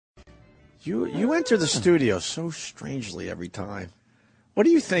You enter the studio so strangely every time. What are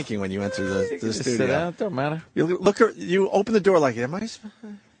you thinking when you enter the studio? Sit down, don't matter. You open the door like, am I?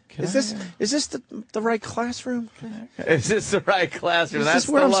 Is this the right classroom? Is this the right classroom? Is That's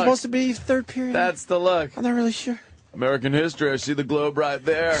this where the I'm look. supposed to be? Third period. That's the look. I'm not really sure. American history. I see the globe right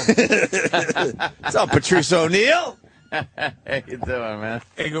there. What's up, Patrice O'Neill? How you doing, man?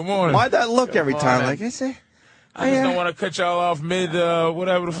 Hey, good morning. Why'd that look every time? morning. Like I say. I just don't want to cut y'all off mid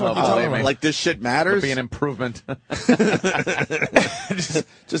whatever the fuck you're talking about. Like this shit matters. It'll be an improvement.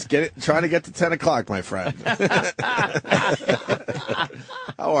 just get it. Trying to get to 10 o'clock, my friend.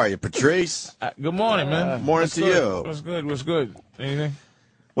 How are you, Patrice? Good morning, man. Morning What's to good? you. What's good? What's good? Anything?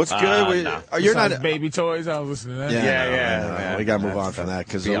 What's good? no. You're not. Besides baby toys. I was listening to that. Yeah. We got to move on from that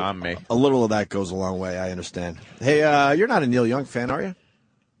because beyond me. A little of that goes a long way. I understand. Hey, you're not a Neil Young fan, are you?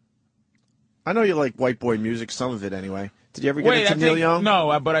 I know you like white boy music, some of it anyway. Did you ever get into Neil Young?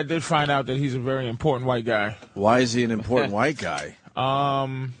 No, but I did find out that he's a very important white guy. Why is he an important white guy?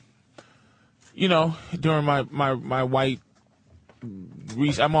 You know, during my white,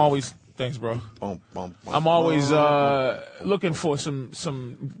 I'm always thanks, bro. I'm always looking for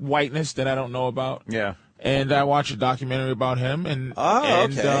some whiteness that I don't know about. Yeah. And I watched a documentary about him, and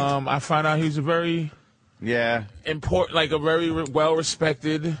okay. I found out he's a very important, like a very well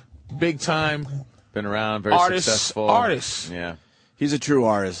respected, big time. Been around, very successful. Artist. Yeah. He's a true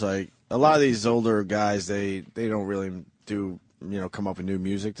artist. Like a lot of these older guys, they don't really do, come up with new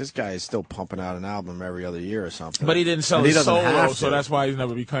music. This guy is still pumping out an album every other year or something. But he didn't sell his soul, though, so that's why he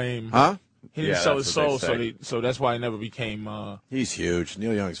never became. Huh? He didn't sell his soul, so that's why he never became. He's huge.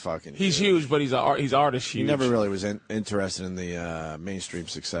 Neil Young's fucking. He's huge, but he's artist huge. He never really was interested in the mainstream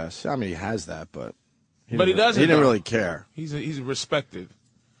success. I mean, he has that, but he doesn't. He didn't really care. He's respected.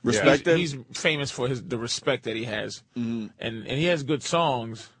 Respected. He's famous for the respect that he has, and he has good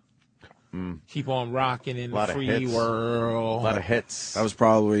songs. Keep on rocking in the free world. A lot of hits. That was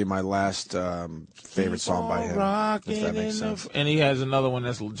probably my last favorite song by him. If that makes sense. And he has another one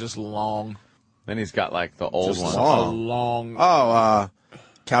that's just long. Then he's got like the old Just one. long.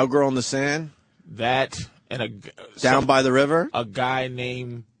 Cowgirl in the Sand. That and Down by the River. A guy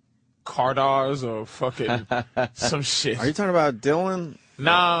named Cardars or fucking some shit. Are you talking about Dylan?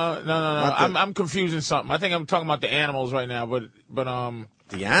 No. I'm confusing something. I think I'm talking about the Animals right now, but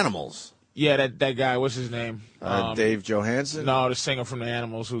The Animals. Yeah, that guy. What's his name? Dave Johansen. No, the singer from the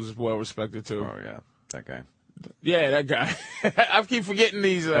Animals, who's well respected too. Oh yeah, that guy. Yeah, that guy. I keep forgetting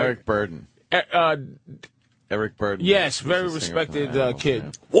these. Eric Burden. Eric Burden. Yes, very respected kid.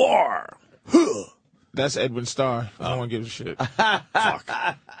 Yeah. War. That's Edwin Starr. I don't want to give a shit. Fuck.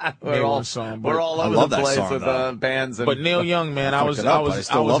 We're all over the place with bands. But Neil Young, man, I was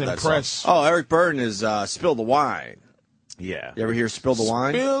impressed. Oh, Eric Burden is Spill the Wine. Yeah. You ever hear Spill the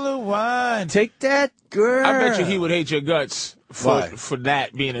Wine? Spill the wine. Take that, girl. I bet you he would hate your guts for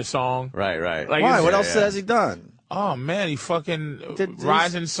that being a song. Right. Like, why? What else has he done? Oh, man, he fucking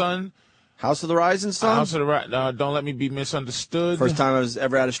Rising Sun. House of the Rising Sun? House of the Don't Let Me Be Misunderstood. First time I was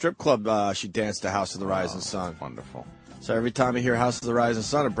ever at a strip club, she danced to House of the Rising Sun. Wonderful. So every time I hear House of the Rising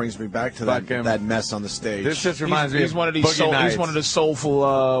Sun, it brings me back to that mess on the stage. This just reminds me he's of one of these Boogie Nights. He's one of the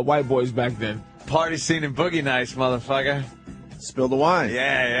soulful white boys back then. Party scene in Boogie Nights, motherfucker. Spill the Wine.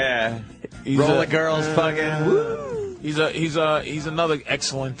 Yeah. Roller girls, fucking. Woo. He's another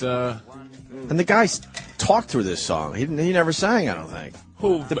excellent. And the guy talked through this song. He never sang, I don't think.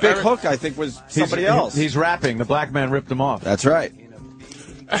 Who? The big hook, I think, was somebody else. He's rapping. The black man ripped him off. That's right.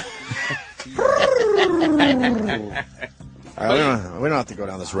 All right, we don't have to go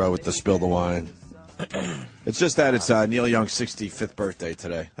down this road with the Spill the Wine. It's just that it's Neil Young's 65th birthday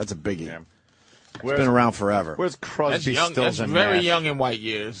today. That's a biggie. Yeah. It's been around forever. Where's Crosby, Stills, That's and very Nash? young in white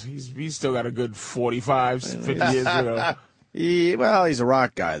years. He's still got a good 45, 50 years ago. He's a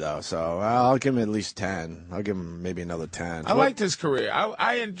rock guy, though, so I'll give him at least 10. I'll give him maybe another 10. I liked his career.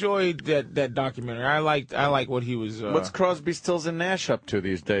 I enjoyed that documentary. I like what he was. What's Crosby, Stills, and Nash up to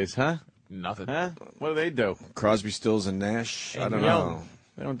these days, huh? Nothing. Huh? What do they do? Crosby, Stills, and Nash? And I don't Young. know.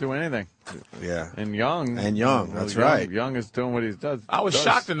 They don't do anything. Yeah. And Young. That's right. Young is doing what he does. I was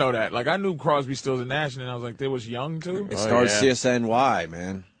shocked to know that. Like, I knew Crosby, Stills, and Nash, and I was like, there was Young, too? It started CSNY,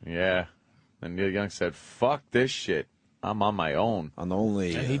 man. Yeah. And Neil Young said, fuck this shit. I'm on my own. On the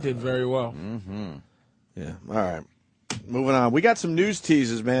only. And he did very well. Mm-hmm. Yeah. All right. Moving on. We got some news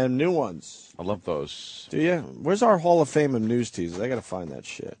teasers, man. New ones. I love those. Do you? Where's our Hall of Fame of news teasers? I got to find that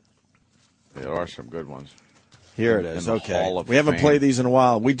shit. There are some good ones. Here it is. the Okay. Hall of We haven't Fame. played these in a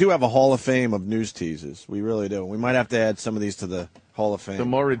while. We do have a Hall of Fame of news teases. We really do. We might have to add some of these to the Hall of Fame. The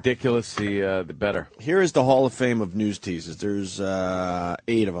more ridiculous, the better. Here is the Hall of Fame of news teases. There's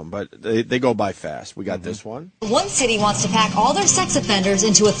 8 of them, but they go by fast. We got this one. One city wants to pack all their sex offenders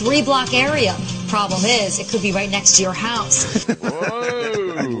into a 3-block area. Problem is, it could be right next to your house.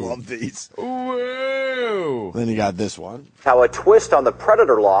 Whoa! I love these. Whoa! Then you got this one. How a twist on the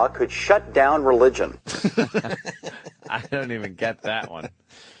predator law could shut down religion. I don't even get that one.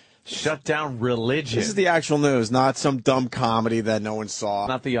 Shut down religion. This is the actual news, not some dumb comedy that no one saw.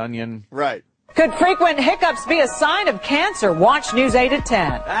 Not The Onion. Right. Could frequent hiccups be a sign of cancer? Watch News 8 at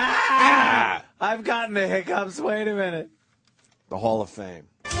 10. I've gotten the hiccups. Wait a minute. The Hall of Fame.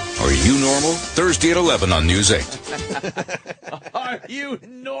 Are you normal? Thursday at 11 on News 8. Are you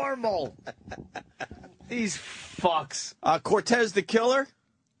normal? These fucks. Cortez the Killer.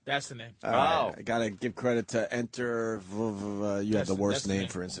 That's the name. All right. I gotta give credit to Enter. You have the worst name name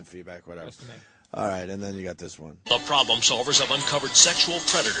for instant feedback, whatever. That's the name. All right, and then you got this one. The problem solvers have uncovered sexual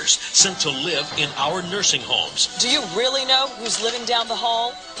predators sent to live in our nursing homes. Do you really know who's living down the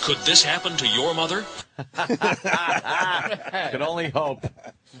hall? Could this happen to your mother? Could only hope.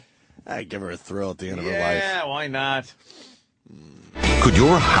 I give her a thrill at the end of her life. Yeah, why not? Could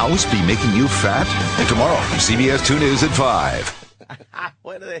your house be making you fat? Tomorrow, CBS 2 News at 5.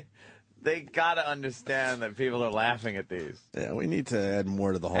 What do they gotta understand that people are laughing at these. Yeah, we need to add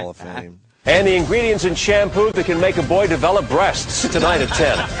more to the Hall of Fame. And the ingredients in shampoo that can make a boy develop breasts tonight at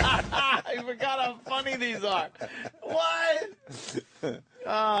 10. I forgot how funny these are. What?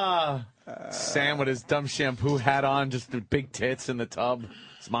 Sam with his dumb shampoo hat on, just the big tits in the tub.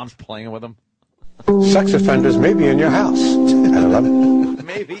 His mom's playing with him. Sex offenders may be in your house at 11.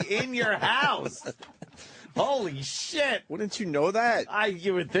 Maybe in your house. Holy shit. Wouldn't you know that?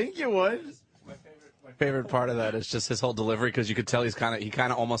 You would think you would. My favorite part of that is just his whole delivery, because you could tell he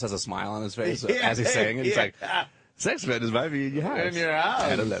kind of almost has a smile on his face as he's saying it. He's like, sex offenders might be in your house. In your house.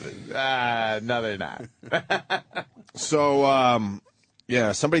 At 11. No, they're not. So,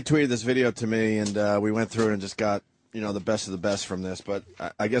 yeah, somebody tweeted this video to me, and we went through it and just got, the best of the best from this. But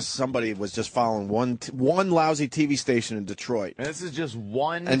I guess somebody was just following one lousy TV station in Detroit. And this is just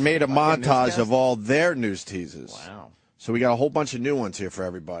one. And made a montage newscast? of all their news teases. Wow. So we got a whole bunch of new ones here for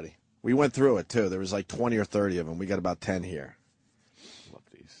everybody. We went through it, too. There was like 20 or 30 of them. We got about 10 here. Love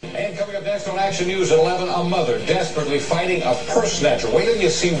these. And coming up next on Action News at 11, a mother desperately fighting a purse snatcher. Wait till you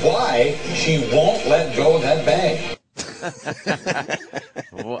see why she won't let go of that bag.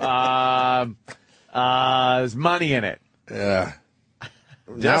 There's money in it. Yeah.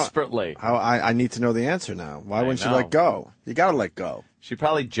 Desperately. Now, I need to know the answer now. Why wouldn't you let go? You got to let go. She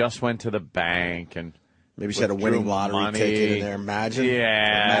probably just went to the bank and maybe she had a winning lottery ticket in there. Imagine.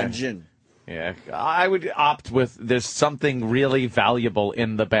 Yeah. Imagine. Yeah. I would opt with there's something really valuable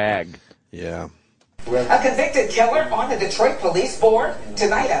in the bag. Yeah. A convicted killer on the Detroit Police Board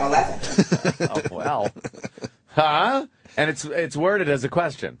tonight at 11. Oh, well. Huh? And it's worded as a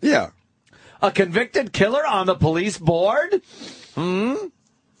question. Yeah. A convicted killer on the police board?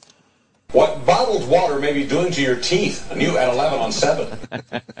 What bottled water may be doing to your teeth. New at 11 on 7.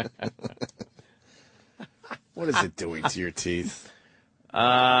 What is it doing to your teeth?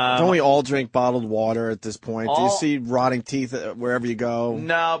 Don't we all drink bottled water at this point? Do you see rotting teeth wherever you go?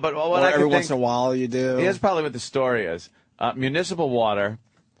 No, but what every once in a while you do? Here's probably what the story is. Municipal water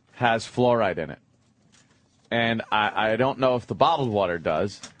has fluoride in it. And I don't know if the bottled water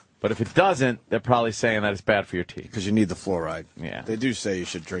does, but if it doesn't, they're probably saying that it's bad for your teeth. Because you need the fluoride. Yeah. They do say you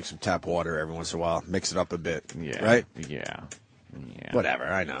should drink some tap water every once in a while. Mix it up a bit. Yeah. Right? Yeah. Whatever,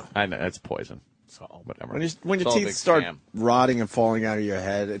 I know. I know, it's poison. So, whatever. When your teeth start rotting and falling out of your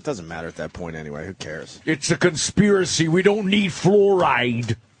head, it doesn't matter at that point anyway. Who cares? It's a conspiracy. We don't need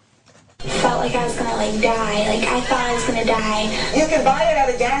fluoride. Felt like I was gonna die. I thought I was gonna die. You can buy it at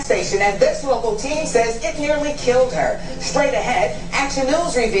a gas station, and this local teen says it nearly killed her. Straight ahead, Action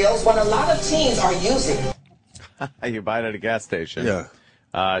News reveals what a lot of teens are using. You buy it at a gas station. Yeah.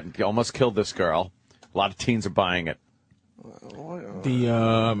 You almost killed this girl. A lot of teens are buying it. The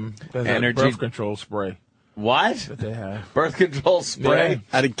energy birth control spray. What? That they have. Birth control spray?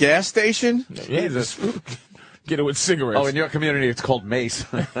 At a gas station? Yeah, just get it with cigarettes. Oh, in your community, it's called mace.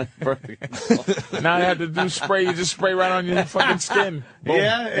 Now they have to do spray. You just spray right on your fucking skin. Boom.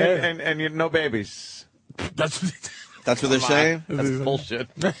 Yeah, and you no babies. That's what they're saying? That's bullshit.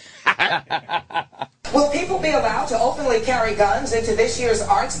 Will people be allowed to openly carry guns into this year's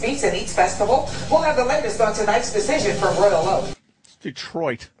Arts, Beats, and Eats Festival? We'll have the latest on tonight's decision from Royal Oak. It's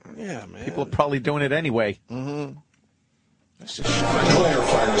Detroit. Yeah, man. People are probably doing it anyway. Minor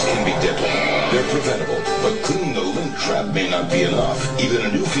fires can be deadly. They're preventable, but cleaning that may not be enough. Even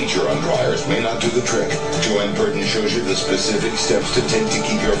a new feature on dryers may not do the trick. Joanne Burton shows you the specific steps to take to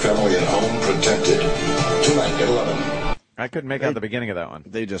keep your family and home protected. Tonight at 11. I couldn't make out the beginning of that one.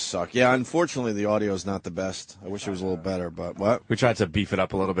 They just suck. Yeah, unfortunately, the audio is not the best. I wish it was a little better, but what? We tried to beef it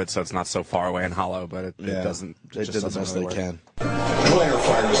up a little bit so it's not so far away and hollow, but it doesn't. They did the best they can. Dryer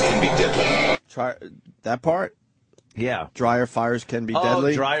fires can be deadly. Try that part? Yeah. Dryer fires can be Oh,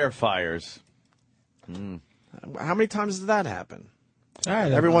 deadly? dryer fires. How many times does that happen?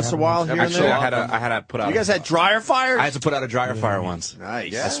 Right, Every once in a while, here and Actually, there? I had to put out. You guys had dryer fires? I had to put out a dryer fire once.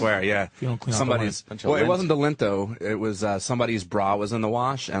 Nice. I swear, yeah. If you don't clean out Somebody's. the Well, it wasn't the lint though. It was somebody's bra was in the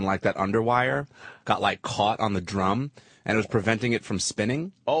wash, and like that underwire got like caught on the drum, and it was preventing it from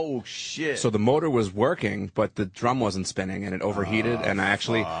spinning. Oh shit! So the motor was working, but the drum wasn't spinning, and it overheated. And I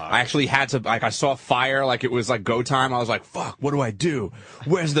actually had to, like, I saw fire, like it was like go time. I was like, "Fuck, what do I do?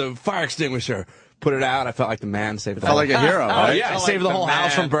 Where's the fire extinguisher?" Put it out. I felt like the man saved. Felt like a hero, right? Oh yeah, I saved the whole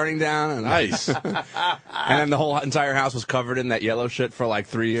house from burning down. And, Nice. and then the whole entire house was covered in that yellow shit for like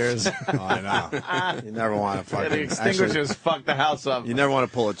 3 years. I know. You never want to fucking... the extinguishers fucked the house up. You never want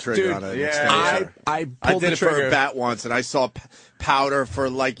to pull a trigger on an extinguisher. I I pulled did the it for trigger. a bat once, and I saw powder for,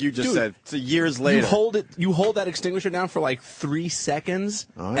 like you just said, it's years later. You hold that extinguisher down for like 3 seconds,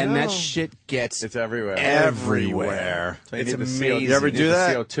 and that shit gets It's everywhere. everywhere. So you It's need the amazing. CO, You ever do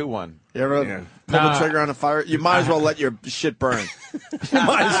that? The CO2 one. You ever pull the trigger on a fire? You might as well let your shit burn. You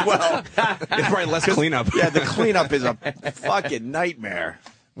might as well. It's probably less cleanup. Yeah, the cleanup is a fucking nightmare.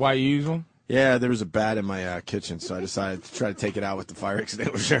 Why you use one? Yeah, there was a bat in my kitchen, so I decided to try to take it out with the fire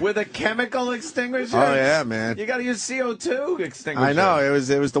extinguisher. With a chemical extinguisher? Oh, yeah, man. You got to use CO2 extinguisher. I know, it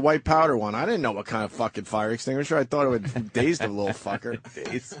was the white powder one. I didn't know what kind of fucking fire extinguisher. I thought it would daze the little fucker.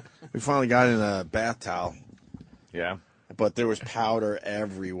 We finally got in a bath towel. Yeah. But there was powder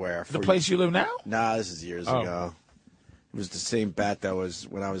everywhere. The place you live now? Nah, this is years ago. It was the same bat that was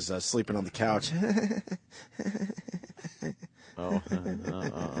when I was sleeping on the couch.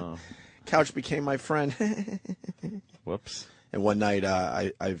 Couch became my friend. Whoops. And one night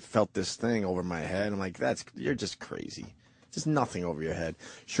I felt this thing over my head. I'm like, you're just crazy. Just nothing over your head.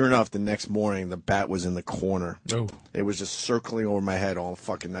 Sure enough, the next morning, the bat was in the corner. Oh. It was just circling over my head all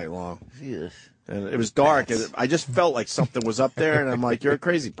fucking night long. Yes. And it was dark. And I just felt like something was up there, and I'm like, you're a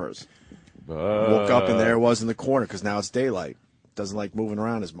crazy person. Woke up, and there it was in the corner, because now it's daylight. Doesn't like moving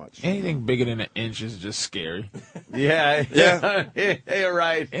around as much. Anything bigger than an inch is just scary. Yeah. You're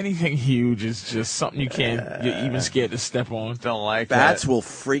right. Anything huge is just something you're even scared to step on. Don't like Bats that. will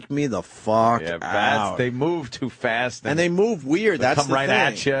freak me the fuck Yeah, bats, out. they move too fast. And they move weird. They That's come the right thing.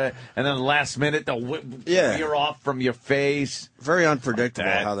 at you, and then last minute they'll whip you're off from your face. Very unpredictable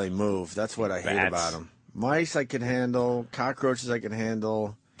how they move. That's what I hate Bats. about them. Mice I can handle. Cockroaches I can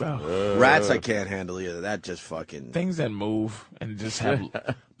handle. Oh. Rats I can't handle either. That just fucking... Things that move and just have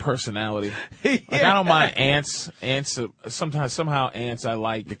personality. Like, I don't mind ants. Ants, somehow ants I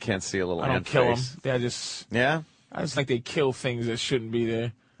like. You can't see a little I don't ant kill face. them. They're just... Yeah? I just think they kill things that shouldn't be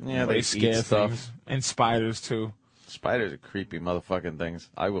there. Yeah, They they scare eat stuff. things. And spiders, too. Spiders are creepy motherfucking things.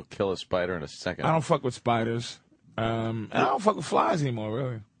 I will kill a spider in a second. I don't fuck with spiders. And I don't fuck with flies anymore,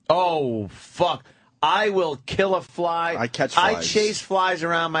 really. Oh, fuck. I will kill a fly. I catch flies. I chase flies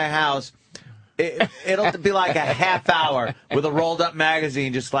around my house. It'll be like a half hour with a rolled up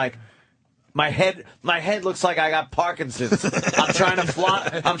magazine, just like my head looks like I got Parkinson's. I'm trying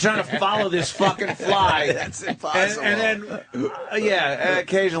to follow this fucking fly. That's impossible. And then,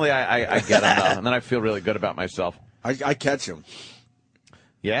 occasionally I get them, and then I feel really good about myself. I catch them.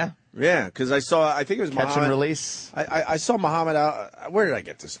 Yeah? Yeah, because I think it was Catch Muhammad. and release? I saw Muhammad out. Where did I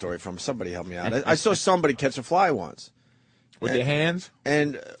get this story from? Somebody help me out. I saw somebody catch a fly once. With their hands?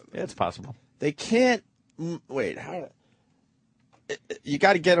 And yeah, it's possible. They can't. Wait, how? You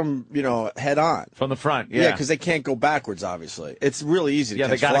got to get them, head on. From the front, Yeah, because they can't go backwards, obviously. It's really easy to catch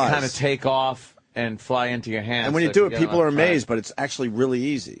they got flies. to kind of take off and fly into your hands. And when you so do you it, get people them are on track. amazed, but it's actually really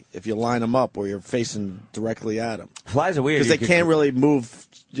easy if you line them up or you're facing directly at them. Flies are weird. Because they can't really move,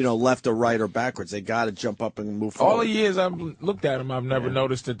 left or right or backwards. They got to jump up and move forward. All the years I've looked at them, I've never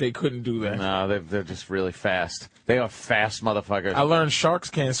noticed that they couldn't do that. No, they're just really fast. They are fast motherfuckers. I learned sharks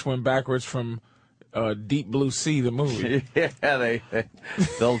can't swim backwards from Deep Blue Sea, the movie. Yeah,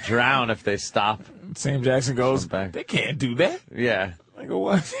 they'll drown if they stop. Sam Jackson goes, they can't do that. Yeah. I go,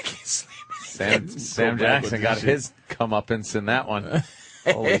 what? They can't swim. Sam Jackson got his comeuppance in that one.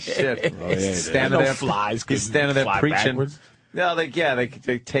 Holy shit! He's standing there. Flies. He's standing there preaching. Backwards. No, they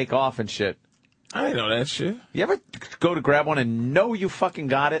take off and shit. I didn't know that shit. You ever go to grab one and know you fucking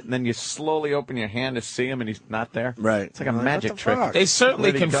got it, and then you slowly open your hand to see him, and he's not there? Right. It's like a magic trick. They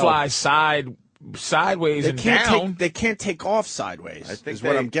certainly Where'd he can go? fly sideways and can't down. They can't take off sideways. I think is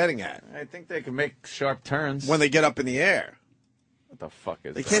what I'm getting at. I think they can make sharp turns when they get up in the air. What the fuck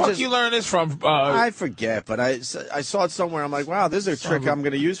is they that? can't Fuck you learn this from? I forget, but I saw it somewhere. I'm like, wow, this is a trick I'm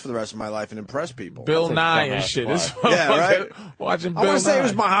going to use for the rest of my life and impress people. Bill Nye and shit. Yeah, right. Watching I Bill want to say it Nye.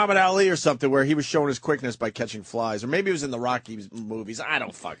 was Muhammad Ali or something where he was showing his quickness by catching flies, or maybe it was in the Rocky movies. I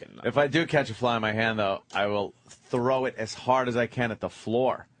don't fucking know. If I do catch a fly in my hand, though, I will throw it as hard as I can at the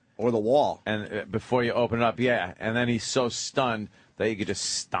floor or the wall, and before you open it up, yeah. And then he's so stunned that you could just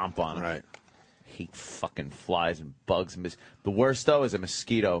stomp on him. Right. Hate fucking flies and bugs. The worst, though, is a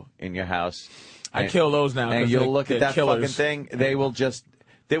mosquito in your house. I kill those now. And you'll look at that killers. fucking thing. They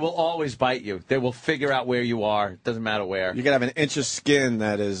will always bite you. They will figure out where you are. Doesn't matter where. You can have an inch of skin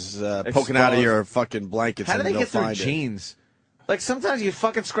that is poking out of your fucking blankets. How do they and get through find jeans? Like sometimes you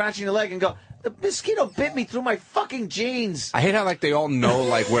fucking scratching your leg and go, the mosquito bit me through my fucking jeans. I hate how like they all know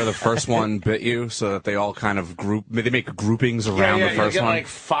like where the first one bit you, so that they all kind of group. They make groupings around the first you get one. like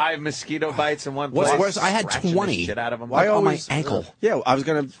 5 mosquito bites in one place. Whereas I had scratching 20. the shit out of them. Why on my always ankle? Yeah, I was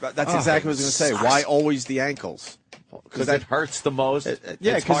gonna. That's exactly what I was gonna say. Why always the ankles? Because it hurts the most.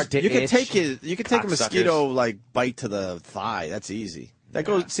 Yeah, it's hard to you can itch. take it. You can take a Cocksuckers. mosquito like bite to the thigh. That's easy.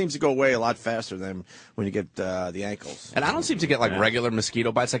 That seems to go away a lot faster than when you get the ankles. And I don't seem to get like regular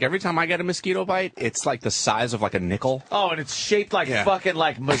mosquito bites. Like every time I get a mosquito bite, it's like the size of like a nickel. Oh, and it's shaped like fucking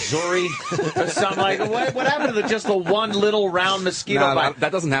like Missouri or something. Like what happened to just the one little round mosquito bite?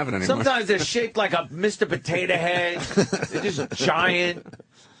 That doesn't happen anymore. Sometimes they're shaped like a Mr. Potato Head. They're just giant.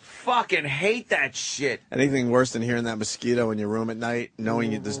 Fucking hate that shit. Anything worse than hearing that mosquito in your room at night,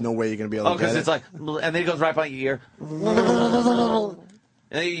 knowing there's no way you're gonna be able to get it? Because it's like, and then it goes right by your ear.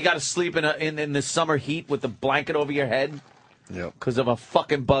 And then you got to sleep in the summer heat with the blanket over your head. Yep. Because of a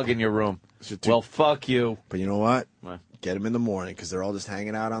fucking bug in your room. Well, fuck you. But you know what? Get them in the morning because they're all just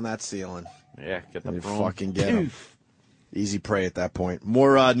hanging out on that ceiling. Yeah, get the You broom. fucking get them. Easy prey at that point.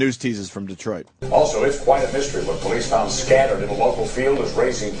 More news teasers from Detroit. Also, it's quite a mystery what police found scattered in a local field is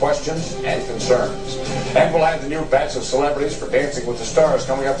raising questions and concerns. And we'll have the new batch of celebrities for Dancing with the Stars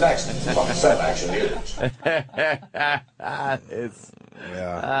coming up next on 7 Action News.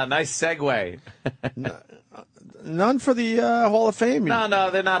 Nice segue. None for the Hall of Fame. No,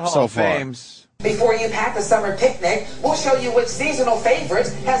 they're not Hall of Fames. Before you pack the summer picnic, we'll show you which seasonal favorite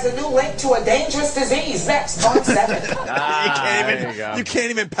has a new link to a dangerous disease next on 7. You can't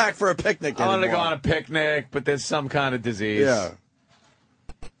even pack for a picnic I anymore. want to go on a picnic, but there's some kind of disease. Yeah.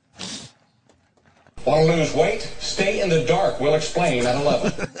 Want to lose weight? Stay in the dark. We'll explain at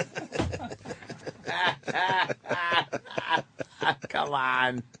 11. Come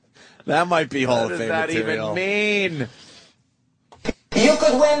on. That might be Hall of Fame What does that material. even mean? You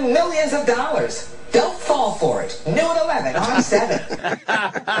could win millions of dollars. Don't fall for it. New at 11 on 7.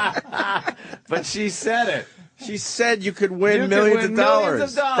 But she said it. She said you could win You could millions win of dollars.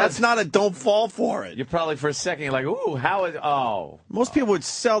 millions of dollars. That's not a don't fall for it. You probably for a second you're like, ooh, how is Most people would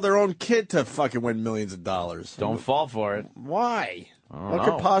sell their own kid to fucking win millions of dollars. Don't fall for it. Why? What know.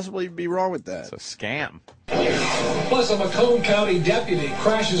 could possibly be wrong with that? It's a scam. Plus, a Macomb County deputy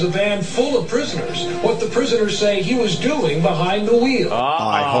crashes a van full of prisoners. What the prisoners say he was doing behind the wheel.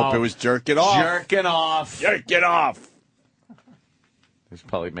 I hope it was jerking off. Jerking off. Jerking off. He's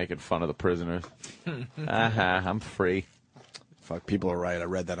probably making fun of the prisoners. I'm free. Fuck, people are right. I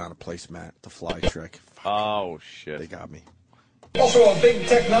read that on a placemat. The fly trick. Oh, shit. They got me. Also, a big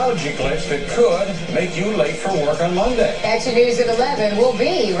technology glitch that could make you late for work on Monday. Action News at 11. We'll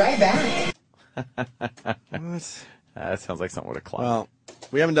be right back. That sounds like something with a clock. Well,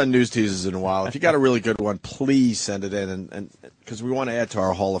 we haven't done news teasers in a while. If you got a really good one, please send it in, and because we want to add to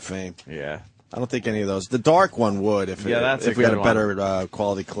our Hall of Fame. Yeah. I don't think any of those. The dark one would if Yeah, that's if a we had good a better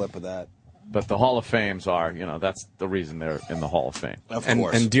quality clip of that. But the Hall of Fames are, that's the reason they're in the Hall of Fame. Of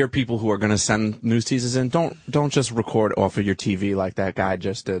course. And dear people who are going to send news teasers in, don't just record off of your TV like that guy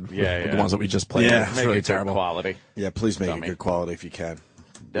just did. With the ones that we just played. Yeah, It's Make really it good terrible. quality. Yeah, please make Dummy. it good quality if you can.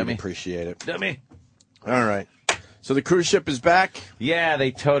 Dummy. We'd appreciate it. Dummy. All right. So the cruise ship is back. Yeah,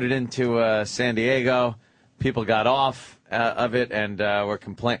 they towed it into San Diego. People got off of it and were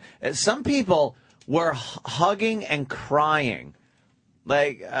complaining. Some people were hugging and crying.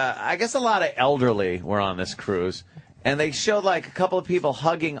 Like, I guess a lot of elderly were on this cruise. And they showed, like, a couple of people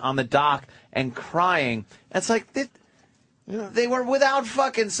hugging on the dock and crying. It's like, they were without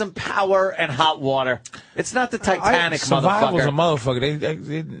fucking some power and hot water. It's not the Titanic, Survival's a motherfucker. motherfucker.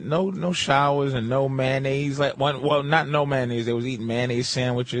 They no showers and no mayonnaise. Not no mayonnaise. They was eating mayonnaise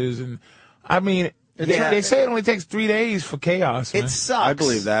sandwiches, and I mean, They say it only takes 3 days for chaos. Man. It sucks. I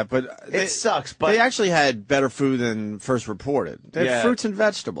believe that, but it sucks. But they actually had better food than first reported. They had fruits and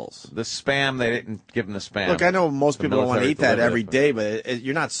vegetables. The Spam, they didn't give them the Spam. Look, I know most people don't want to eat that every day, but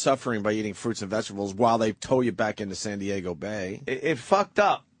you're not suffering by eating fruits and vegetables while they tow you back into San Diego Bay. It fucked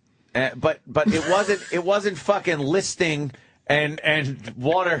up, but it wasn't fucking listing and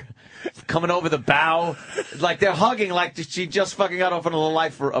water coming over the bow, like they're hugging, like she just fucking got off one of the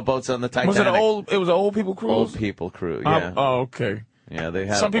life boats on the Titanic. It was an old people cruise. Old people cruise. Yeah. Okay. Yeah, they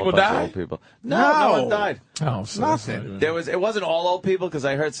had some people died. Old people. No one died. Oh, so nothing. It wasn't all old people because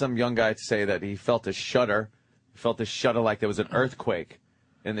I heard some young guy say that he felt a shudder. He felt a shudder like there was an earthquake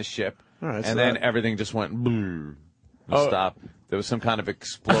in the ship, and then everything just went and stopped. There was some kind of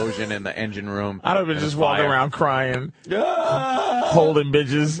explosion in the engine room. I'd have been just walking around crying, holding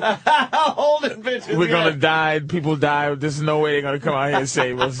bitches. Holding bitches. We're going to die. People die. There's no way they're going to come out here and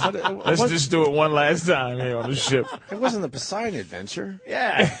save us. Let's just do it one last time here on the ship. It wasn't the Poseidon Adventure.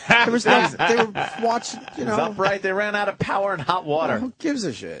 Yeah. They were watching, It was upright. They ran out of power and hot water. Who gives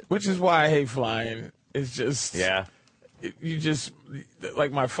a shit? Which is why I hate flying. It's just... Yeah. You just...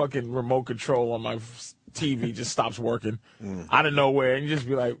 Like my fucking remote control on my TV just stops working out of nowhere, and you just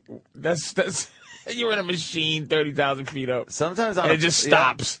be like, "That's." You're in a machine 30,000 feet up. Sometimes it just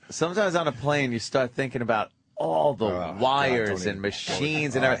stops. Sometimes on a plane, you start thinking about all the wires and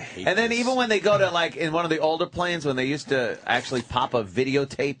machines and everything. And then even when they go to like in one of the older planes, when they used to actually pop a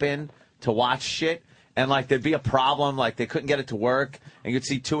videotape in to watch shit. And, like, there'd be a problem, like, they couldn't get it to work, and you'd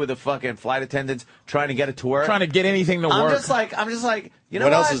see two of the fucking flight attendants trying to get it to work. Trying to get anything to work. I'm just like, you know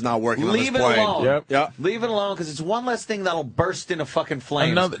what? What else is not working on this plane? Leave it alone. Yep. Leave it alone, because it's one less thing that'll burst into fucking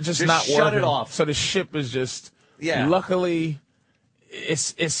flames. Just not shut working. it off. So the ship is just, yeah. Luckily,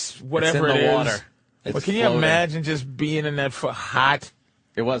 it's whatever it's in the it is. Water. But can you imagine just being in that for hot?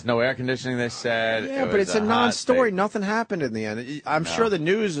 It was no air conditioning, they said. Yeah, but it's a non-story. Nothing happened in the end. I'm sure the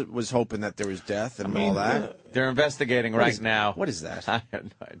news was hoping that there was death and all that. They're investigating now. What is that? I have no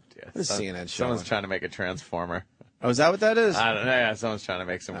idea. What is CNN showing? Someone's trying to make a transformer. Oh, is that what that is? I don't know. Yeah, someone's trying to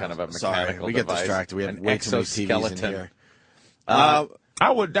make some kind of a mechanical we get device. distracted. We have way too many TVs in here.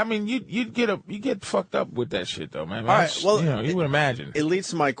 I mean, you get fucked up with that shit though, man. All right, well, you would imagine. It leads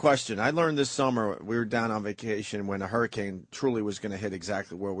to my question. I learned this summer we were down on vacation when a hurricane truly was going to hit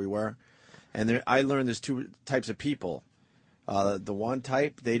exactly where we were, and I learned there's two types of people. The one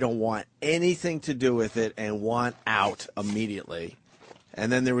type, they don't want anything to do with it and want out immediately.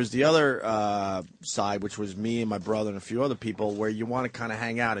 And then there was the other side, which was me and my brother and a few other people, where you want to kind of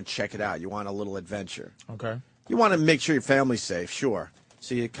hang out and check it out. You want a little adventure. Okay. You want to make sure your family's safe, sure.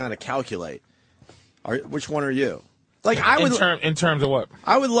 So you kind of calculate. Which one are you? Like in terms of what?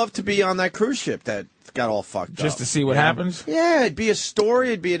 I would love to be on that cruise ship that got all fucked up. Just to see what happens? Yeah, it'd be a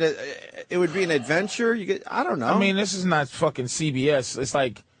story. It would be an adventure. I don't know. I mean, this is not fucking CBS. It's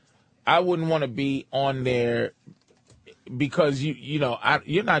like I wouldn't want to be on there because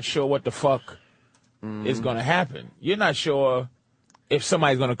you're not sure what the fuck is going to happen. You're not sure if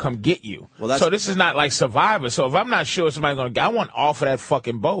somebody's going to come get you. So this is not like Survivor. So if I'm not sure somebody's going to get, I want off of that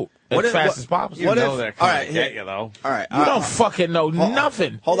fucking boat as fast as possible. You know they're coming to get you, though. All right. You don't fucking know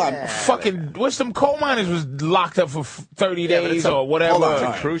nothing. Hold on. Fucking, what's them coal miners was locked up for 30 days or whatever. Hold on.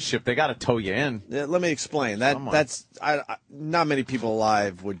 It's a cruise ship. They got to tow you in. Yeah, let me explain. That's not many people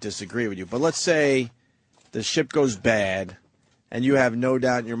alive would disagree with you. But let's say the ship goes bad and you have no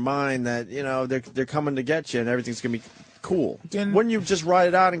doubt in your mind that, they're coming to get you and everything's going to be cool. Wouldn't you just ride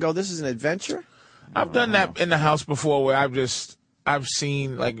it out and go, this is an adventure? I've done that in the house before where I've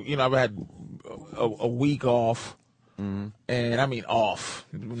seen, like, I've had a week off, and I mean off,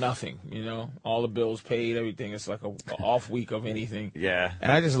 nothing, all the bills paid, everything. It's like a off week of anything. Yeah.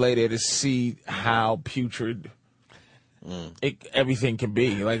 And I just lay there to see how putrid everything can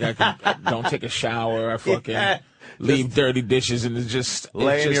be. Like, I don't take a shower, I fucking leave dirty dishes, and it's just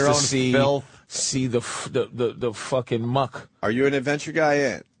in your own filth. See the fucking muck. Are you an adventure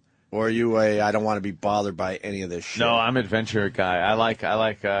guy or are you I don't want to be bothered by any of this shit? No, I'm an adventure guy. I like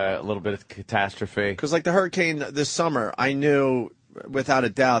a little bit of catastrophe. Because like the hurricane this summer, I knew without a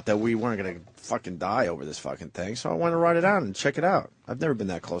doubt that we weren't going to fucking die over this fucking thing. So I wanted to ride it out and check it out. I've never been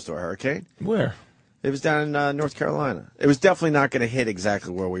that close to a hurricane. Where? It was down in North Carolina. It was definitely not going to hit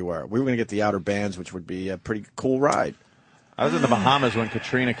exactly where we were. We were going to get the outer bands, which would be a pretty cool ride. I was in the Bahamas when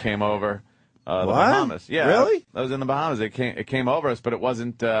Katrina came over. The what? Bahamas. Yeah, really? I was in the Bahamas. It came over us, but it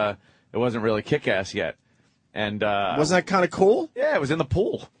wasn't really kick-ass yet. And wasn't that kind of cool? Yeah, it was in the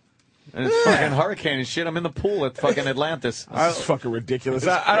pool. And it's fucking hurricane and shit. I'm in the pool at fucking Atlantis. This is fucking ridiculous.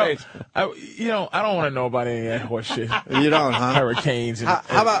 I don't want to know about any of that horse shit. You don't, huh? Hurricanes. And,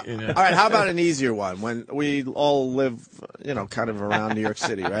 how about? you know. All right. How about an easier one? When we all live, kind of around New York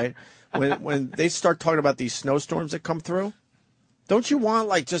City, right? When they start talking about these snowstorms that come through. Don't you want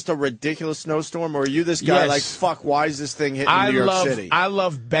like just a ridiculous snowstorm, or are you this guy like fuck? Why is this thing hitting New York City? I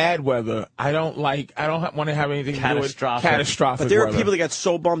love bad weather. I don't want to have anything catastrophic. To do with catastrophic. But there weather. are people that get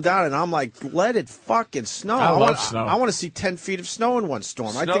so bummed out, and I'm like, let it fucking snow. I love snow. I want to see 10 feet of snow in one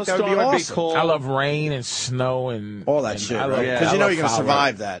storm. I think that would be awesome. Cool. I love rain and snow and all that shit, right? Because you're going to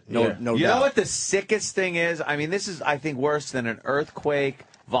survive that. No doubt. You know what the sickest thing is? I mean, this is I think worse than an earthquake,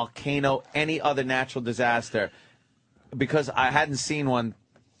 volcano, any other natural disaster, because I hadn't seen one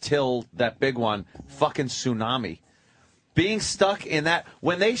till that big one, fucking tsunami. Being stuck in that,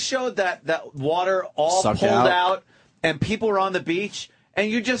 when they showed that water all Sucked pulled out and people were on the beach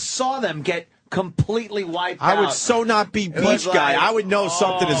and you just saw them get completely wiped out. I would so not be beach guy. I would know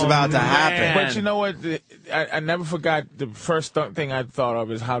something is about to happen. But you know what? I never forgot the first thing I thought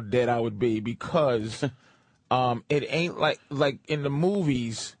of is how dead I would be, because it ain't like in the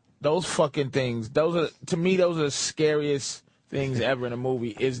movies, those fucking things, to me those are the scariest things ever in a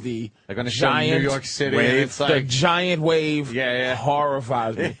movie. Is the giant New York City wave. Like, the giant wave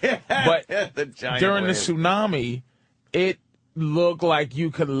horrifies me. But during the tsunami, it looked like you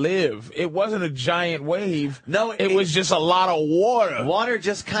could live. It wasn't a giant wave. No, it was just a lot of water. Water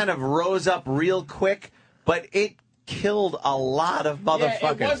just kind of rose up real quick, but it killed a lot of motherfuckers.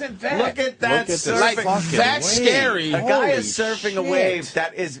 Yeah, it wasn't that. Look at that surfing. Like, that's wave. scary. A guy Holy is surfing a shit. wave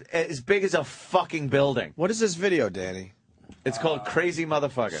that is as big as a fucking building. What is this video, Danny? It's called Crazy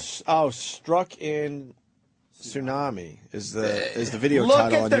Motherfucker. Oh, struck in tsunami is the video Look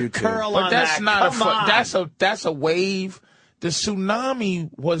title at on the YouTube. curl But on that's that. not Come on. that's a wave. The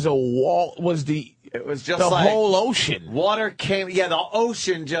tsunami was a wall. It was just the like whole ocean. Water came. Yeah, the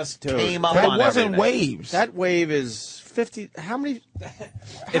ocean just came up That on wasn't everything. waves. That wave is 50. How many?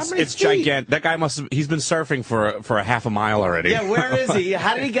 It's gigantic. That guy he's been surfing for a half a mile already. Yeah, where is he?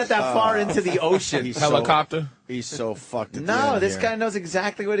 How did he get that far into the ocean? Helicopter? He's so fucked. No, this guy knows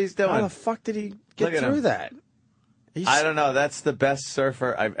exactly what he's doing. How the fuck did he get Look at through him. that? I don't know. That's the best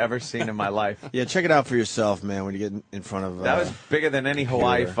surfer I've ever seen in my life. Yeah, check it out for yourself, man. When you get in front of That was bigger than any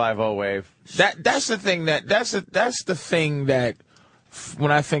Hawaii 5-0 wave. That's the thing that's the thing that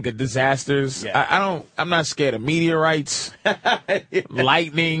when I think of disasters, I'm not scared of meteorites,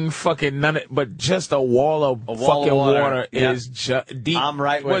 lightning, fucking none of, but just a wall of fucking water is deep. I'm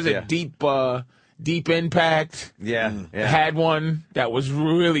right with you. Deep impact. Yeah, Had one that was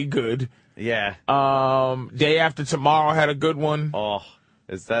really good. Yeah. Day After Tomorrow had a good one. Oh,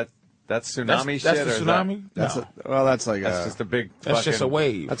 is that tsunami that's shit? the or tsunami? That's No. that's like that's just a big. That's just a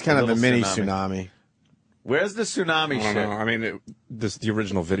wave. That's kind of a mini tsunami. Where's the tsunami I don't shit? know. I mean, the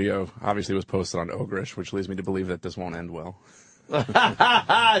original video obviously was posted on Ogrish, which leads me to believe that this won't end well.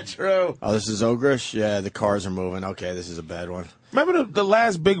 True. Oh, this is Ogrish? Yeah, the cars are moving. Okay, this is a bad one. Remember the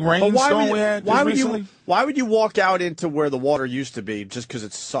last big rainstorm we had recently? Why would you walk out into where the water used to be just because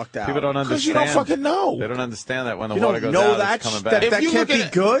it's sucked out? People don't understand. Because you don't fucking know. They don't understand that when the You water don't goes know out, that it's coming that, back. that can't be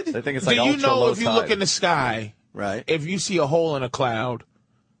good? They think it's like Do you ultra know low if you tide. look in the sky, Right. if you see a hole in a cloud,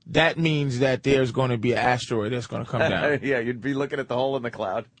 that means that there's going to be an asteroid that's going to come down. Yeah, you'd be looking at the hole in the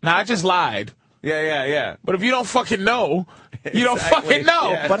cloud. Now, I just lied. Yeah. But if you don't fucking know, you don't Exactly. fucking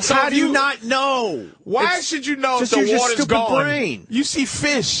know. Yeah. But So how if do you not know? Why should you know if just the use your water's stupid gone? brain. You see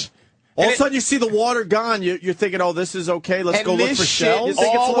fish. All of And a sudden, you see the water gone. You're thinking, "Oh, this is okay. Let's and go look this for shit shells." You think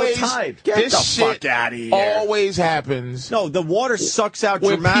it's low always, tide. Get this the shit fuck out of here. always happens No, the water sucks out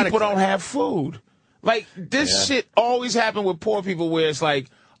when dramatically. people don't have food. Like, this shit always happen with poor people where it's like,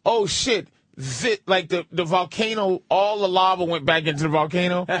 oh, shit, like the volcano, all the lava went back into the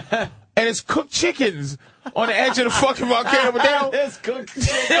volcano, and it's cooked chickens on the edge of the fucking volcano, but they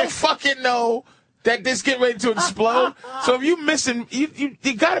don't fucking know that this get ready to explode. So if you missing, you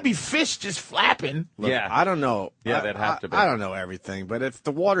got to be fish just flapping. Look, Yeah. I don't know. Yeah, that'd have to be. I don't know everything, but if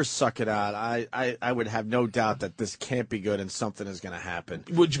the water's sucking out, I would have no doubt that this can't be good and something is going to happen.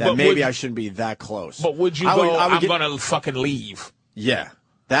 Maybe I shouldn't be that close. But would you go, I'm going to fucking leave? Yeah.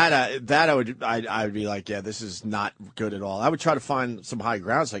 That I would be like, yeah, this is not good at all. I would try to find some high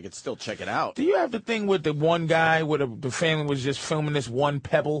ground so I could still check it out. Do you have the thing with the one guy where the family was just filming this one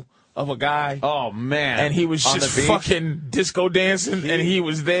pebble of a guy? Oh, man. And he was On just the beach? fucking disco dancing, and he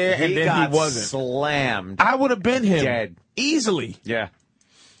was there, and then he wasn't. Slammed. I would have been him. Dead. Easily. Yeah.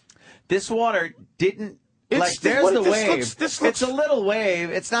 This water didn't... It's like, there's the wave. This looks, it's a little wave.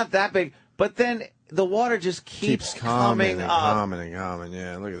 It's not that big. But then the water just keeps coming up. coming.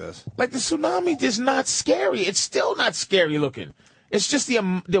 Yeah, look at this. Like the tsunami is not scary. It's still not scary looking. It's just the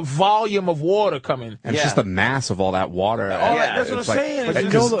volume of water coming. And it's just the mass of all that water. That's what I'm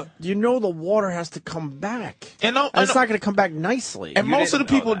saying. You know the water has to come back. And it's not going to come back nicely. And most of the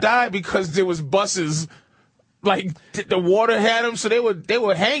people died because there was buses. Like the water had them, so they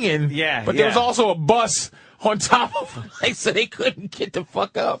were hanging. Yeah, but there was also a bus on top of them, like, so they couldn't get the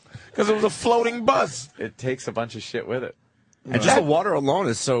fuck up because it was a floating bus. It takes a bunch of shit with it. And just the water alone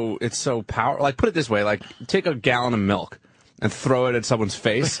is so powerful. Like, put it this way: like, take a gallon of milk and throw it at someone's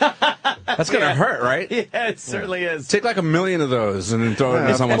face. That's gonna hurt, right? Yeah, it certainly is. Take like 1 million of those and then throw it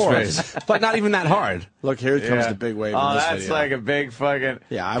into someone's face. But not even that hard. Look, here comes the big wave. Oh, in this that's video. like a big fucking.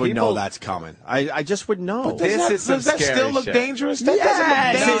 Yeah, I would know that's coming. I just would know. Does that still look dangerous? That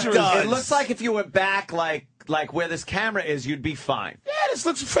doesn't look dangerous. It looks like if you went back, like where this camera is, you'd be fine. Yeah, this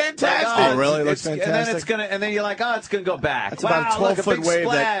looks fantastic. Oh, really? It looks fantastic. And then you're like, oh, it's gonna go back. It's about a 12-foot wave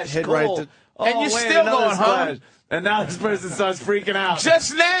that hit right to. And you're still going, huh? And now this person starts freaking out.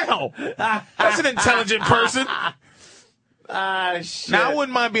 Just now. That's an intelligent person. Shit. Now I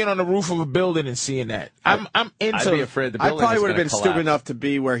wouldn't mind being on the roof of a building and seeing that. I'm into. I'd be afraid the building. I probably would have been stupid enough to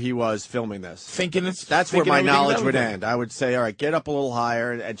be where he was filming this. That's where my knowledge would end. I would say, all right, get up a little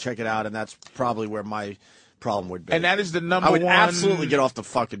higher and check it out, and that's probably where my problem would be. And that is the number one. I would one. absolutely get off the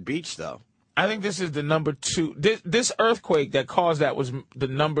fucking beach, though. I think this is the number 2. This earthquake that caused that was the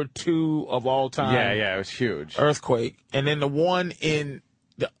number 2 of all time. Yeah, it was huge. Earthquake. And then the one in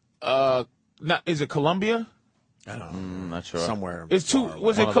the is it Colombia? I don't know. I'm not sure. Somewhere. It's 2.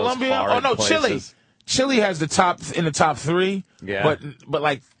 Was it Colombia? Oh no, Chile. Chile has the top 3. Yeah. But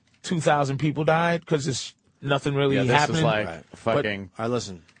like 2,000 people died because there's nothing really happening. This was like fucking. I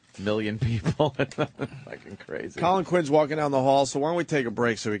listen. Million people. Fucking crazy. Colin Quinn's walking down the hall, so why don't we take a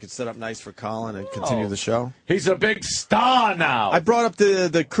break so we can set up nice for Colin and continue the show? He's a big star now. I brought up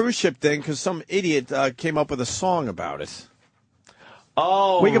the cruise ship thing because some idiot came up with a song about it.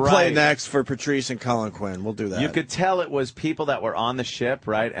 Oh, we can play next for Patrice and Colin Quinn. We'll do that. You could tell it was people that were on the ship,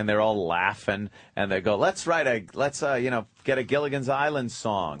 right? And they're all laughing, and they go, "Let's get a Gilligan's Island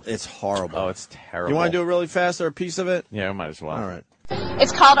song." It's horrible. Oh, it's terrible. You want to do it really fast or a piece of it? Yeah, we might as well. All right.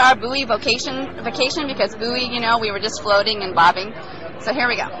 It's called our buoy vacation because buoy, we were just floating and bobbing. So here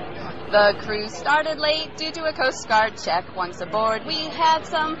we go. The cruise started late due to a Coast Guard check. Once aboard, we had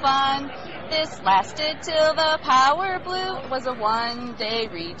some fun. This lasted till the power blew. It was a one-day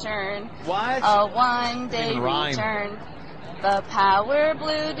return. What? A one-day return. The power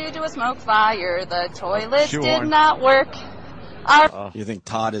blew due to a smoke fire. The toilets did not work. You think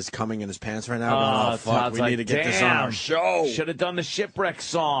Todd is coming in his pants right now? Oh, fuck, Todd's we need to get this on our show. Should have done the shipwreck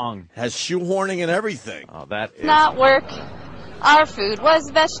song. Has shoehorning and everything. Oh, that is. Not work. Our food was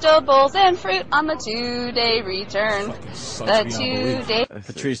vegetables and fruit on the 2-day return. The 2-day.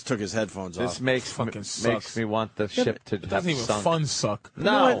 Patrice took his headphones off. This makes me want the ship to. It doesn't even fun suck.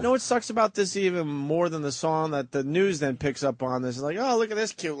 No. You know what sucks about this even more than the song that the news then picks up on this? It's like, oh, look at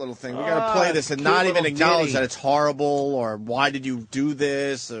this cute little thing. We got to play this and not even acknowledge that it's horrible or why did you do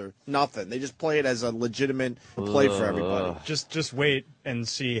this or nothing. They just play it as a legitimate play for everybody. Just wait and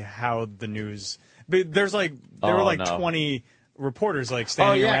see how the news. But there were 20 reporters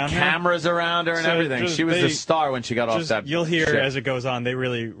standing around her. Cameras around her and everything. She was the star when she got off that You'll hear ship. as it goes on, they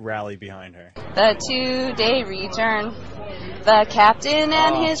really rally behind her. The 2-day return. The captain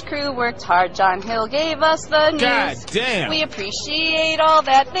and his crew worked hard. John Hill gave us the news. God damn. We appreciate all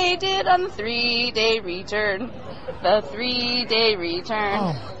that they did on the 3-day return. The 3-day return.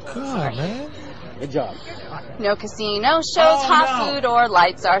 Oh, my God, man. Good job. No casino shows, hot food, or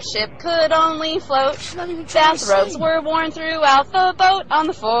lights. Our ship could only float. Bathrobes were worn throughout the boat on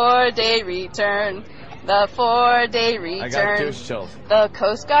the 4-day return. The 4-day return. I got douche chills. The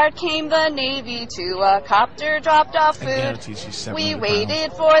Coast Guard came, the Navy too. A copter dropped off food. We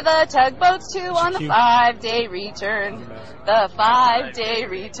waited for the tugboats too on the 5-day return. The 5-day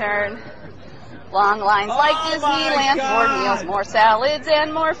return. Long lines like Disneyland, more meals, more salads,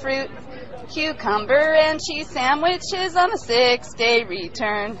 and more fruit. Cucumber and cheese sandwiches on the 6-day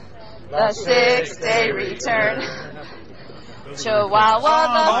return. The 6-day return.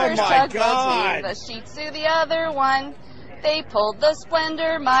 Chihuahua, the first tugboat, the Shih Tzu, the other one. They pulled the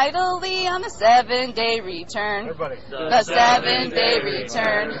Splendor mightily on the 7-day return. The 7-day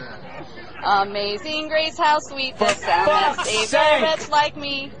return. Amazing Grace, how sweet the sound that saved a wretch like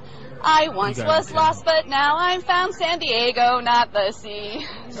me. I once was lost, but now I'm found. San Diego, not the sea.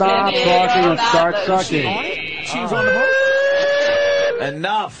 Stop talking and start sucking.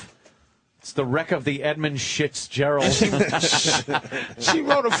 Enough. It's the wreck of the Edmund Fitzgerald. She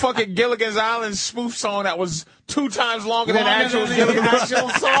wrote a fucking Gilligan's Island spoof song that was 2 times longer than the actual Gilligan's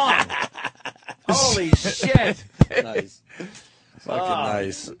song. Holy shit. Nice. Fucking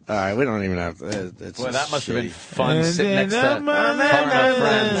nice. All right, we don't even have. It's Boy, that must have been fun sitting next to her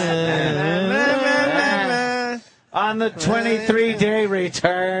friends. On the 23-day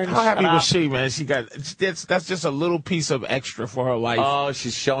return. How happy was she, man? She got that's just a little piece of extra for her life. Oh,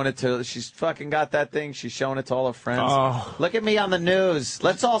 she's showing it to. She's fucking got that thing. She's showing it to all her friends. Oh. Look at me on the news.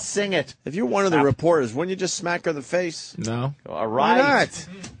 Let's all sing it. If you're one of the reporters, wouldn't you just smack her in the face? No. All right. Why not?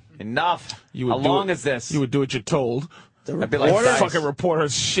 Enough. You would How long is this? You would do what you're told. I'd be like, fucking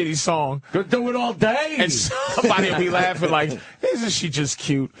reporter's shitty song. Go do it all day. And somebody will be laughing like, isn't she just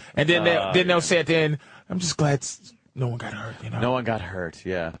cute? And then they'll say at the end, I'm just glad no one got hurt, you know? No one got hurt,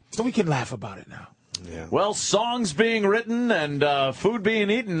 yeah. So we can laugh about it now. Yeah. Well, songs being written and food being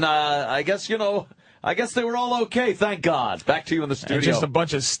eaten, I guess, I guess they were all okay, thank God. Back to you in the studio. And just a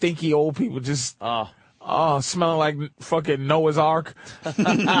bunch of stinky old people just... smelling like fucking Noah's Ark.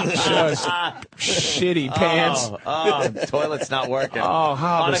 Just shitty pants. The toilet's not working. Oh,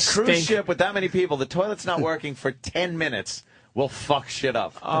 how on the a cruise stink. ship with that many people, the toilet's not working for 10 minutes. We'll fuck shit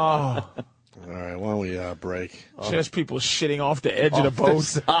up. Oh. All right, why don't we break? Just people shitting off the edge of the boat.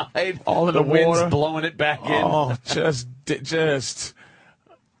 Side, all in the the wind's water. blowing it back in. Oh, just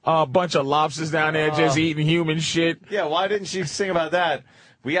a bunch of lobsters down there just eating human shit. Yeah, why didn't she sing about that?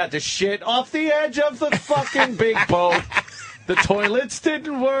 We had to shit off the edge of the fucking big boat. The toilets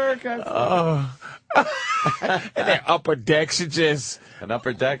didn't work. And their upper decks are just... An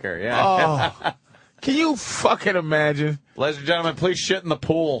upper decker, yeah. Oh. Can you fucking imagine? Ladies and gentlemen, please shit in the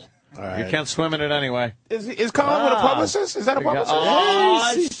pool. All right. You can't swim in it anyway. Is Colin with a publicist? Is that a publicist?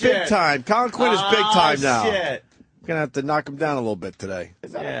 Oh, He's shit. big time. Colin Quinn is big time now. Shit. We're going to have to knock him down a little bit today.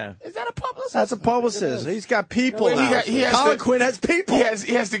 Is that a publicist? That's a publicist. He's got people Wait, now. Colin Quinn has people. He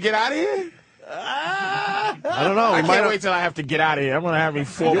has to get out of here? I don't know. I can't wait till I have to get out of here. I'm going to have me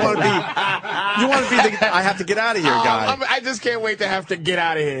four. You want to be the I have to get out of here guy. I just can't wait to have to get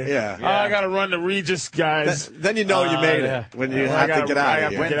out of here. Yeah. I got to run the Regis, guys. Then you know you made it when you have to get out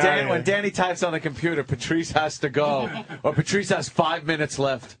of here. When Danny types on the computer, Patrice has to go. Or Patrice has 5 minutes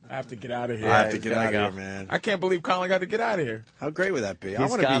left. I have to get out of here. I have to get out of here, man. I can't believe Colin got to get out of here. How great would that be? I He's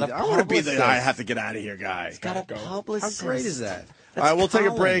want got to a be the publicist. I have to get out of here guy. He's got a publicist. How great is that? All right, we'll take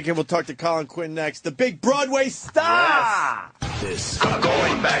a break and we'll talk to Colin Quinn next. The big Broadway star. This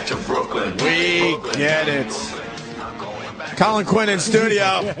going back to Brooklyn. We get it. Colin Quinn in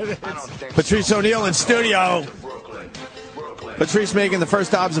studio. Patrice O'Neill in studio. Patrice making the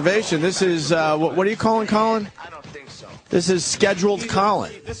first observation. This is what are you calling Colin? This is scheduled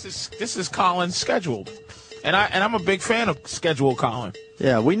Colin. This is Colin scheduled, and I'm a big fan of scheduled Colin.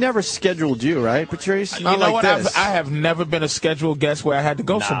 Yeah, we never scheduled you, right, Patrice? You Not know like what? this. I have never been a scheduled guest where I had to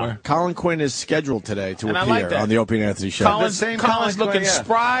go somewhere. Colin Quinn is scheduled today to And I appear like that. on the Opie and Anthony show. Colin's Colin looking Quinn, yeah.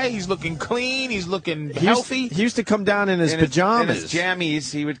 spry. He's looking clean. He's looking healthy. He used to come down in his pajamas. In his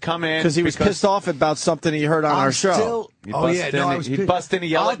jammies, he would come in. Because he was pissed off about something he heard on our show. He'd bust in and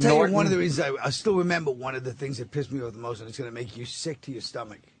yell I'll at tell Norton. you one of the reasons I still remember one of the things that pissed me off the most, and it's going to make you sick to your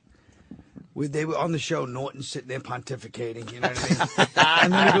stomach. They were on the show, Norton sitting there pontificating, you know what I mean?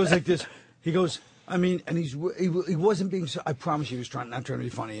 And then he goes like this. He goes, I mean, and he wasn't being. I promise he was not trying to be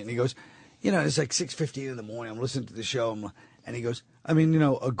funny. And he goes, you know, it's like 6:15 in the morning. I'm listening to the show, and he goes, I mean, you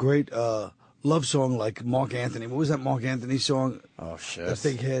know, a great love song like Mark Anthony. What was that Mark Anthony song? Oh shit, that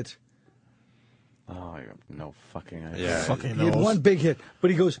big hit. Oh, I have no fucking idea. Yeah, fucking He had one big hit, but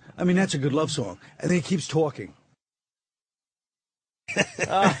he goes, I mean, that's a good love song. And then he keeps talking.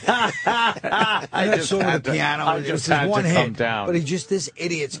 That song with the piano. I It just was had one to hit, come down. but this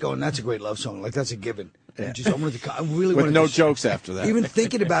idiot's going, that's a great love song. Like, that's a given. Yeah. I really With wanted no to, jokes after that. Even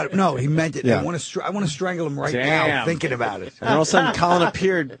thinking about it. No, he meant it. Yeah. I want to strangle him right now Damn. thinking about it. And all of a sudden, Colin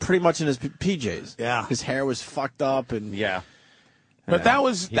appeared pretty much in his PJs. Yeah. His hair was fucked up, and But that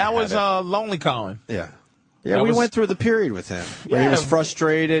was Lonely Colin. yeah. Yeah, That we was- went through the period with him where he Yeah. was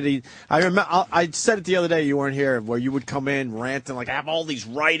frustrated. I remember I said it the other day. You weren't here, where you would come in ranting like, I have all these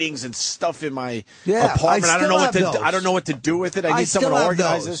writings and stuff in my apartment. I don't know what to. I don't know what to do with it. I need someone to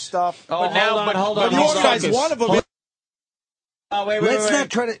organize this stuff. Oh, But now- hold but on. you he's organized focused. one of them. Oh, wait. Let's not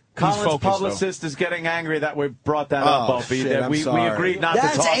try to. Colin's focused, publicist is getting angry that we brought that up, Oh, Opie. shit, That I'm we sorry. agreed not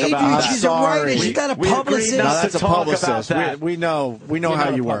That's to talk Adrian. about that. She's a writer. sorry. She's not a We agreed publicist. not No, to that's a talk about publicist. that. We know how not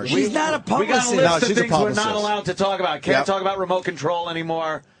a you work. publicist. She's not a We got publicist. a No, list of she's a things we're not publicist. allowed to talk about. Can't Yep. talk about remote control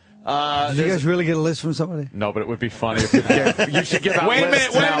anymore. Did you guys really get a list from somebody? No, but it would be funny if you should give out Wait a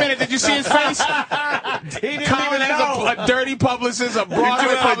lists minute, now. Did you see his face? Colin has a dirty publicist, a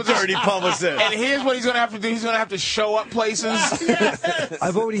Broadway publicist. Dirty publicist. And here's what he's going to have to do. He's going to have to show up places.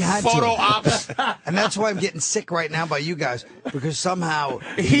 I've already had photo to. ops. And that's why I'm getting sick right now by you guys, because somehow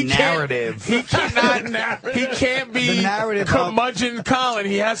the narrative. He can't be the narrative curmudgeon Colin.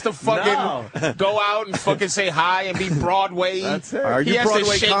 He has to fucking go out and fucking say hi and be Broadway. That's it. Are He you has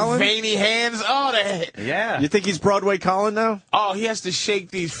Broadway to shake Colin? veiny hands. Oh, yeah. You think he's Broadway Colin now? Oh, he has to shake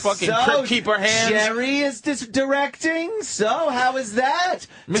these fucking So, Crypt Keeper hands. Jerry is directing. So how is that?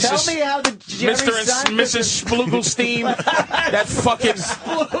 Tell me how the Jerry Mr. and Mrs. Splugelstein, that fucking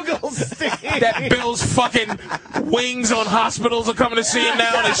Splugelstein, that Bill's fucking wings on hospitals are coming to see him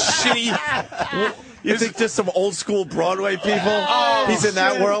now. This shitty. You think just some old school Broadway people? Oh, he's in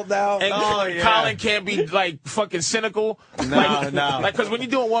that world now. And Colin can't be like fucking cynical. No. Like, because when you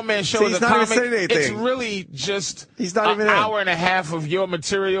do a one-man show See, as he's a not even comic, saying anything. it's really just He's not even an in. hour and a half of your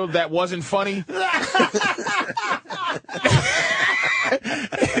material that wasn't funny.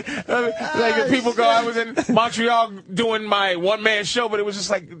 Like people go, I was in Montreal doing my one-man show, but it was just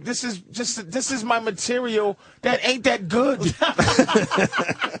like, this is my material that ain't that good.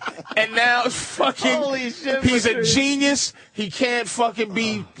 And now fucking Holy shit, he's a genius. He can't fucking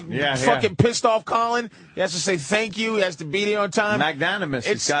be fucking pissed off Colin. He has to say thank you. He has to be there on time. Magnanimous.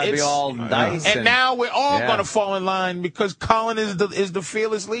 It's got to be all nice. And now we're all going to fall in line because Colin is the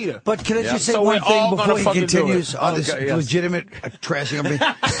fearless leader. But can I just say So one we're all thing before gonna he fucking do continues it. on this legitimate trashing of me?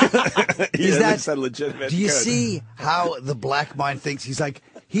 Is that said legitimate? Do you Good. see how the black mind thinks? He's like,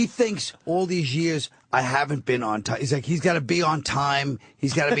 he thinks all these years I haven't been on time. He's like, he's got to be on time.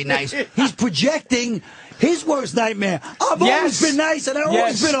 He's got to be nice. He's projecting his worst nightmare. I've always been nice and I've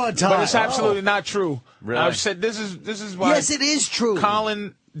always been on time. But it's absolutely not true. Really? I've said this is why. Yes, it is true.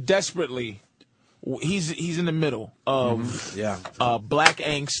 Colin desperately, he's in the middle of black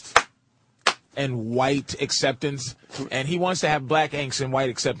angst and white acceptance, and he wants to have black angst and white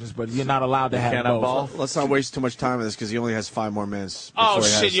acceptance, but you're not allowed to have both. Let's not waste too much time on this because he only has 5 more minutes. Oh, before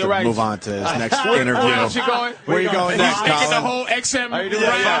he shit, has you're to right. Move on to his next interview. Where else you going? Where are you going next, He's thinking Colin? the whole XM. Are you doing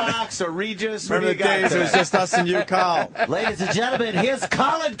Fox or Regis? What Remember do the you got days it there? was just us and you, Carl? Ladies and gentlemen, here's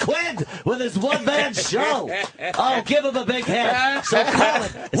Colin Quinn with his one-man show. Oh, give him a big hand. So,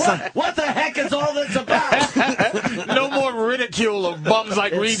 Colin, what the heck is all this about? No more ridicule of bums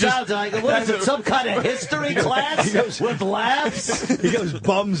like It Regis. sounds like, what is it, some kind of history class with laughs? He goes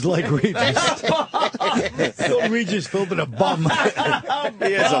bums like Regis. So Regis filled in a bum. He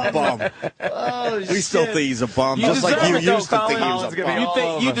is a bum. Oh, We still think he's a bum, You just like deserve you it, though, used to think he Colin's was a gonna be bum. all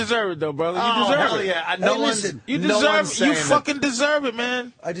over. You deserve it, though, brother. You Oh, deserve hell it. yeah. Hey, listen, You No deserve. one's You saying it. fucking deserve it,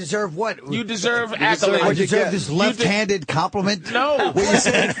 man. I deserve what? You deserve I accolades. deserve this left-handed compliment? No. Where you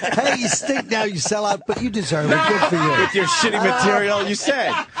say, hey, you stink now, you sell out, but you deserve it. Good for you. With your shitty material, you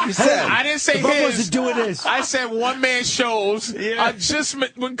said. You said. I didn't say If I his. wasn't doing this. I said one-man shows are just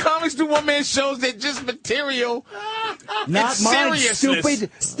when comics do one-man shows, they're just material. Not It's mine, seriousness.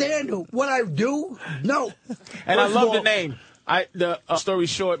 stupid. Stand what I do? No. And I First of love all, the name. The story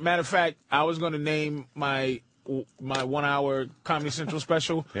short. Matter of fact, I was going to name my 1-hour Comedy Central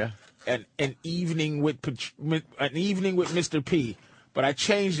special. An evening with Mr. P. But I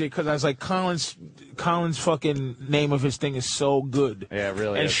changed it because I was like, Colin's fucking name of his thing is so good. Yeah, it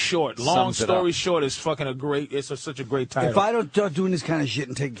really and is. short. Long Sums it story up. short is fucking such a great title. If I don't start doing this kind of shit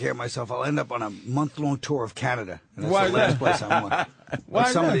and taking care of myself, I'll end up on a month-long tour of Canada. And that's Why the last that? place I'm on. Why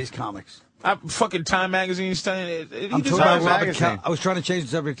With some of that? these comics. Fucking Time Magazine saying I'm talking about Robert Kelly. I was trying to change the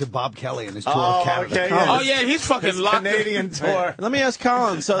subject to Bob Kelly and his tour of Canada. okay, yeah. Oh yeah, he's fucking locked Canadian tour. Let me ask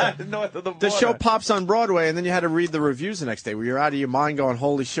Colin. So North of the the show pops on Broadway, and then you had to read the reviews the next day. Were you out of your mind going,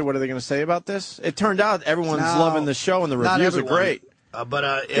 holy shit, what are they going to say about this? It turned out everyone's No, loving the show, and the not reviews are everyone. great.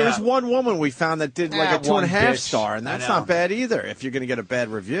 There was one woman we found that did like a 2.5 bitch. star, and that's I know. not bad either if you're going to get a bad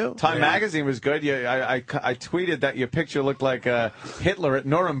review. Time Magazine was good. I tweeted that your picture looked like Hitler at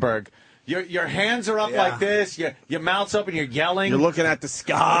Nuremberg. Your hands are up like this. Your mouth's up and you're yelling. You're looking at the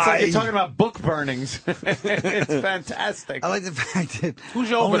sky. It's like you're talking about book burnings. It's fantastic. I like the fact that Who's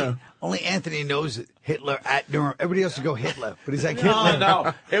your opener? only Anthony knows Hitler at Nuremberg. Everybody else would go Hitler, but he's like Hitler. Oh,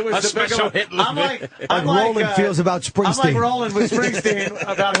 no. It was A the special big Hitler. Like Roland feels about Springsteen. I'm like Roland with Springsteen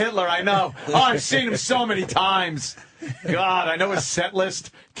about Hitler. I know. Oh, I've seen him so many times. God, I know his set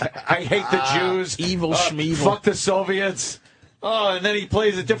list. I hate the Jews. Evil Schmeevil. Fuck the Soviets. Oh, and then he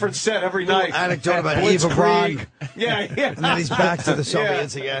plays a different set every night. Anecdote about Blitzkrieg. Eva Braun. Yeah. And then he's back to the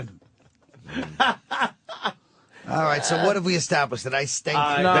Soviets again. All right, so what have we established? That I stink?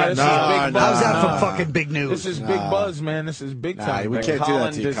 This is big buzz. How's that for fucking big news? This is big buzz, man. This is big time. We man. can't do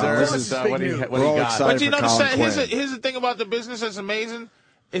that to you, Colin. This is what he got. But you know, here's the thing about the business that's amazing.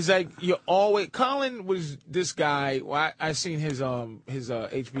 Is like you always. Colin was this guy. Well, I seen his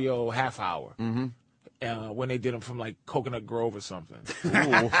HBO half hour when they did him from like Coconut Grove or something.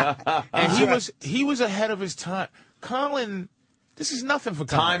 And he was ahead of his time. Colin, this is nothing for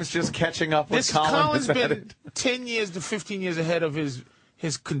Colin. Time's just catching up with Colin. Colin's been 10 years to 15 years ahead of his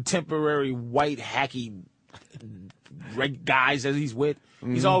contemporary white hacky guys that he's with.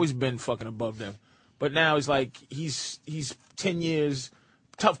 He's always been fucking above them, but now it's like he's 10 years.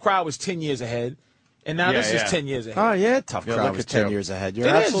 Tough Crowd was 10 years ahead, and now this is 10 years ahead. Oh, yeah, Tough Crowd was 10 years ahead. You're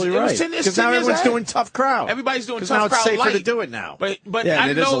It is. absolutely It was right. 10 Because now everyone's doing Tough Crowd. Everybody's doing Tough now Crowd it's safer light. to do it now. But Yeah, I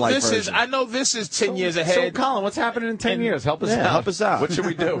and it is a know light this version. is 10 years ahead. So, Colin, what's happening in 10 years? Help us out. Help us out. What should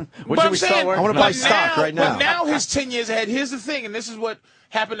we do? What But should I'm we saying, start working I wanna on? buy stock right now. But now his 10 years ahead. Here's the thing, and this is what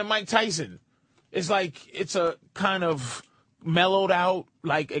happened to Mike Tyson. It's like it's a kind of mellowed out,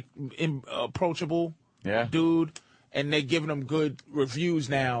 like approachable dude, and they're giving him good reviews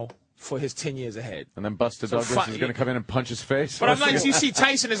now for his 10 years ahead. And then Buster Douglas is going to come in and punch his face. But I'm like, you see,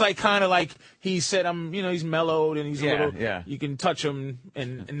 Tyson is like kind of like he said, he's mellowed and he's a little. Yeah. You can touch him,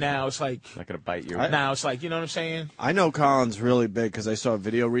 and now it's like not going to bite you. Now it's like, you know what I'm saying? I know Colin's really big because I saw a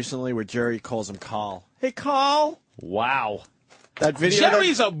video recently where Jerry calls him Carl. Hey, Carl. Wow. That video.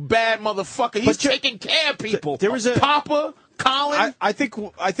 Jerry's a bad motherfucker. He's taking care of people. There was a Papa, Colin. I think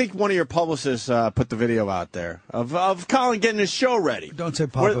one of your publicists put the video out there of Colin getting his show ready. Don't say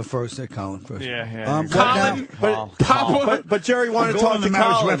Papa first. Say Colin first. Yeah. Colin, Papa. But Jerry wanted to I'm talk going to to the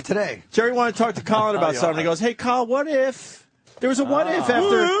marriage Colin rep today. Jerry wanted to talk to Colin about something. He goes, "Hey, Carl, what if there was a what if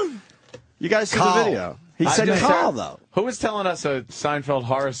after you guys see the video?" He said Carl though. Who was telling us a Seinfeld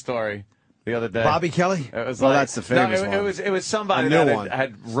horror story the other day? Bobby Kelly. It was Well, that's the famous one. It was somebody A new that one.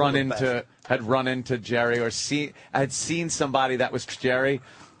 had run into Jerry or had seen somebody that was Jerry,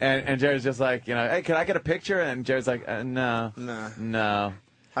 and Jerry's just like, hey, can I get a picture? And Jerry's like, no.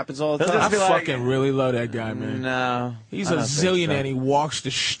 Happens all the He'll time. I just be like, fucking really love that guy, man. No. He's I a don't think zillionaire, so. and he walks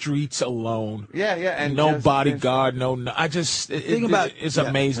the streets alone. Yeah, and no just- bodyguard, no. I just it's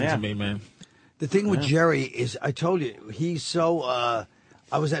amazing Yeah. to me, man. The thing with Jerry is, I told you, he's so.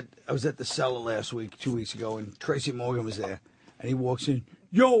 I was at the cellar 2 weeks ago, and Tracy Morgan was there, and he walks in.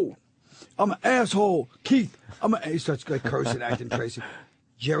 Yo, I'm an asshole, Keith. He starts like cursing, acting Tracy.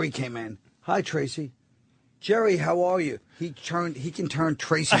 Jerry came in. Hi, Tracy. Jerry, how are you? He can turn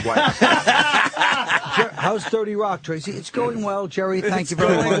Tracy white. How's 30 Rock, Tracy? It's going well, Jerry. Thank you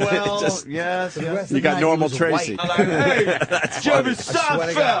very much. Well, yes. You got normal Tracy. Hey, Jerry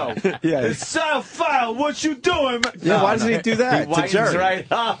Seinfeld. Yeah. It's Seinfeld. What you doing? Yeah, why doesn't he do that He to whitens Jerry? right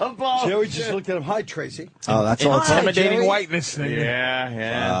up. Jerry just looked at him. Hi, Tracy. Oh, that's all. Intimidating Jerry. whiteness thing.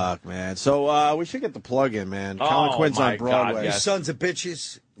 Yeah. Fuck, man. So we should get the plug in, man. Colin Quinn's my on Broadway. God, You yes. sons of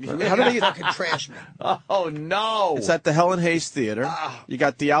bitches. How do they fucking trash me? Oh, no. It's at the Helen Hayes Theater. You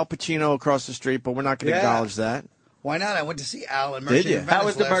got the Al Pacino across the street, but we're not going to acknowledge that. Why not? I went to see Al in Did Merchant you? of Venice How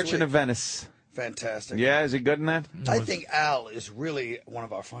was the last Merchant week. of Venice? Fantastic. Yeah, is he good in that? I think Al is really one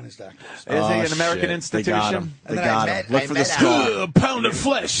of our finest actors. Is he an American institution? They got him. And They then got I him. met- Look I for the met star. A pound of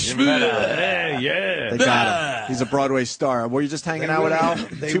flesh. Yeah. They got him. He's a Broadway star. Were you just hanging out with Al?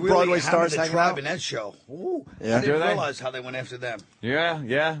 They Two really Broadway hammered stars the hanging tribe out? in that show. Ooh, Yeah. I Do didn't they? realize how they went after them.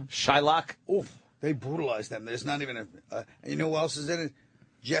 Yeah. Shylock. Ooh, they brutalized them. There's not even you know who else is in it?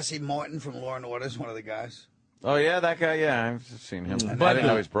 Jesse Martin from Law and Order is one of the guys. Oh, yeah, that guy. Yeah, I've seen him. But, I didn't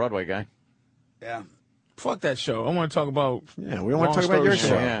know he was a Broadway guy. Yeah. Fuck that show. I want to talk about. Yeah, we don't want to talk about your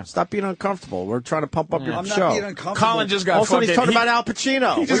show. Yeah. Stop being uncomfortable. We're trying to pump up your I'm show. not being uncomfortable. Colin just got Also, fucking. he's talking about Al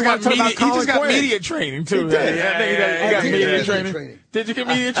Pacino. He just We got gotta talk media. about He Colin just got Quinn. media training too. He did. Yeah, I think he got did media get training. Did you get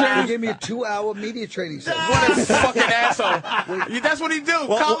media He training? gave me a 2-hour media training session. What a fucking asshole! That's what he do.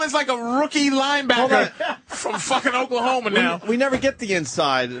 Colin's like a rookie linebacker from fucking Oklahoma now. We never get the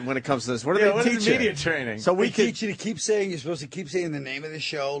inside when it comes to this. What do they what teach is you? media training? So we They could. teach you to keep saying, you're supposed to keep saying the name of the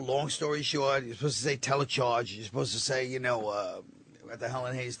show, long story short. You're supposed to say telecharge. You're supposed to say, at the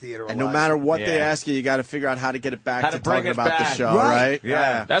Helen Hayes Theater. And no matter what they ask you, you got to figure out how to get it back How to to bring talking it about the back. show, right?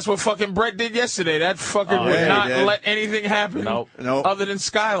 Yeah. That's what fucking Brett did yesterday. That fucking would yeah, not he did. let anything happen. Nope. Other than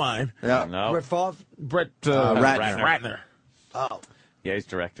Skyline. Yeah. No. Brett Favre? Brett Ratner. Oh, Yeah, he's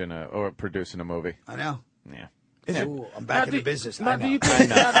directing or producing a movie. I know. Yeah. Ooh, I'm back in the business. Now, I do know. you think?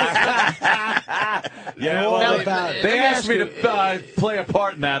 Yeah, all well, about it. they asked me to play a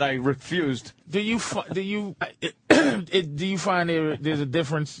part in that. I refused. Do you find there's a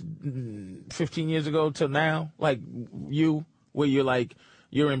difference 15 years ago to now? Like you, where you're like,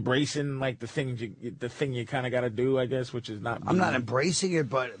 you're embracing like the thing you kind of got to do, I guess, which is not. I'm not embracing it,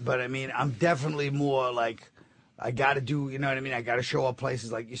 but I mean, I'm definitely more like I got to do. You know what I mean? I got to show up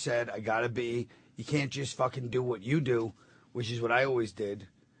places like you said. I got to be. You can't just fucking do what you do, which is what I always did.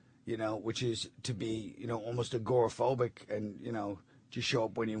 You know, which is to be, you know, almost agoraphobic and, you know, just show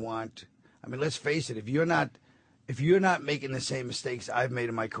up when you want. I mean, let's face it. If you're not making the same mistakes I've made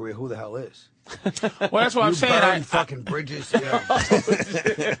in my career, who the hell is? Well, that's what I'm saying. Burn fucking bridges, you know.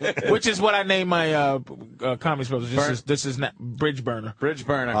 Which is what I named my comedy special. This is not Bridge Burner. Bridge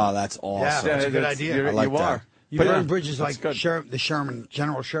Burner. Oh, that's awesome. Yeah, that's a good idea. I like that. You burn bridges like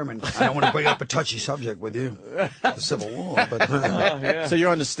General Sherman. I don't want to bring up a touchy subject with you, the Civil War. But So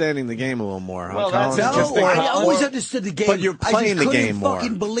you're understanding the game a little more, huh? Well, that's Colin? interesting. I always understood the game. But you're playing the game more. I just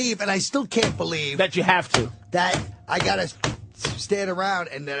couldn't fucking believe, and I still can't believe that you have to. That I gotta stand around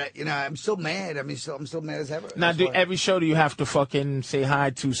and that I'm still mad. I mean, I'm still mad as ever. Now, every show do you have to fucking say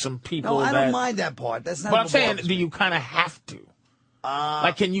hi to some people? No, I don't mind that part. That's not. But I'm saying, do you kind of have to?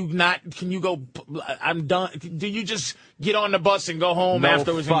 Like, can you go? I'm done. Do you just get on the bus and go home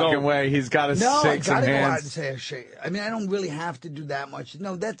afterwards? No and fucking go? way. He's got to I shake some gotta go out hands. and say a shake. I mean, I don't really have to do that much.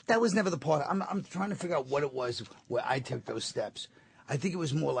 No, that was never the part. I'm trying to figure out what it was where I took those steps. I think it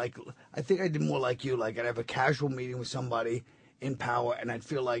was more like I did more like you. Like I'd have a casual meeting with somebody in power, and I'd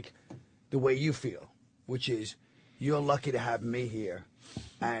feel like the way you feel, which is you're lucky to have me here,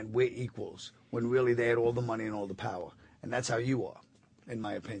 and we're equals. When really they had all the money and all the power, and that's how you are. In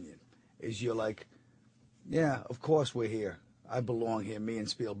my opinion, is you're like, yeah, of course we're here. I belong here. Me and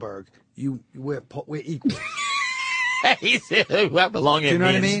Spielberg. We're equal. I belong here. You know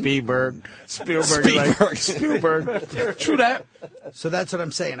what I mean? Spielberg. True that. So that's what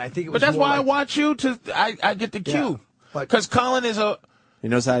I'm saying. I think it was. But that's more why like, I watch you I get the cue. Because Colin is he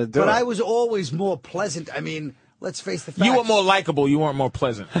knows how to do it. But I was always more pleasant. I mean, let's face the facts. You were more likable. You weren't more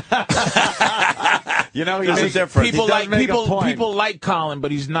pleasant. You know, there's a difference. People like Colin,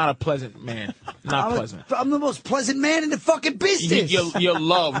 but he's not a pleasant man. Not pleasant. I'm the most pleasant man in the fucking business. You're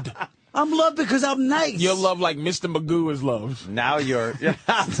loved. I'm loved because I'm nice. You're loved like Mr. Magoo is loved. Now you're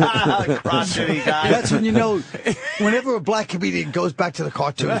crotchety guy. That's when you know, whenever a black comedian goes back to the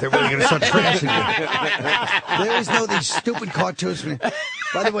cartoons, they're really going to start trashing you. There is no these stupid cartoons.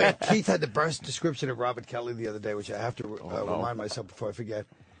 By the way, Keith had the best description of Robert Kelly the other day, which I have to remind myself before I forget.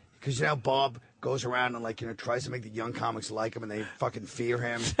 Because, you know, Bob goes around and, like, you know, tries to make the young comics like him and they fucking fear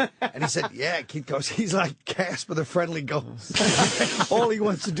him. And he said, yeah, Keith goes, he's like Casper the Friendly Ghost. All he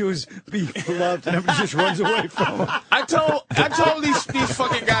wants to do is be loved and everybody just runs away from him. I told these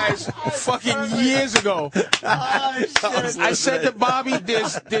fucking guys fucking years ago. I said to Bobby,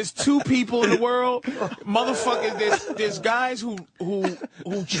 there's two people in the world, motherfuckers, there's guys who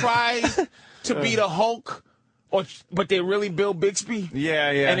try to be the Hulk. But they're really Bill Bixby.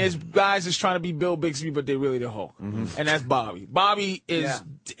 Yeah. And there's guys that's trying to be Bill Bixby, but they're really the Hulk. Mm-hmm. And that's Bobby. Bobby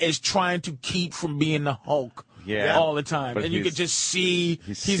is trying to keep from being the Hulk all the time. But and you can just see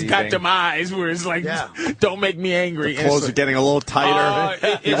he's got them eyes where it's like, don't make me angry. The clothes are getting a little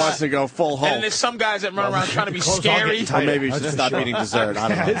tighter. He wants to go full Hulk. And there's some guys that run around trying to be scary. Or maybe he should stop eating dessert. I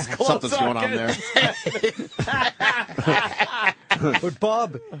don't know. Something's going on there. But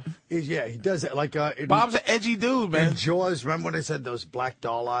Bob is, he does it like Bob's an edgy dude, man. In Jaws, remember when they said those black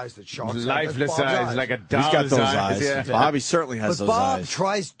doll eyes that sharks have? Lifeless eyes, like a doll's He's got those eyes. Yeah. Bobby certainly has those Bob eyes.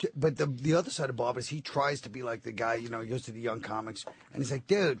 tries to, but the other side of Bob is he tries to be like the guy, you know, he goes to the young comics and he's like,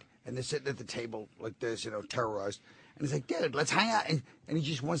 dude, and they're sitting at the table like this, you know, terrorized. And he's like, dude, let's hang out. And he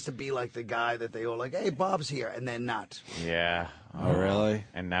just wants to be like the guy that they all like, hey, Bob's here. And they're not. Yeah. Oh, really?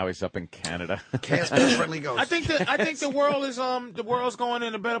 And now he's up in Canada. Casper Friendly Ghost. I think the world is the world's going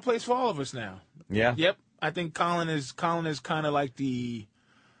in a better place for all of us now. Yeah. Yep. I think Colin is kind of like the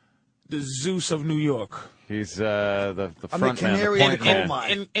Zeus of New York. He's the I'm front the canary in the coal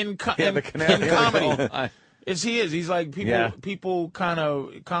mine. In the canary in comedy. He is. He's like people. Yeah. People kind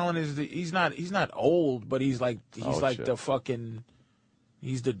of. Colin is. He's not old, but he's like the fucking.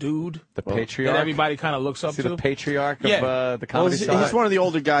 He's the dude. The patriarch. That everybody kind of looks up to. The patriarch of the comedy side. He's one of the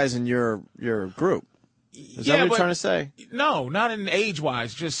older guys in your group. Is that what you're trying to say? No, not in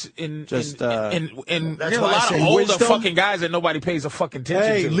age-wise. Just in That's a why lot I of say older wisdom. fucking guys that nobody pays a fucking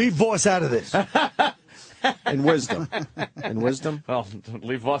attention Hey, to. leave Voss out of this. And wisdom. And wisdom? Well,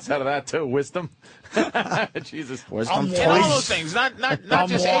 leave Voss out of that, too. Wisdom. Jesus. Wisdom. And all those things. Not I'm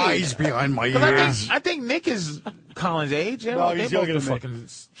just wise age. behind my ears. I think Nick is Colin's age. No, he's they're both younger the than me. fucking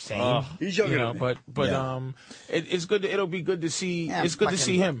same. He's younger than me. But it's good. It'll be good to see. Yeah, it's good to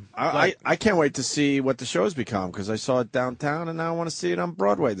see him. I can't wait to see what the show's become because I saw it downtown and now I want to see it on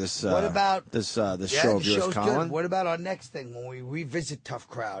Broadway. This What about this show the of yours, show's Colin? good. What about our next thing when we revisit Tough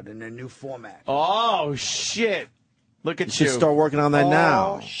Crowd in their new format? Oh shit! Look at You should start working on that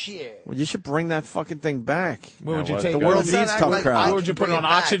now. Oh shit! Well, you should bring that fucking thing back. Where would you The take it? world Let's not needs act Tough like Crowd. Where would you put it on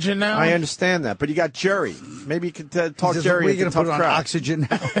Oxygen now? I understand that, but you got Jerry. Maybe you could talk Says, Jerry we're into gonna Tough put it on Crowd. Oxygen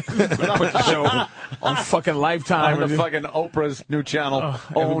now. Put the show on fucking Lifetime. On the fucking Oprah's new channel.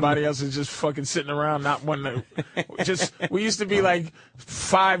 Everybody else is just fucking sitting around, not wanting to. Just we used to be like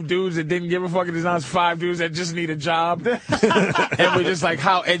 5 dudes that didn't give a fuck. There's now 5 dudes that just need a job, and we're just like,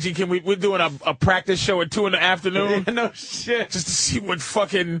 how edgy can we? We're doing a practice show at 2 in the afternoon. No shit. Just to see what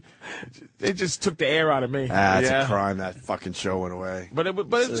fucking. It just took the air out of me. It's a crime that fucking show went away. But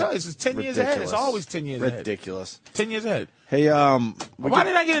it's 10 years ahead. It's always 10 years ahead. Ridiculous. 10 years ahead. Hey, why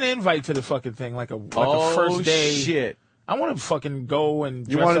did I get an invite to the fucking thing like a first day? Shit. I want to fucking go and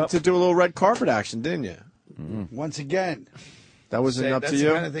You dress wanted up. to do a little red carpet action, didn't you? Once again, That wasn't up that's to the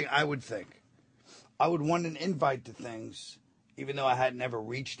you? kind of thing I would think. I would want an invite to things, even though I had never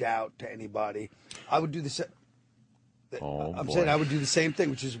reached out to anybody. I would do the same. I'm saying I would do the same thing,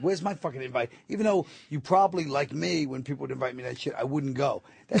 which is, where's my fucking invite? Even though you probably, like me, when people would invite me to that shit, I wouldn't go.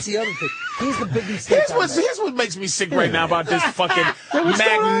 That's the other thing. Here's the big mistake. Here's what makes me sick right now about this fucking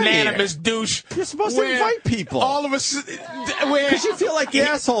magnanimous douche. You're supposed to invite people. All of us, Because you feel like the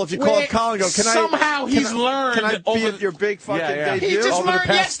asshole if you call up Colin and go, somehow he's learned. Can I be at your big fucking debut? He just Over the learned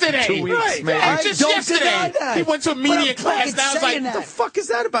past yesterday. 2 weeks, Right. maybe. Yeah, just Don't yesterday. deny that. He went to a But media I'm class. fucking Now it's like, saying what the fuck is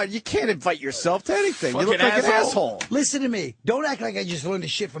that about? You can't invite yourself to anything. You look like an asshole. Listen to me. Don't act like I just learned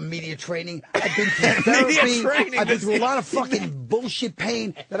this shit from media training. I've been through therapy. training. I've been through a lot of fucking bullshit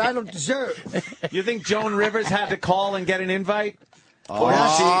pain that I don't deserve. You think Joan Rivers had to call and get an invite? Oh,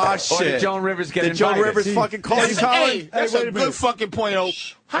 Or shit. did Joan Rivers get Did invited? Joan Rivers fucking call you, Colin? Hey, that's a good fucking point, though.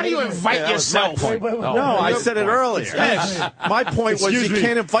 How do you invite yourself? No, I said it earlier. Yes. My point was you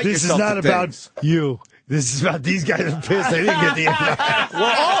can't invite This yourself is not to about things. you. This is about these guys are pissed. They didn't get the invite.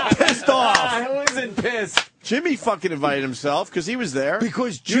 We're all pissed off. Who isn't pissed? Jimmy fucking invited himself because he was there.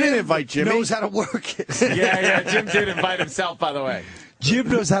 Because you Jim didn't invite Jimmy. knows how to work it. Yeah, Jim did invite himself, by the way. Jim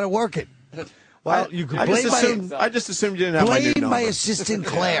knows how to work it. Well, you could blame I just assumed you didn't have my new blame number. my assistant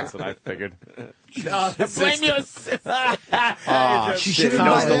Claire. That's what I figured. Blame your She shit, should have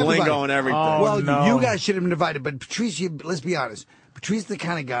knows invited the lingo everybody. and everything. Well, no. you guys should have been invited. But Patrice, let's be honest. Patrice, the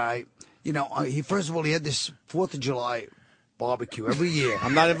kind of guy, you know, he first of all he had this 4th of July barbecue every year.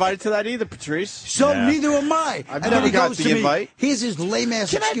 I'm not invited to that either, Patrice. So neither am I. I've and then never he got goes the to me, invite. here's his lame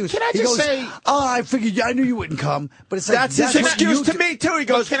ass excuse. can I he just goes, say- "Oh, I figured I knew you wouldn't come." But it's like That's his what excuse you to do. me too. He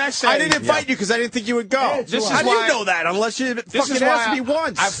goes, can I say- I didn't invite you because I didn't think you would go. This is How do why- you know that unless you This fucking is why asked me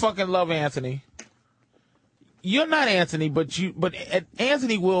once? I fucking love Anthony. You're not Anthony, but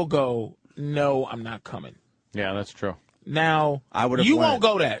Anthony will go. No, I'm not coming. Yeah, that's true. Now I would've you went. won't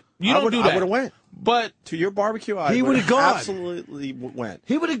go that. You I don't would- do I that. would've went. But to your barbecue, I He would've gone. Absolutely went.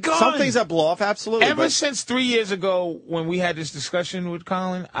 He would have gone. Some things that blow off, absolutely. ever but since 3 years ago when we had this discussion with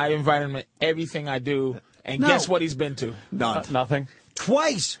Colin, I invited him to everything I do, and No. guess what he's been to? none. Nothing.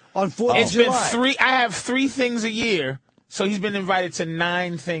 twice on 4th It's of been July. 3. I have 3 things a year, so he's been invited to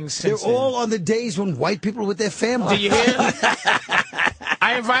 9 things They're since then. all on the days when white people are with their family. Do you hear?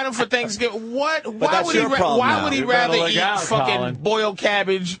 I invite him for Thanksgiving. What? Why that's would he? your problem Why now. would he You better rather look eat out, fucking Colin. boiled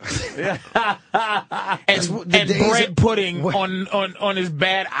cabbage and the days bread of- pudding on his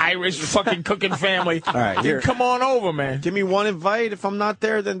bad Irish fucking cooking family? All right, You here. come on over, man. Give me one invite. If I'm not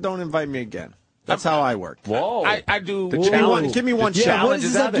there, then don't invite me again. That's how I work. Whoa. I do. Give me one Yeah, shot. what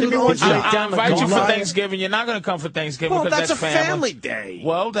does that do Give me to one the- shot. I invite you for Lying. Thanksgiving. You're not going to come for Thanksgiving Well, because that's a family. day.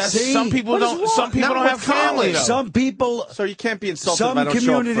 Well, that's See? some people What is don't. wrong? Some people Not don't have with family. college. Though. Some people, So you can't be insulted some if I don't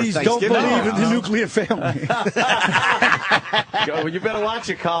show up for communities don't Thanksgiving. believe in the No. nuclear family. You better watch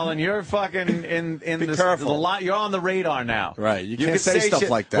it, Colin. You're fucking in Be the careful. lot. You're on the radar now. Right. You can can't say stuff shit.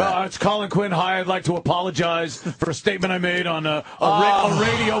 like that. Well, it's Colin Quinn. Hi, I'd like to apologize for a statement I made on a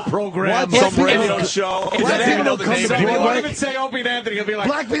radio program. Some people- radio show. Black I didn't people know don't the come name to of it. He Broadway. won't even say Opie and Anthony. He'll be like,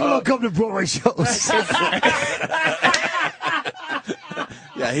 Black people don't come to Broadway shows.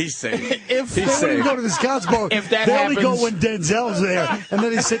 Yeah, he's safe. If They don't even go to the Scouts Bar. If that they only go happens- when Denzel's there, and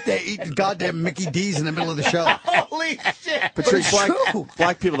then they sit there eating goddamn Mickey D's in the middle of the show. Holy shit. Patrice,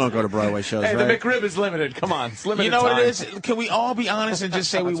 black people don't go to Broadway shows, Hey, right? the McRib is limited. Come on. It's limited You know what it time. is? Can we all be honest and just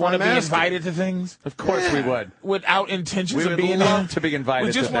say we That's want to why be I'm asking. invited to things? Of course we would. Without intentions We of would being love there? to be invited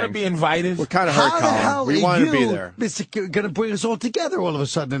We just to want to things. be invited. We're kind of hurt, How the hell Colin. We are wanted you, to be there. Mr. Going to bring us all together all of a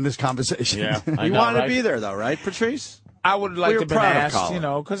sudden in this conversation? Yeah, I You know, wanted right? to be there, though, right, Patrice? I would like We to were be proud of asked, Colin. you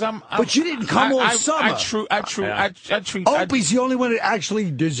know, because I'm. But you didn't come all summer. I treat. Opie's the only one that actually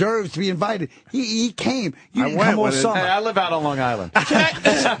deserves to be invited. He came. You didn't come all summer. Hey, I live out on Long Island.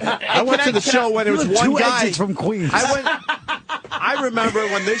 I went to the show when it was You live one two guy. exits from Queens. I remember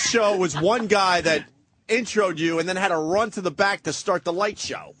when this show was one guy that introed you and then had to run to the back to start the light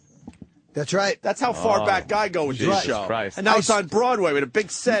show. That's right. That's how far back I go with this Right. show. Christ. And now it's on Broadway with a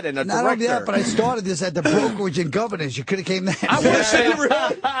big set and a Not director. only that, but I started this at the brokerage in Governors. You could have came there.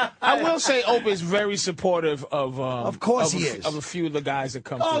 I will say, Opie is very supportive of course he is. Of a few of the guys that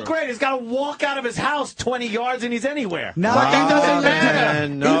come Oh, through. great. He's got to walk out of his house 20 yards and he's anywhere. No, But that doesn't matter.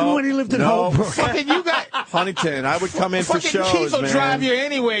 Man, no, Even when he lived in no. Holbrook. Fucking you got. Huntington, I would come in for Fucking shows, Keith will man. drive you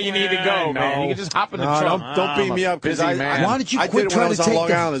anywhere you need to go, man. no. You can just hop in the No, trunk. don't beat me up because busy I man. Why don't you I quit did it when I trying was to on take Long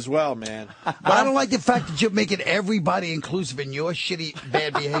the- Island as well, man. But I don't like the fact that you're making everybody inclusive in your shitty,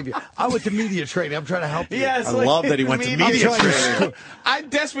 bad behavior. I went to media training. I'm trying to help you. Yes, I love that he went to I'm media trying to training. school- I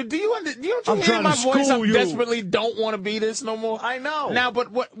desperate. Do you I'm hear trying my to voice? school I you. desperately don't want to be this no more. I know. Now,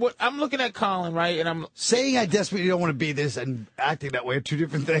 but what I'm looking at Colin, right? And I'm Saying I desperately don't want to be this and acting that way are two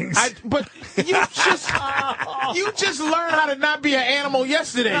different things. but you just learned how to not be an animal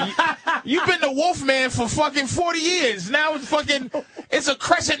yesterday. You've been the Wolfman for fucking 40 years. Now it's a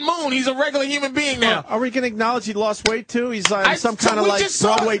crescent moon. He's a regular human being now. Are we going to acknowledge he lost weight too? He's on some kind of we like just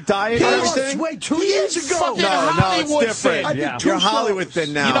saw- Broadway diet He or lost everything? Wait, 2 years ago. Fucking No, Hollywood it's different. said. Yeah. You're Hollywood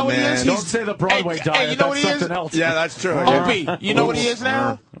thin now, You know what he man. is? Don't say the Broadway Hey, diet. you know what That's he is? something else. Yeah, that's true. Opie, you know what he is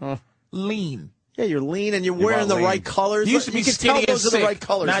now? Lean. Yeah, you're lean and you're wearing the lean. right colors. You used to be you can skinny tell and those are the sick. right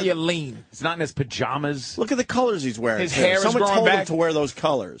colors. Now you're lean. It's not in his pajamas. Look at the colors he's wearing. His too. hair is Someone growing told him back. to wear those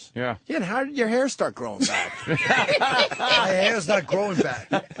colors. Yeah. Yeah, and how did your hair start growing back? My hair's not growing back.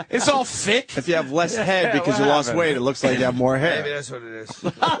 It's all thick. If you have less head because you lost weight, it looks like you have more Maybe hair. that's what it is.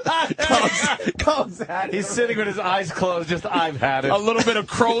 He's sitting with his eyes closed, just I've had it. A little bit of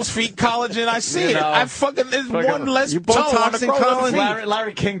crow's feet collagen. I see You it. know. I fucking there's Fucking- one less You toe on the Botoxing, crow's Colin? feet.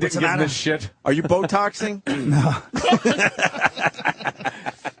 Larry King didn't give him this shit. Are you Botoxing?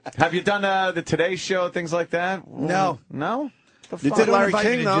 Have you done the Today Show, things like that? No. No? The You fuck? did They don't Larry invite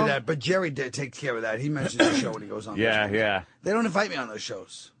me King, to though. do that, but Jerry takes care of that. He mentions the show when he goes on. Yeah, those shows. yeah. They don't invite me on those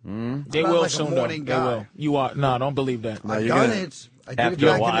shows. They I'm will not like a soon. Though. morning They guy. will. You are no. Don't believe that. No, I've you're done gonna- it. I did After it a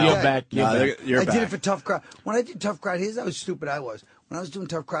back while. in the You're day. back. You're No, back. you're I did back. it for Tough Crowd. When I did Tough Crowd, here's how stupid I was. When I was doing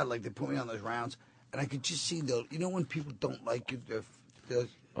Tough Crowd, like they put me on those rounds, and I could just see the, you know, when people don't like you, they're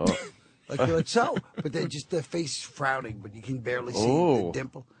like you're like so, but they're just their face frowning, but you can barely see the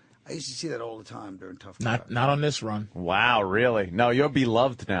dimple. I used to see that all the time during Tough Crowd. Not on this run. Wow, really? No, you're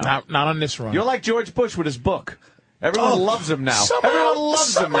beloved now. Not on this run. You're like George Bush with his book. Everyone loves him now. Everyone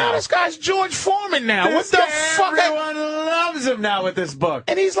loves him now. This guy's George Foreman now. What the fuck? Everyone loves him now with this book.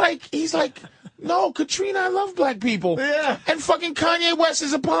 And he's like, no, Katrina, I love black people. Yeah. And fucking Kanye West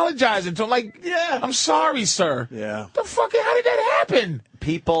is apologizing to him. Like, Yeah. I'm sorry, sir. Yeah. The fuck? How did that happen?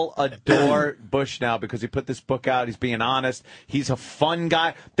 People adore Bush now because he put this book out. He's being honest. He's a fun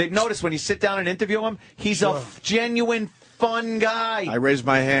guy. They've noticed when you sit down and interview him, he's a genuine fun guy. I raised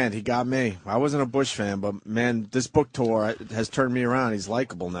my hand. He got me. I wasn't a Bush fan, but man, this book tour has turned me around. He's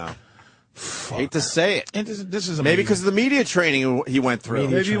likable now. Hate to say it. And this is Maybe because of the media training he went through.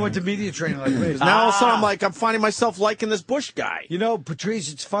 Maybe you went to media training like me. Now all of a sudden I'm finding myself liking this Bush guy. You know,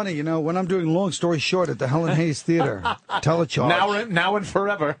 Patrice, it's funny. You know, when I'm doing Long Story Short at the Helen Hayes Theater, telecharge. Now and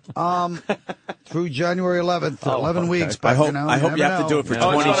forever. Through January 11th, 11 weeks. But, I hope you know, I hope you never have to do it for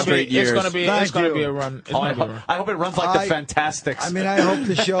know. 20 straight years. It's gonna be Thank you. a run. It's gonna be a run. I hope it runs like the Fantastics. I mean, I hope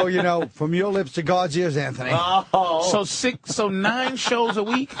the show, you know, from your lips to God's ears, Anthony. So 9 shows a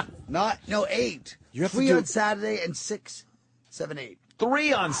week? No, 8. You have to 3 do- on Saturday and 6, 7, 8.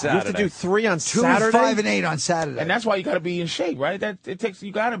 3 on You Saturday. have to do 3 on 2, Saturday. 5, and 8 on Saturday. And that's why you got to be in shape, right?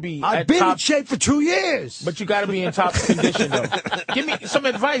 You got to be. I've at been top, in shape for 2 years. but you got to be in top condition, though. Give me some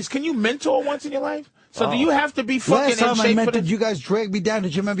advice. Can you mentor once in your life? So do you have to be fucking Last time in I shape for mentored, the? you guys dragged me down.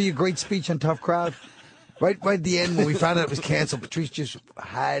 Did you remember your great speech on Tough Crowd? Right at the end when we found out it was canceled, Patrice just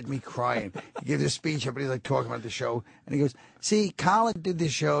had me crying. He gave this speech, everybody's like talking about the show, and he goes, see, Colin did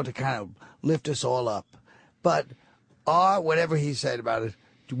this show to kind of lift us all up. But whatever he said about it,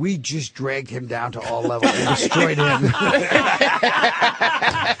 We just dragged him down to all levels and destroyed him.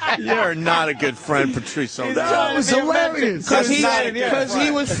 You're not a good friend, Patrice. It was hilarious. Because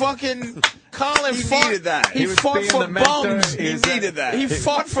he was fucking. Colin needed that. He fought for bums. He needed that. He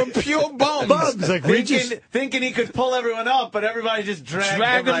fought for pure bums. Like thinking he could pull everyone up, but everybody just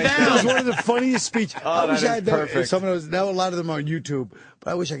dragged him down. It was one of the funniest speeches. I wish I had perfect. some of those. Now a lot of them are on YouTube,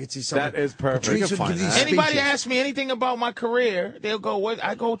 but I wish I could see some. That is perfect. Patrice would give these Anybody speeches. ask me anything about my career, they'll go, "What?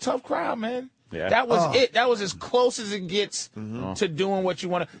 I go tough crowd, man." Yeah. That was it. That was as close as it gets to doing what you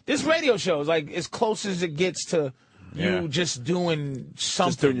want to. This radio show is like as close as it gets to you just doing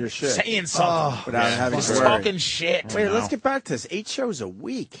something, Just doing your shit. saying something, without having just to worry. talking shit. Wait, let's get back to this. 8 shows a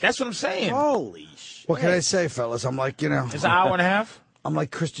week. That's what I'm saying. Holy shit. What can I say, fellas? I'm like, It's an hour and a half. I'm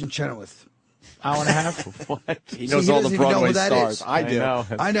like Christian Chenoweth. Hour and a half. What? He knows all the Broadway stars. I do.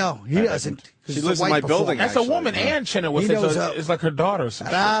 I know. He doesn't. She lives in my building. That's a woman, and Chenoweth is like her daughter. Or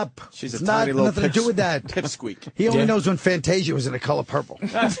something. Shut up. She's a It's tiny little nothing to do with that. pipsqueak. He only knows when Fantasia was in The Color Purple.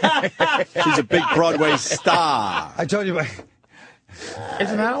 She's a big Broadway star. I told you about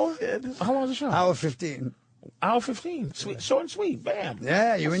It's an hour. How long is the show? hour 15. Hour 15. Sweet, short and sweet. Bam.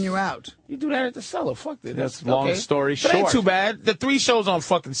 Yeah, you're in, you're out. You do that at the Cellar. Fuck it. That's long story But ain't short. too bad. The 3 shows on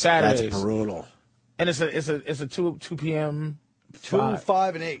fucking Saturdays. That's brutal. And it's a 2 p.m. 2,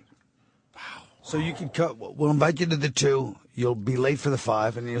 5, and 8. Wow. So you can cut. We'll invite you to the 2. You'll be late for the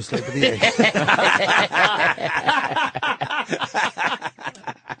 5, and you'll stay for the 8.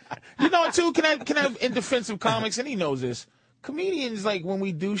 You know, too, can I in defense of comics, and he knows this, comedians, like, when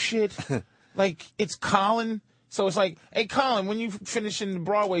we do shit, like, it's Colin, so it's like, hey, Colin, when you finishing the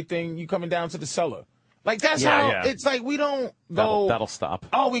Broadway thing, you coming down to the Cellar. Like, that's it's like, we don't go... That'll stop.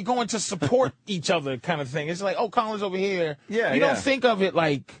 Oh, we're going to support each other kind of thing. It's like, oh, Colin's over here. Yeah, You don't think of it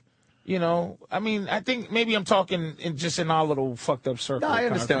like... You know, I mean, I think maybe I'm talking just in our little fucked up circle. No, I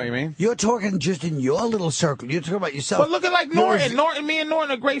understand what you mean. You're talking just in your little circle. You're talking about yourself. But look at like Norton. Me and Norton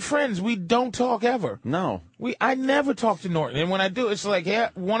are great friends. We don't talk ever. No. I never talk to Norton. And when I do, it's like, yeah,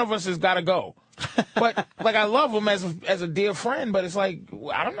 one of us has got to go. But like, I love him as a dear friend, but it's like,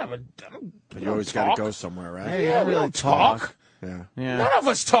 I don't But you always got to go somewhere, right? Yeah, we don't talk. Yeah. None of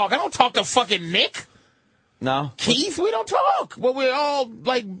us talk. I don't talk to fucking Nick. No. Keith, we don't talk. Well, we're all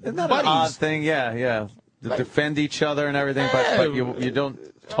like Isn't that buddies. an odd thing? Yeah. To defend each other and everything, but you don't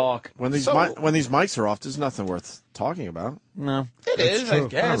talk. When these mics are off, there's nothing worth talking about. No. It is, I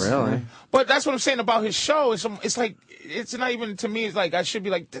guess. Not really. But that's what I'm saying about his show. It's like, it's not even, to me, it's like, I should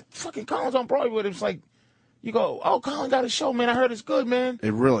be like, fucking Colin's on Broadway, but it's like, you go, oh, Colin got a show, man. I heard it's good, man.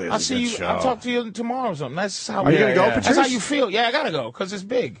 It really is I'll a see good you. show. I'll talk to you tomorrow or something. That's how. Are you gonna go, Patrice? That's how you feel. Yeah, I gotta go because it's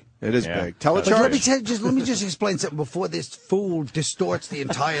big. It is big. Tell it. Let me just explain something before this fool distorts the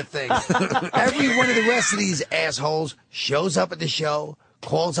entire thing. Every one of the rest of these assholes shows up at the show,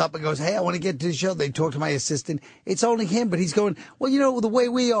 calls up and goes, hey, I want to get to the show. They talk to my assistant. It's only him, but he's going, well, you know, the way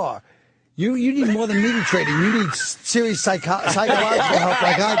we are. You need more than media trading. You need serious psychological help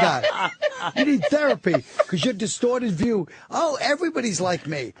like I got. You need therapy because your distorted view, oh, everybody's like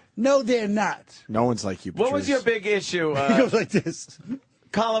me. No, they're not. No one's like you, Patrice. What was your big issue? He goes like this.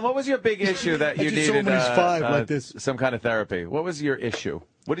 Colin, what was your big issue that you needed like this. some kind of therapy? What was your issue?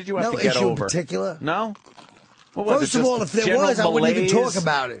 What did you have to get issue over? in particular. No? What was First it, of all, if there was, I wouldn't even malaise? talk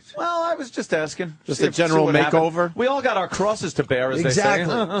about it. Well, I was just asking. Just See a general see what happened. makeover? We all got our crosses to bear, as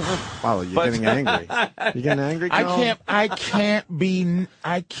Exactly. they say. Wow, you're getting angry. You getting angry, Colin? I can't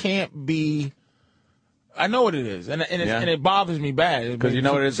be. I know what it is, and it bothers me bad Because you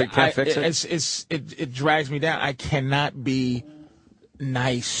know what it is, you can't fix it? It drags me down. I cannot be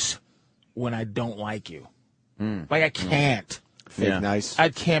nice when I don't like you. Like I can't. Fake nice. I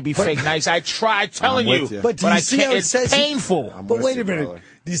can't be fake nice. I try telling you, but do you see how it says painful. But wait a minute.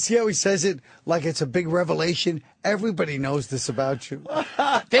 Do you see how he says it like it's a big revelation? Everybody knows this about you.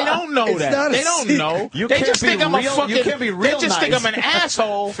 They don't know that. They don't know. They just think I'm a fucking. You can't be real They just think nice. I'm an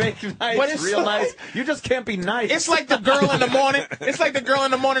asshole. Fake nice, But it's real nice. You just can't be nice. It's like the girl in the morning. It's like the girl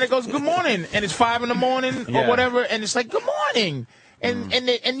in the morning that goes, "Good morning," and it's 5 a.m. or whatever, and it's like, "Good morning,"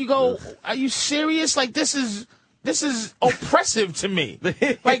 and you go, "Are you serious? Like this is oppressive to me.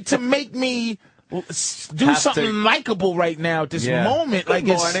 Like to make me do something likable right now at this moment. Good like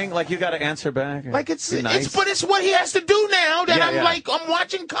morning. Like you got to answer back. Like it's nice. but it's what he has to do now that Yeah, I'm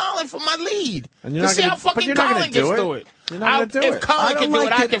watching Colin for my lead. And you're not see gonna, how fucking but you're not Colin gonna gets do through it. You're not gonna do if it. Colin can do like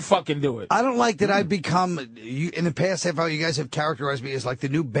it, I that- can fucking do it. I don't like that I've become, in the past half hour, you guys have characterized me as like the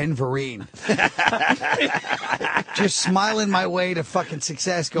new Ben Vereen. Just smiling my way to fucking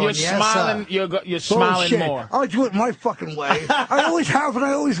success going, You're yes, smiling. sir. You're smiling Bullshit. more. I'll do it my fucking way. I always have and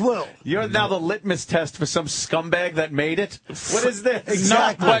I always will. You're now the litmus test for some scumbag that made it. What is this?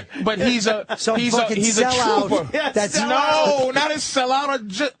 Exactly. No, but he's a Some he's fucking a sellout. trooper. Yeah, That's No, not a sellout.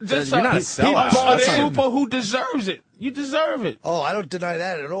 Just You're not a sellout. a trooper who deserves it. You deserve it. Oh, I don't deny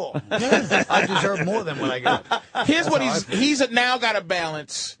that at all. I deserve more than what I got. Here's what he's now got to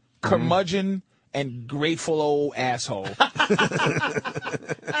balance curmudgeon and grateful old asshole.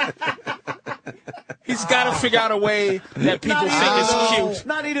 He's got to figure out a way that people think is cute.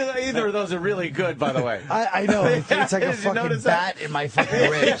 Not either of those are really good, by the way. I know. It's like a Did you fucking notice bat in my fucking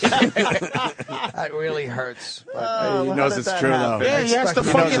ribs. That really hurts. He knows it's true, though. Yeah, he has to He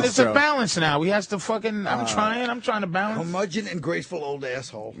knows fucking. it's It's a true. balance now. He has to fucking. I'm trying to balance. Curmudgeon and graceful old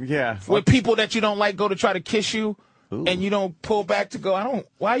asshole. Yeah. With people that you don't like go to try to kiss you. And you don't pull back to go.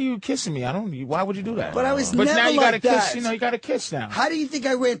 Why are you kissing me? Why would you do that? But I was But never now you like gotta kiss. that. You know, you gotta kiss now. How do you think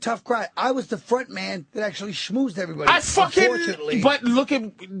I ran Tough Crowd? I was the front man that actually schmoozed everybody. I fucking. Unfortunately. But look at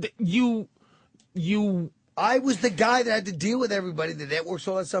you. I was the guy that had to deal with everybody, the networks,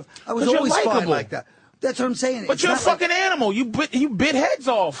 all that stuff. I was But you're always fine likable. like that. That's what I'm saying. But It's you're a not like- fucking animal. You bit heads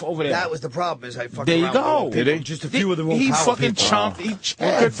off over there. That was the problem. Is I fucked There you around go. with the wrong people. Just a few of the wrong He power fucking people. chomped.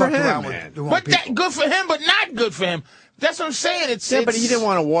 I Good for fucked him, around with man. the wrong But people. that good for him, but not good for him. That's what I'm saying. But he didn't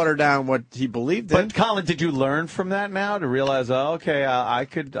want to water down what he believed in. But Colin, did you learn from that now to realize? Oh, okay, I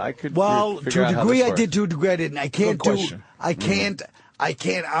could. Well, figure to a out how degree, this I works. did. To a degree, I didn't. I can't Good do. question. I can't.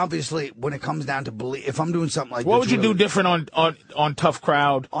 Obviously, when it comes down to believe, if I'm doing something like What this, would you do really- different on Tough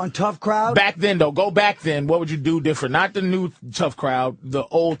Crowd? on Tough Crowd? Back then, though, go back then. What would you do different? Not the new Tough Crowd, the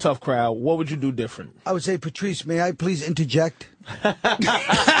old Tough Crowd. What would you do different? I would say, Patrice, may I please interject?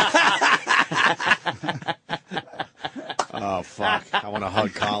 Oh, fuck. I want to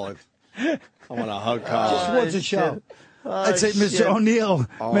hug Colin. I want to hug Just Colin. once a show. I'd say, Mr. O'Neill,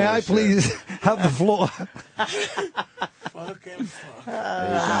 may I shit. please have the floor? Fucking fuck.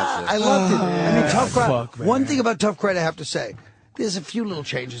 I loved it. I mean, Tough Crowd. Fuck, man. One thing about Tough Crowd, I have to say, there's a few little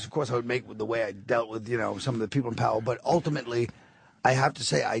changes, of course, I would make with the way I dealt with, some of the people in power. But ultimately, I have to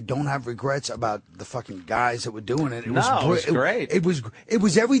say, I don't have regrets about the fucking guys that were doing it. It was great. It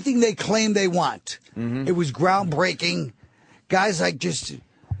was everything they claim they want. It was groundbreaking. Guys like just.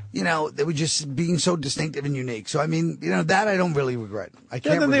 They were just being so distinctive and unique. So, I mean, that I don't really regret. I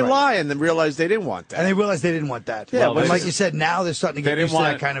can't Yeah, then they regret. lie and then realize they didn't want that. And they realized they didn't want that. Yeah, but but like you said, now they're starting to get They used didn't to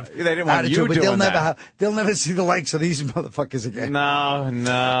want- that kind of they didn't want attitude. you But they'll doing that. they'll never see the likes of these motherfuckers again. No.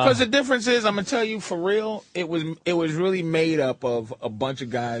 Because the difference is, I'm gonna tell you for real, it was really made up of a bunch of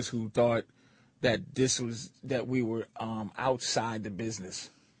guys who thought that we were outside the business.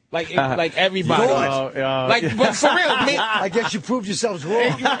 Like everybody. But for real, I guess you proved yourselves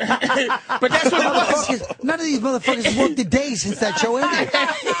wrong. but that's what it was. None of these motherfuckers have worked a day since that show ended.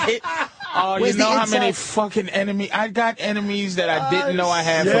 Oh, you Where's know the how many inside? fucking enemies? I got enemies that I didn't know I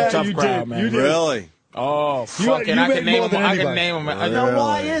had yeah, from Tough you Crowd, did. man. You did. Really? Oh, fucking! you I made can name more them. than I can anybody. name them. Now,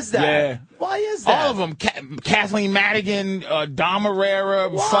 why is that? Yeah. Why is that? All of them. Kathleen Madigan, Dom Herrera,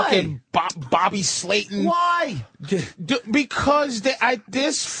 Why? fucking Bobby Slayton. Why? Because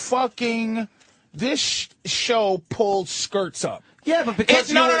this show pulled skirts up. Yeah, but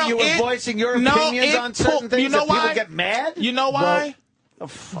because you were voicing your opinions on certain things, you know that people why? get mad. You know why? The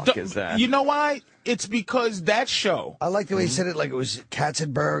fuck is that? You know why? It's because that show. I like the way he said it, like it was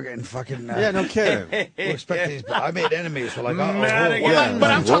Katzenberg and fucking. Yeah, no kidding. I made enemies. So like, Well,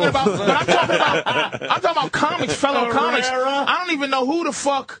 but I'm talking about. I'm talking about comics, fellow comics. I don't even know who the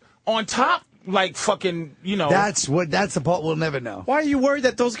fuck on top. Like fucking, That's the part we'll never know. Why are you worried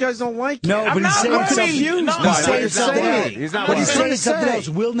that those guys don't like you? No, but he's saying something. No, He's saying he's not something worried. else. He's not But he's worried. saying something else.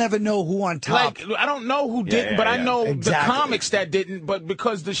 We'll never know who on top. Like I don't know who didn't, but I know the Exactly. comics that didn't. But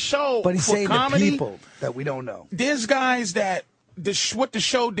because the show, But he's for saying comedy, the people that we don't know. there's guys that what the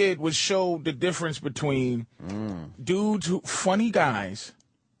show did was show the difference between funny guys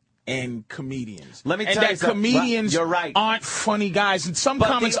and comedians. Let me and tell you that something. comedians You're right. aren't funny guys, and some But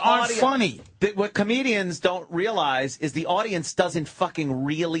comics the aren't audience- funny. What comedians don't realize is the audience doesn't fucking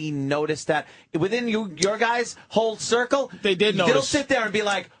really notice that. Within your guys' whole circle, They did They'll notice. sit there and be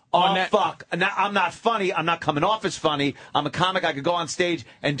like, fuck, I'm not funny. I'm not coming off as funny. I'm a comic. I could go on stage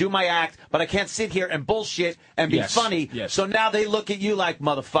and do my act, but I can't sit here and bullshit and be Yes, funny. yes. So now they look at you like,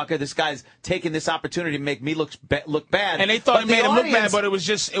 motherfucker, this guy's taking this opportunity to make me look bad. And they thought But it made the him look bad, audience- but it was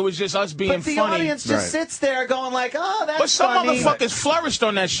just us being But the funny. audience just sits there going like, oh, that's But some funny. motherfuckers flourished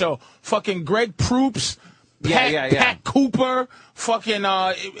on that show. Fucking Greg Proops, Pat Cooper, fucking,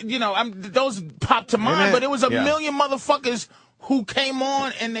 those popped to mind, but it was a million motherfuckers who came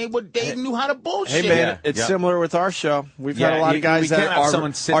on and they knew how to bullshit. Hey man, it's similar with our show. We've had a lot of guys that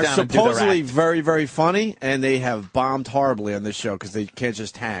are supposedly very, very funny, and they have bombed horribly on this show because they can't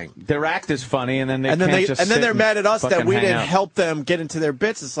just hang. Their act is funny, and then they're mad at us that we didn't help them get into their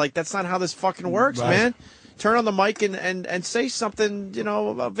bits. It's like that's not how this fucking works, man. Turn on the mic and say something,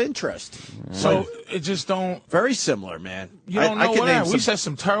 of interest. So it just don't. Very similar, man. You don't know what we said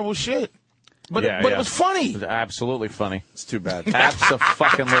some terrible shit. But it was funny. It was absolutely funny. It's too bad.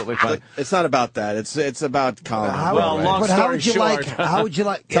 Absolutely funny. It's not about that. It's about Colin. Long story short. How would you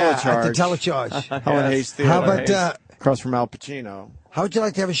like? Telecharge. Helen Hayes Theater. How about across from Al Pacino? How would you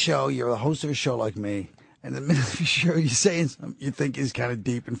like to have a show? You're the host of a show like me, and the minute of the show you're saying something you think is kind of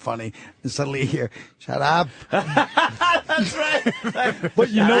deep and funny, and suddenly you hear, "Shut up." That's right. But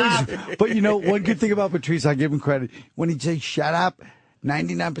one good thing about Patrice, I give him credit when he says "shut up."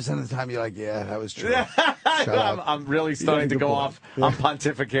 99% of the time, you're like, yeah, that was true. I'm really starting to go off. I'm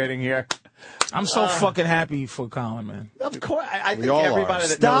pontificating here. I'm so fucking happy for Colin, man. Of course. I think everybody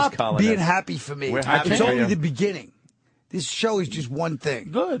that knows Colin. Stop being happy for me. It's only the beginning. This show is just one thing.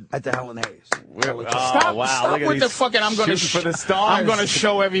 Good. At the Helen Hayes. Stop with the fucking I'm going to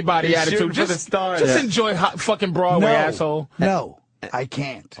show everybody attitude. Just enjoy fucking Broadway, asshole. No. I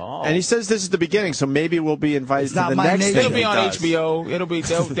can't. And he says this is the beginning, so maybe we'll be invited to the next thing. It'll be on HBO. It'll be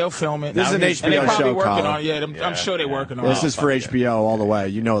they'll film it. This is an HBO and they're probably show, working Colin. on. Yeah, I'm sure they're working on. This is for HBO all the way.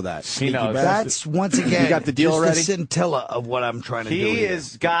 You know that. He knows. That's once again. You got the deal just already? the scintilla of what I'm trying to do.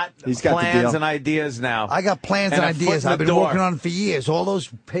 He's got the plans deal. and ideas now. I got plans and ideas. I've been working on it for years. All those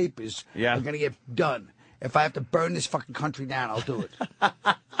papers are going to get done. If I have to burn this fucking country down, I'll do it.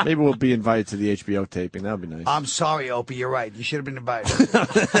 Maybe we'll be invited to the HBO taping. That would be nice. I'm sorry, Opie. You're right. You should have been invited.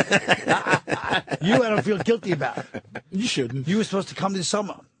 I don't feel guilty about it. You shouldn't. You were supposed to come this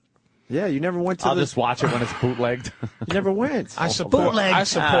summer. Yeah, you never went to I'll just watch it when it's bootlegged. You never went. I support.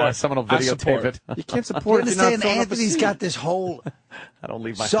 Someone will videotape it. You can't support you if you're not understand? throwing up a Anthony's seat. got this whole I don't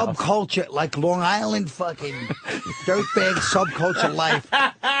leave my subculture, like Long Island fucking dirtbag subculture life.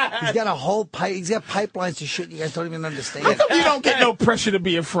 He's got a whole he's got pipelines to shit you guys don't even understand. How come you don't get no pressure to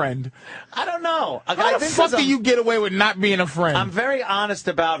be a friend? I don't know. How the fuck do you get away with not being a friend? I'm very honest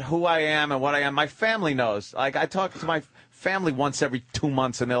about who I am and what I am. My family knows. Like, I talk to my family once every 2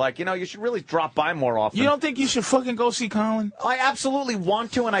 months, and they're like, you should really drop by more often. You don't think you should fucking go see Colin? I absolutely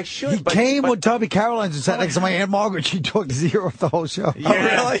want to, and I should. He came with Tommy Caroline's and sat next to my Aunt Margaret. She talked zero the whole show. Yeah,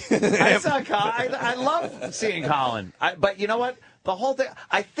 really? I saw Colin. I love seeing Colin. But you know what? The whole thing,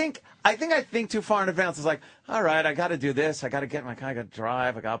 I think too far in advance. It's like, all right, I got to do this. I got to get in my car. I got to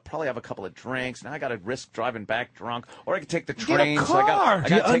drive. I got to probably have a couple of drinks. Now I got to risk driving back drunk, or I could take the train. Get a So I car.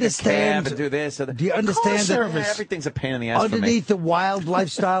 got to take a cab and do this. Do you understand that everything's a pain in the ass underneath for me. the wild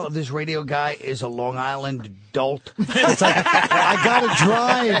lifestyle of this radio guy is a Long Island dolt? It's like, I got to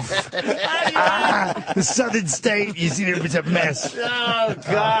drive. The southern state, you see, it's a mess. Oh,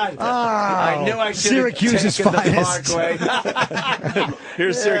 God. I knew I should Syracuse's have taken finest. the Parkway.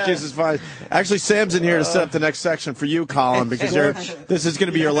 Here's Syracuse's fine. Actually, Sam's in here to set up the next section for you, Colin, because this is going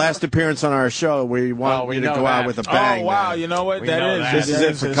to be your last appearance on our show. We want you to go out with a bang. Oh, wow. man. You know what? This is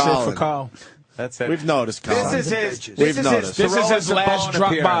it for Colin. That's it. We've noticed, Colin. This is This is his last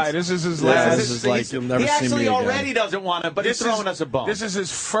drop by. This is his last. This is like you'll never he see me actually again. already doesn't want it, but he's throwing us a bone. This is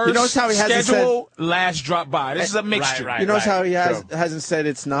his first You notice how he hasn't scheduled last drop by. This is a mixture. You notice how he hasn't said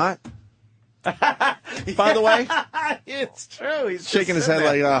it's not? By the way? It's true. He's shaking his head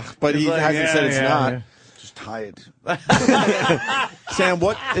like, ugh, but he hasn't said it's not. Yeah. Just tired. Sam,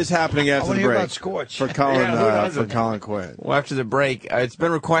 what is happening after the break about Scorch. for Colin Quinn? Well, after the break, it's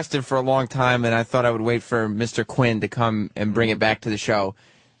been requested for a long time, and I thought I would wait for Mr. Quinn to come and bring it back to the show.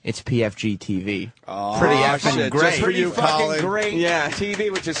 It's PFG TV. Oh, pretty effing shit. great. Just for you, Colin. Great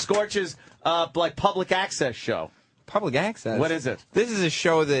TV, which is Scorch's like public access show. Public access? What is it? This is a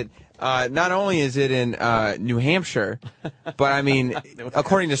show that not only is it in New Hampshire, but I mean,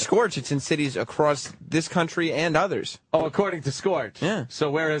 according to Scorch, it's in cities across this country and others. Oh, according to Scorch. Yeah. So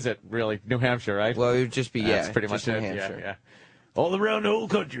where is it, really? New Hampshire, right? Well, it would just be, That's pretty just much New it. Hampshire. Yeah. All around the whole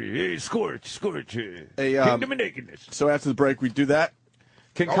country. Hey, Scorch. Kingdom of Nakedness. So after the break, we do that?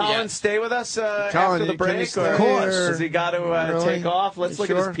 Can Colin stay with us Colin, after the can you break? stay Of course. Does he got to Really? take off? Let's look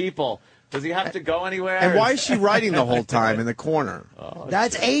at Sure? his people. Does he have to go anywhere? And why is she writing the whole time in the corner?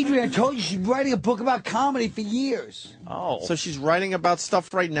 That's Adrian. I told you she's writing a book about comedy for years. Oh. So she's writing about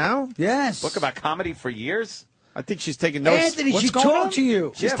stuff right now? Yes. Book about comedy for years? I think she's taking notes. Anthony, What's she going talked on? to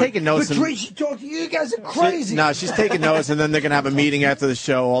you. She's taking notes. Patrice, she talked to you. You guys are crazy. No, she's taking notes, and then they're going to have a meeting after the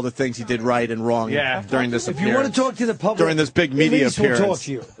show, all the things he did right and wrong during this If appearance. you want to talk to the public, during this big media Elise appearance. will talk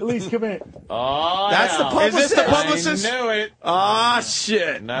to you. Elise, come in. Oh, That's the publicist. Is this the publicist? I knew it. Ah,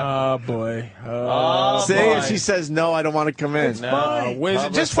 shit. Oh, boy. See, if she says no, I don't want to come in.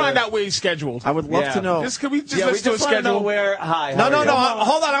 Just find out where he's scheduled. I would love to know. Could we just Yeah, we let's do a just wanna know schedule? where. Hi. No, how no, are no. you?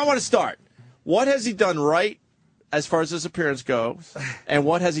 Hold on. I want to start. What has he done right as far as his appearance goes, and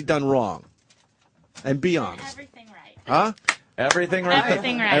what has he done wrong? And be honest. Everything right. Huh? Everything right.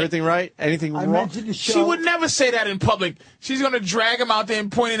 Everything right. Everything right? Anything I wrong? mentioned the show. She would never say that in public. She's going to drag him out there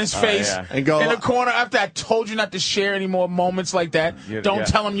and point in his face yeah. And go in the corner after I told you not to share any more moments like that. Don't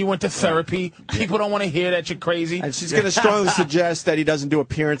tell him you went to therapy. People don't want to hear that you're crazy. And she's going to strongly suggest that he doesn't do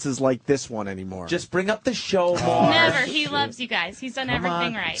appearances like this one anymore. Just bring up the show more. Never. He loves you guys. He's done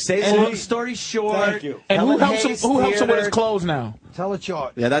everything right. Say the long story short. Thank you. And who Helen helps him? Hayes Who helps him with his Theater. clothes now? Tell a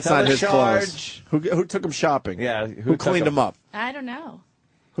chart. Yeah, that's not his Telecharge. clothes. Who took him shopping? Yeah, Who cleaned him up? I don't know.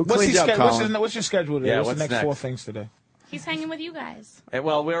 Who What's, cleaned you up, Colin? what's your schedule today? Yeah, what's what's the next next? 4 things today? He's hanging with you guys.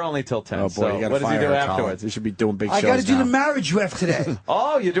 Well, we're only till 10. Oh, boy, so you got to what does he fire do her, afterwards? Colin. You should be doing big I shows got to do now. the marriage ref today.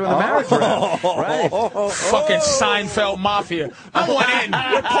 Oh, you're doing the marriage rep. Right. Fucking Seinfeld Mafia. I want in.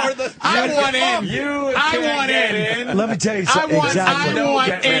 You're part of the... I want in. You I can't want get in. Let me tell you I something. want, exactly. I want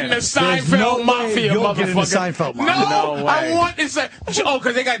get in in. the There's Seinfeld no way Mafia, you'll motherfucker. get in the Seinfeld Mafia. No, No I way. want it's like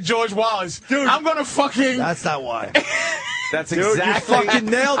because they got George Wallace. Dude. I'm gonna fucking. That's not why. That's Dude, exactly. you fucking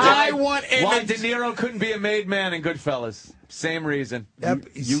nailed it. I want in Why the. De Niro couldn't be a made man in Goodfellas. Same reason.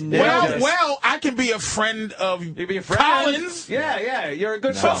 You nailed Well, it. well, I can be a friend of You'd be a friend. Collins. Yeah, you're a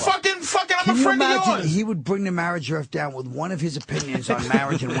good So fella. fucking, I'm Can a you friend of imagine yours. he would bring the marriage ref down with one of his opinions on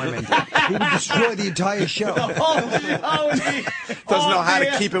marriage and women? He would destroy the entire show. Doesn't know how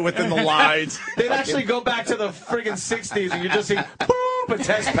to keep it within the lines. They'd actually go back to the friggin' 60s and you just see, boop, a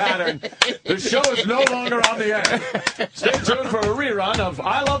test pattern. The show is no longer on the air. Stay tuned for a rerun of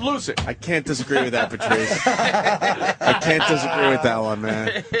I Love Lucy. I can't disagree with that, Patrice. I can't disagree with that one,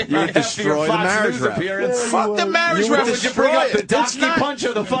 man. You would destroy the marriage rep. Fuck the marriage You would ref. Would you bring up the destroy it. donkey punch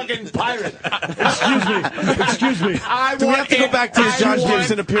or the fucking pirate? Excuse me. I Do we want have to go back to his John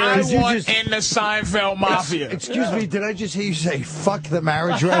Gibson appearance? I want in the Seinfeld Mafia. Excuse me, did I just hear you say, fuck the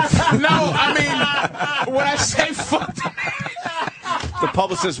marriage ref? No, I mean, when I say fuck, The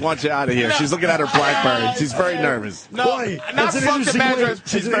publicist wants you out of here. She's looking at her BlackBerry. She's very nervous. no, Boy, not that's an fuck the interesting marriage way, ref.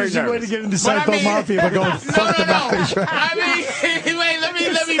 that's an very interesting way to nervous. get into But I Seinfeld mean- Mafia by going, fuck the marriage ref. I mean, wait,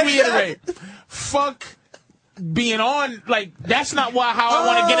 let me reiterate. Fuck being on, like, that's not how I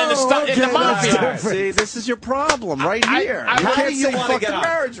want to get in the okay, Mafia. that's See, this is your problem right here. I you How can't do you say want to fuck get the on?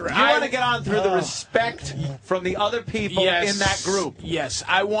 marriage You rep. want to get on through the respect from the other people in that group. Yes,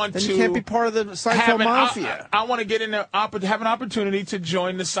 I want Then to. you can't be part of the Seinfeld have Mafia. I want to get in have an opportunity to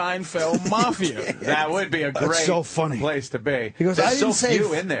join the Seinfeld Mafia. That would be a great so funny. place to be. He goes, There's I didn't so say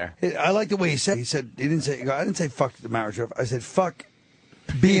few in there. I like the way he said. He said he didn't say. He goes, I didn't say fuck the marriage ref. I said fuck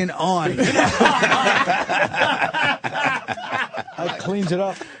being on. That cleans it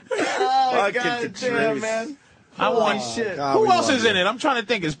up. Oh, Fucking God Patrice. damn, man. I want shit. God, Who we else love is you. in it? I'm trying to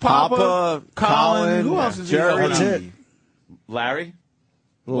think. Is Papa, Colin? Who else is Jerry. in it? That's it. Larry?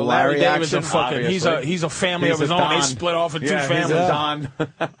 Little Larry David's a action. fucking. obviously. He's a family He's of his a own. They Don. split off into two Yeah, families. he's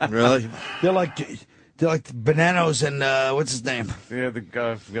a Don. Really? They're like Bananos and what's his name? Yeah,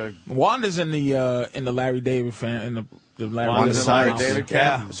 the Wanda's in the Larry David fan in the Larry Wanda David Sykes. family. David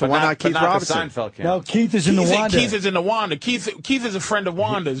Yeah. camp. So But why not but Keith the Robinson? Seinfeld camp. No, Keith is in the Wanda. Keith is in the Wanda. Keith is a friend of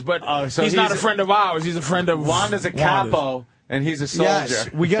Wanda's, but so he's not a he's- friend of ours. He's a friend of Wanda's a Wanda's. capo, and he's a soldier.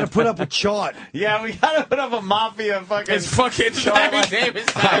 Yes, we got to put up a chart. Yeah, we gotta put up a mafia fucking. It's fucking chart Larry like- David.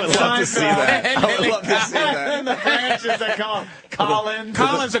 I would love to see that. I would love to see And that. the branches that call him Colin.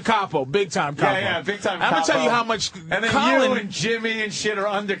 Colin's a capo, big time capo. Yeah, big time. I'm gonna tell you how much. And then Colin, you and Jimmy and shit are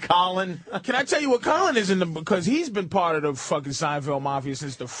under Colin. Can I tell you what Colin is in the? Because he's been part of the fucking Seinfeld Mafia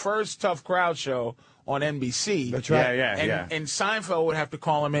since the first Tough Crowd show on NBC. That's right. And Seinfeld would have to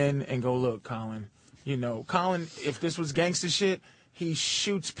call him in and go, look, Colin, Colin, if this was gangster shit, he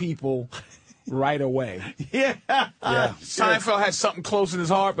shoots people right away. Yeah. Seinfeld has something close in his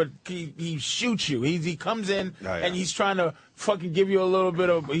heart, but he shoots you. He comes in and he's trying to fucking give you a little bit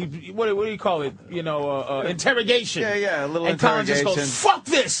of what do you call it? Interrogation. Yeah, a little and Colin just interrogation. goes, "Fuck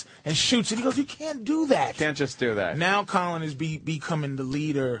this," and shoots it. He goes, "You can't do that." Can't just do that. Now Colin is becoming the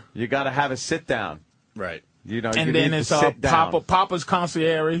leader. You got to have a sit down. Right. You And you then need it's to sit down. Papa's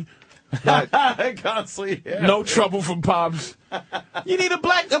concierge. Constantly. Yeah. No trouble from Pops. You need a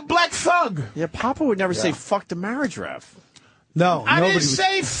black thug. Yeah, Papa would never say fuck the marriage ref. No, I nobody didn't was.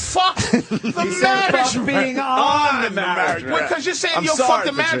 say fuck the marriage. Fuck being on the marriage. Because you're saying, I'm yo, sorry, fuck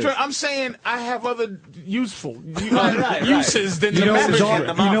the marriage. Patrice. I'm saying I have other useful right. uses than You the know what was marriage.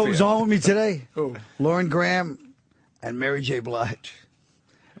 on? You know what was on with me today? Who? Lauren Graham and Mary J. Blige.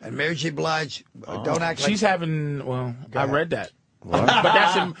 And Mary J. Blige, don't act like She's having. Well, I read that. What?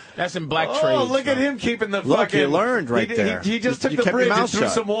 But that's in black trade. Oh, look at him keeping the Look, fucking... you learned right there. He just took You the kept your bridge and mouth threw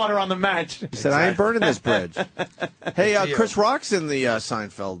shut. some water on the match. He said, I ain't burning this bridge. Hey, Chris Rock's in the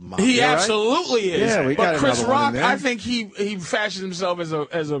Seinfeld mob. He right? absolutely is. Yeah, we got but Chris another one Rock, in there. I think he fashions himself as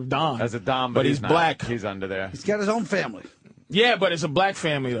a Don. As a Dom, but he's not. black. He's under there. he's got his own family. Yeah, but it's a black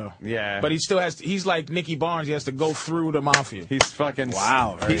family though. Yeah. But he still has. He's like Nicky Barnes. He has to go through the mafia. He's fucking...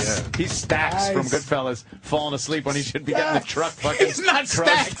 Wow. He stacks from Goodfellas, falling asleep when he should be getting the truck fucking... He's not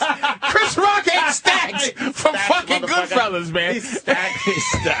crushed. stacked. Chris Rock ain't stacked from fucking Goodfellas, man. He's stacked. He's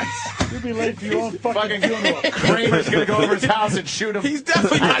stacked. You'll be late for your own fucking funeral. Kramer's gonna go over his house and shoot him. He's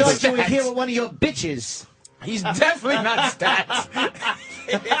definitely I not thought you were stacked. here with one of your bitches. He's definitely not stacked.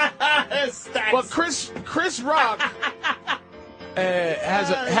 But Chris Rock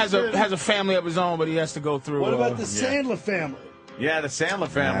has a family of his own, but he has to go through. What about the Sandler family? Yeah, the Sandler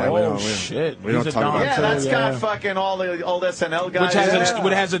family. Oh shit! We don't He's a talk Don, about Yeah, too, that's yeah. got fucking all the old SNL guys.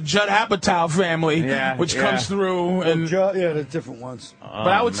 Which has a Judd Apatow family, Yeah, which yeah. comes through, and Yeah, the different ones. but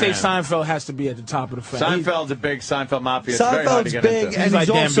I would say man. Seinfeld has to be at the top of the family. Seinfeld's a big Seinfeld mafia. It's very hard to Seinfeld's get big, into. and He's like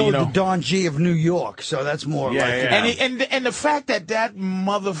he's also Gambino. the Don G of New York, so that's more Yeah, like... yeah. And the fact that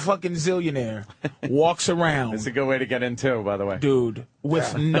motherfucking zillionaire walks around, It's a good way to get in too, by the way. dude,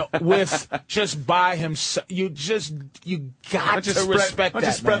 with just by himself. You got to respect that.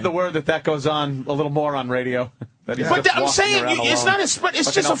 Just spread man. the word that goes on a little more on radio. That he's But just I'm walking saying around it's alone. not a spread. It's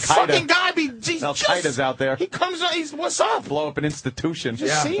Fucking just a Al-Qaeda. fucking guy. Al Qaeda's out there. He comes on. He's what's up? Blow up an institution.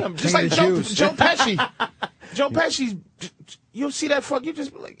 Just see him. Just King like of the Joe Jews. Pesci. Joe Pesci's. You'll see that fuck. You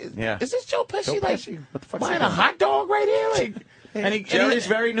just be like, is this Joe Pesci? Joe Like Pesci? What the fuck's buying he a doing? hot dog right here? Like, and Jerry's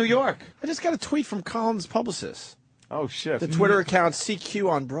very New York. I just got a tweet from Colin's publicist. Oh shit. The Twitter account CQ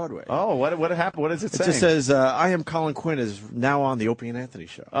on Broadway. Oh, what happened? What is it It saying? just says, I am Colin Quinn is now on the Opie and Anthony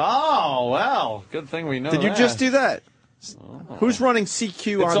show. Oh well, good thing we know. Did you that. just do that? Who's running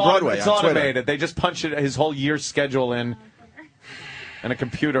CQ It's on Broadway? It's on Twitter? automated. They just punch his whole year's schedule in, and a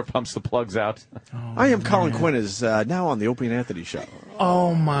computer pumps the plugs out. I am Colin Quinn is now on the Opie and Anthony show.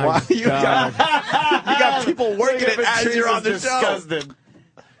 Oh my Wow, you god! You got people working it as you're on the show. Disgusted.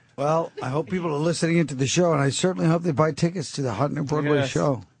 Well, I hope people are listening into the show, and I certainly hope they buy tickets to the Hot New Broadway Yes.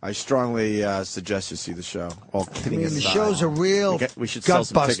 show. I strongly suggest you see the show. All kidding the aside. show's a real We should sell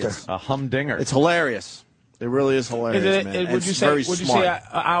some gutbuster. tickets. A humdinger. It's hilarious. It really is hilarious, man. And Would you it's say? very Would you smart. say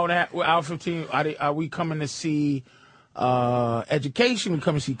hour 15? Are we coming to see education? We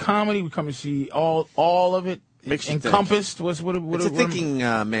coming to see comedy? We coming to see all of it Makes you think. encompassed? What It's a thinking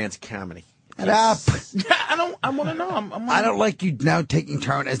man's comedy. Shut up. I want to know. I don't like you now taking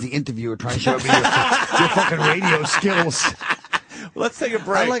turn as the interviewer trying to show me your fucking radio skills. Let's take a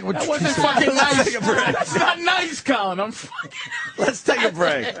break. I like what That you wasn't said. fucking Let's nice. take a break. That's not nice, Colin. I'm fucking. Let's take a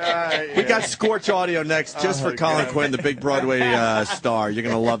break. We got Scorch Audio next just for Colin Quinn, the big Broadway star. You're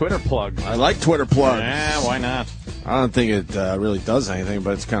going to love Twitter plug. I like Twitter plugs. Yeah, why not? I don't think it really does anything,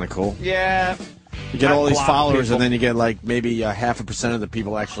 but it's kind of cool. Yeah. You get Not all these block followers, people. and then you get like maybe 0.5% of the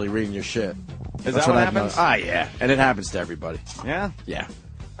people actually reading your shit. Is That's that what I've happens? noticed. Ah, yeah. And it happens to everybody. Yeah. Yeah.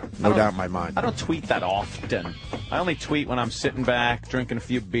 No doubt in my mind. I don't tweet that often. I only tweet when I'm sitting back, drinking a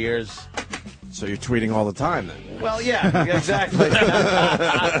few beers. So you're tweeting all the time then? Well, yeah, exactly.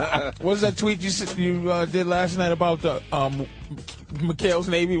 What's that tweet you did last night about the McHale's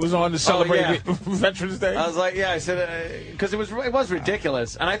Navy was on to celebrate yeah. Veterans Day? I was like, yeah, I said, because it was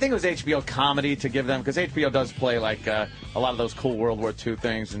ridiculous. And I think it was HBO comedy to give them, because HBO does play like a lot of those cool World War II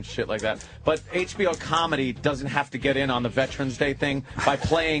things and shit like that. But HBO comedy doesn't have to get in on the Veterans Day thing by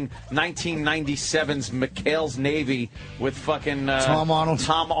playing 1997's McHale's Navy with fucking Tom Arnold.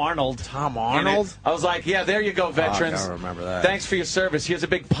 Tom Arnold. Tom in Arnold? it. I was like, yeah, there you go, veterans. I don't remember that. Thanks for your service. Here's a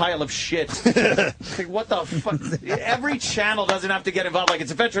big pile of shit. Like, what the fuck? Every channel doesn't have to get involved. Like,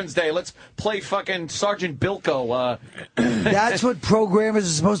 it's a Veterans Day. Let's play fucking Sergeant Bilko. That's what programmers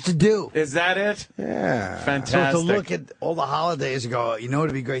are supposed to do. Is that it? Yeah. Fantastic. So to look at all the holidays and go, you know,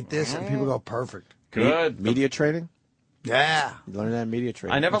 it'd be great this, and people go, perfect. Good. Media trading? Yeah. You learn that in media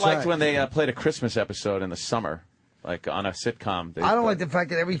trading. I never That's liked right. when they played a Christmas episode in the summer, like on a sitcom. I don't like the fact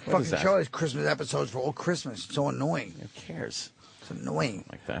that every fucking that? show has Christmas episodes for all Christmas. It's so annoying. Who cares? It's annoying.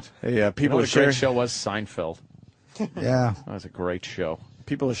 Like that. Hey, You know people what are a sharing. great show was? Seinfeld. Yeah. That was a great show.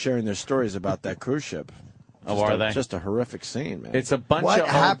 People are sharing their stories about that cruise ship. Oh, Just are a- they? Just a horrific scene, man. It's a bunch What of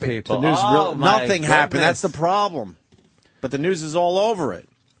happened? old people. The news Oh, my nothing happened. goodness. That's the problem. but the news is all over it.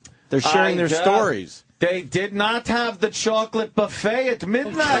 They're sharing their stories. They did not have the chocolate buffet at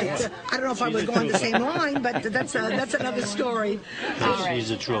midnight. I don't know if I would go on the same line, but that's another story.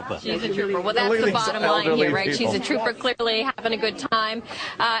 She's a trooper. She's a trooper. Well, that's the bottom line here, right? She's a trooper, clearly having a good time.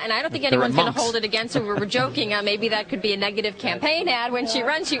 And I don't think anyone's going to hold it against her. We were joking. Maybe that could be a negative campaign ad. When she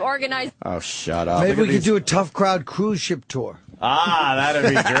runs, she organized. Oh, shut up. Maybe we could do a tough crowd cruise ship tour. Ah, that'd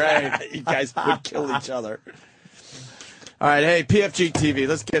be great. You guys would kill each other. All right, hey, PFG TV,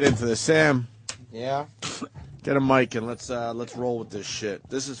 let's get into this. Sam. Yeah. Get a mic and let's roll with this shit.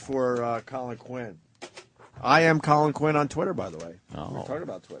 This is for Colin Quinn. I am Colin Quinn on Twitter, by the way. Oh, we're talking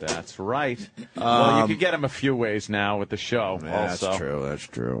about Twitter. That's right. Well, you could get him a few ways now with the show. Yeah, also. That's true. That's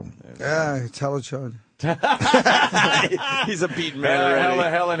true. Yeah, tell it, Sean. He's a beaten man already.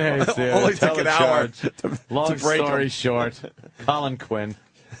 Helen Hayes, dude. Only took an hour. Long to break story him. short, Colin Quinn.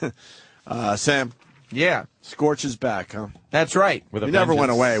 Sam. Yeah. Scorch is back, huh? That's right. We never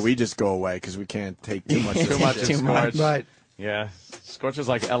went away. We just go away because we can't take too much. Too much. Right. Yeah. Scorch is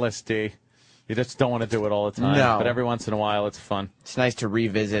like LSD. You just don't want to do it all the time. No. But every once in a while, it's fun. It's nice to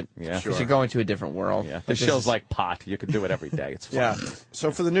revisit. Yeah. Because you go into a different world. Yeah. The show's like pot. You can do it every day. It's fun. Yeah.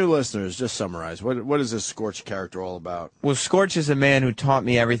 So for the new listeners, just summarize. What is this Scorch character all about? Well, Scorch is a man who taught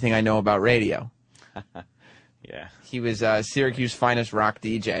me everything I know about radio. Yeah. He was Syracuse's finest rock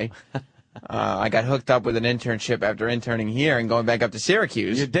DJ. I got hooked up with an internship after interning here and going back up to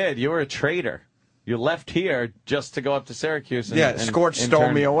Syracuse. You did. You were a traitor. You left here just to go up to Syracuse. And, Scorch stole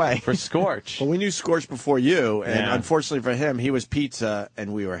me away. For Scorch. Well, we knew Scorch before you, and Yeah. unfortunately for him, he was pizza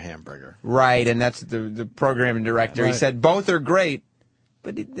and we were hamburger. Right, and that's the program director. Right. He said both are great,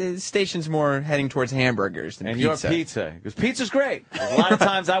 but the station's more heading towards hamburgers than And pizza. you're pizza. Because pizza's great. A lot of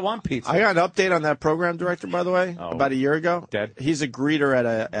times I want pizza. I got an update on that program director, by the way, about a year ago. Dead? He's a greeter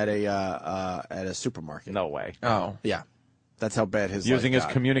at a supermarket. No way. Oh. Yeah. That's how bad his Using life his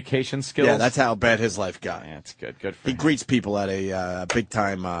got. communication skills? Yeah, that's how bad his life got. Yeah, that's good. Good for He him. greets people at a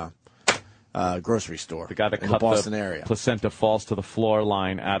big-time grocery store. The guy that in cut the Boston area. placenta falls to the floor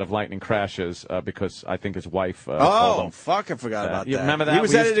line out of Lightning Crashes because I think his wife told Oh, him. fuck, I forgot about You that. remember that? He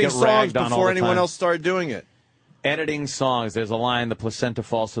was We used to editing get songs ragged on all before the anyone time. else started doing it. Editing songs. There's a line, the placenta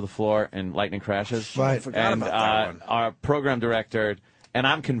falls to the floor in Lightning Crashes. Right. I forgot and about that one. Our program director, and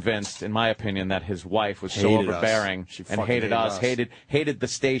I'm convinced, in my opinion, that his wife was so Hated us. overbearing She and fucking hated hated us, us. hated the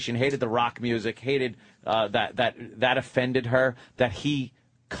station, hated the rock music, hated that offended her, that he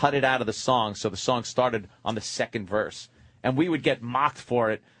cut it out of the song, so the song started on the second verse. And we would get mocked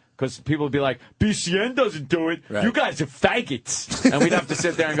for it because people would be like, BCN doesn't do it. Right. You guys are faggots. And we'd have to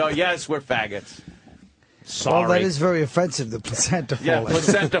sit there and go, yes, we're faggots. Sorry. Well, that is very offensive, the placenta Yeah, falling.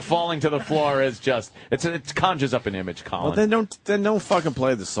 placenta falling to the floor is just, it conjures up an image, Colin. Well, then don't fucking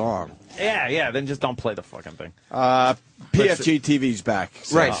play the song. Yeah, then just don't play the fucking thing. PFG TV's back.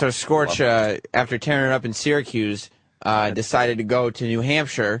 Right, so Scorch, after tearing it up in Syracuse, decided to go to New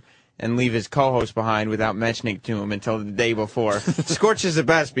Hampshire and leave his co-host behind without mentioning it to him until the day before. Scorch is the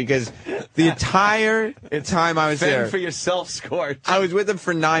best because the entire time I was Fend there, for yourself, Scorch. I was with him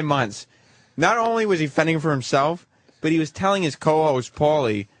for 9 months. Not only was he fending for himself, but he was telling his co-host,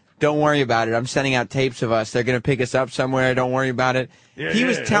 Paulie, don't worry about it. I'm sending out tapes of us. They're going to pick us up somewhere. Don't worry about it. He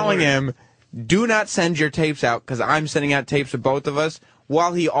was telling him, do not send your tapes out because I'm sending out tapes of both of us,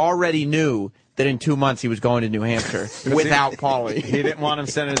 while he already knew that in 2 months he was going to New Hampshire without Paulie. He didn't want him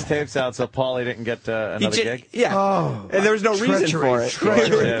sending his tapes out, so Paulie didn't get another gig. Yeah. Oh, and there was no reason for it.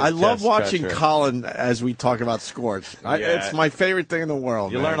 Treachery. I love Yes, watching treachery. Colin as we talk about Scorch. Yeah. It's my favorite thing in the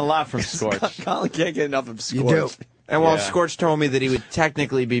world. You man. learn a lot from Scorch. Colin can't get enough of Scorch. You do. And while Yeah. Scorch told me that he would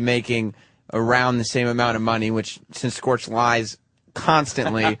technically be making around the same amount of money, which since Scorch lies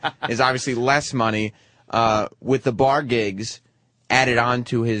constantly is obviously less money, with the bar gigs added on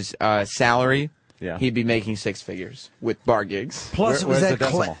to his salary, Yeah. he'd be making 6 figures with bar gigs. Plus, Where's the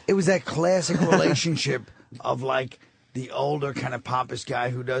decimal? it was that classic relationship of like the older kind of pompous guy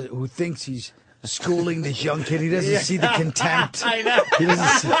who thinks he's schooling this young kid. He doesn't see the contempt. I know. He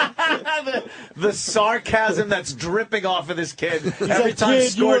doesn't see, the sarcasm that's dripping off of this kid every like, time "Kid, you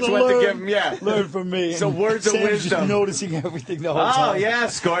Scorch wanna went to learn? give him, learn from me. So And words of Sam's wisdom. just noticing everything the whole Oh, time. yeah,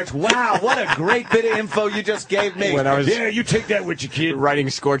 Scorch. Wow, what a great bit of info you just gave me. When I was Yeah, you take that with you, kid. writing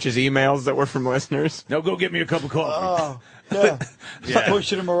Scorch's emails that were from listeners. Now go get me a cup of coffee. Oh, yeah.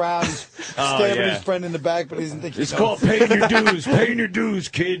 Pushing him around, stabbing yeah. his friend in the back, but he doesn't think he It's knows. called paying your dues. Paying your dues,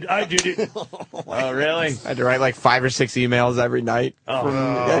 kid. I did it. Oh, really? I had to write like 5 or 6 emails every night.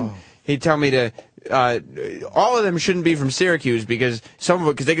 And he'd tell me to, all of them shouldn't be from Syracuse because some of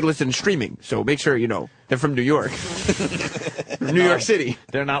it, because they could listen to streaming. So make sure, they're from New York. From New York City.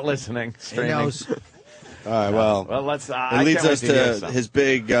 They're not listening. He Streaming. knows. All right, well, let's. It leads us to his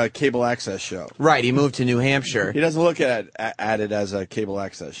big cable access show. Right, he moved to New Hampshire. He doesn't look at it as a cable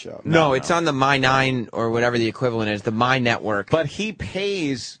access show. No, it's on the My 9 or whatever the equivalent is, the My Network. But he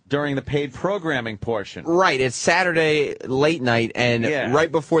pays during the paid programming portion. Right, it's Saturday late night, and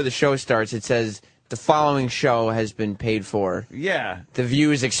right before the show starts, it says the following show has been paid for. Yeah. The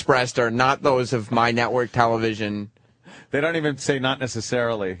views expressed are not those of My Network Television. They don't even say not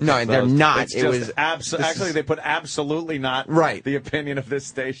necessarily. No, they're not. It's just actually, they put absolutely not the opinion of this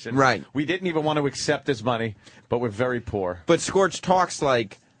station. Right. We didn't even want to accept his money, but we're very poor. But Scorch talks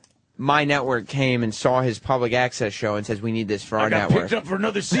like My Network came and saw his public access show and says, we need this for our network. I got picked up for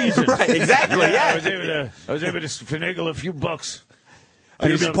another season. Right, exactly, yeah. I was able to finagle a few bucks. I'm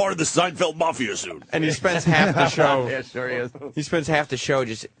going to be part of the Seinfeld Mafia soon. And he spends half the show. Yeah, sure he is. He spends half the show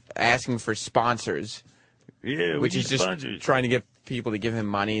just asking for sponsors. Yeah, which is just sponsors. Trying to get people to give him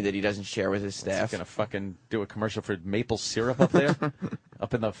money that he doesn't share with his staff. He's going to fucking do a commercial for maple syrup up there?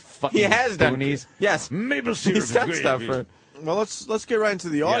 Up in the fucking He has done. boonies? Yes. Maple syrup. He's done stuff for. Well, let's get right into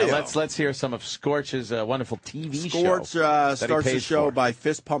the audio. Yeah, let's hear some of Scorch's wonderful TV show. Scorch starts the show for. by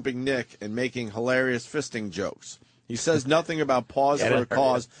fist pumping Nick and making hilarious fisting jokes. He says nothing about pause for a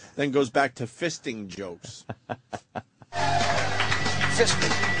cause, then goes back to fisting jokes. Fist me.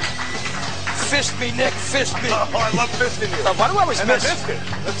 Fist me, Nick. Fist me. Oh, I love fisting you. Why do I always miss it?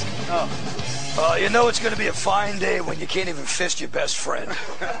 You know it's going to be a fine day when you can't even fist your best friend.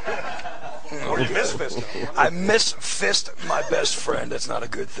 Or you miss fisting. I miss fist my best friend. That's not a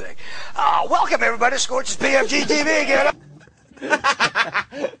good thing. Welcome, everybody. Scorch's PFG TV. Get up.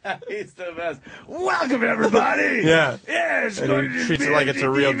 He's the best. Welcome, everybody. Yeah. Yeah, And he treats it like it's a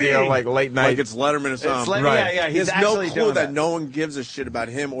real deal, like late night. Like it's Letterman or something. Right. Yeah, He he's has no actually clue doing that no one gives a shit about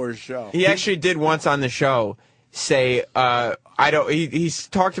him or his show. He actually did once on the show say, he's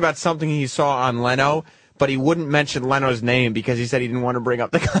talked about something he saw on Leno, but he wouldn't mention Leno's name because he said he didn't want to bring up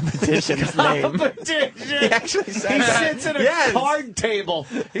the competition's name. He actually said that. Sits at a card table.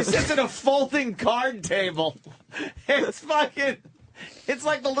 He sits at a folding card table. It's fucking... It's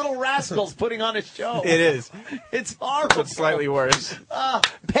like the Little Rascals putting on a show. It is. It's horrible. It's slightly worse.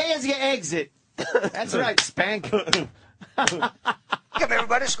 Pay as you exit. That's right, Spank. Welcome,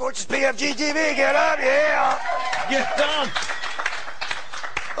 everybody. Scorch's PFG TV. Get up, yeah. Get done.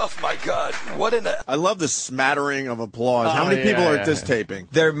 Oh, my God. What in the... I love the smattering of applause. How many people are at this taping?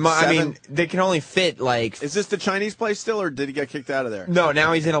 I mean, they can only fit like... Is this the Chinese place still, or did he get kicked out of there? No,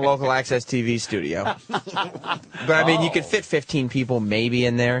 now he's in a local access TV studio. But I mean, you could fit 15 people maybe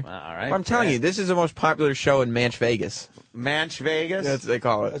in there. All right. But I'm telling you, this is the most popular show in Manch Vegas. Manch Vegas? That's what they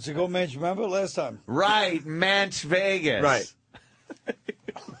call it. That's a go match. Remember last time? Right, Manch Vegas. Right.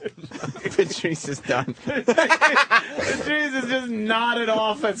 Patrice is done. Patrice is just nodded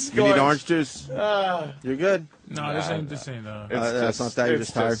off at Scorch. You need orange juice? You're good? No, this ain't. That's not that. You're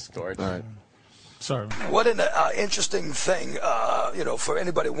just tired? Scorch. All right. Sorry. What an interesting thing, for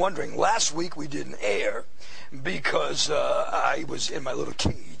anybody wondering. Last week we didn't air because I was in my little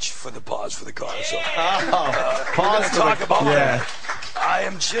cage for the pause for the car. So Pause for talk the about car. that. I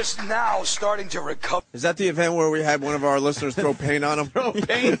am just now starting to recover. Is that the event where we had one of our listeners throw paint on him? Throw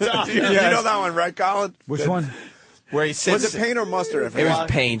paint on him. You know that one, right, Colin? Which one? Where he sits. Was it paint or mustard? It was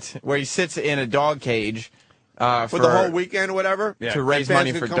paint. Where he sits in a dog cage. For the whole weekend or whatever? Yeah. To raise And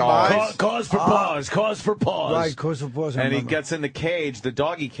money fans for could come by? dogs. Cause for pause. Cause for pause. Right, cause for pause. I And he remember. gets in the cage, the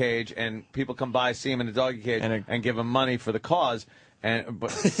doggy cage, and people come by, see him in the doggy cage, and give him money for the cause. But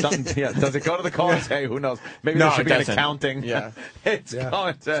something, does it go to the cause? Hey, who knows? Maybe No, there should it be an doesn't. accounting. Yeah. It's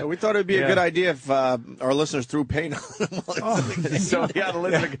going to. So we thought it would be a good idea if our listeners threw paint on him. So he had to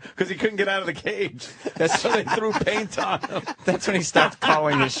listen because he couldn't get out of the cage. So they threw paint on him. That's when he stopped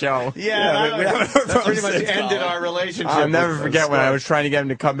calling the show. Yeah, we haven't heard that from pretty him much since, ended Colin. our relationship. I'll never with forget when I Scorch. was trying to get him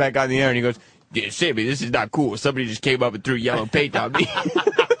to come back on the air, and he goes, "Yeah, Sammy, this is not cool. Somebody just came up and threw yellow paint on me."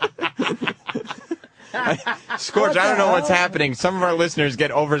 Scorch, I don't know what's happening. Some of our listeners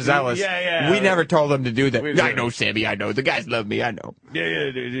get overzealous. Yeah. We never told them to do that. We I do. know, Sammy. I know. The guys love me. I know. Yeah,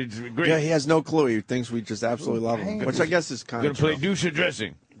 it's great. Yeah, he has no clue. He thinks we just absolutely love him, which I guess is kind Gonna of play true. douche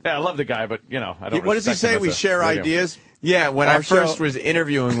dressing. Yeah, I love the guy, but I don't. What does he respect him say? as We a share radio- ideas? Yeah, when Our I first show- was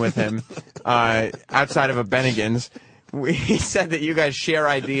interviewing with him outside of a Bennigan's, he said that you guys share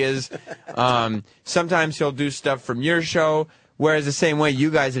ideas. Sometimes he'll do stuff from your show, whereas the same way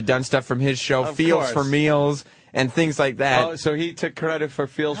you guys have done stuff from his show, Of Fields course. for Meals and things like that. Oh, so he took credit for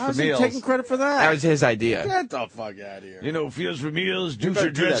Fields How's for he Meals. taking credit for that? That was his idea. Get the fuck out of here. You know, Fields for Meals, You douche better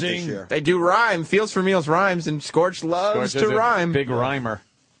or do that this dressing. year. They do rhyme. Fields for Meals rhymes, and Scorch loves Scorch is to a rhyme. Big rhymer.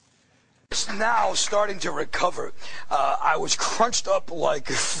 Just now starting to recover. I was crunched up like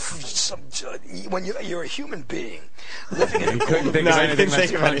when you're a human being living in He couldn't think of anything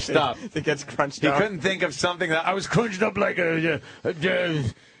that's crunched up. It gets crunched He up. couldn't think of something that I was crunched up like a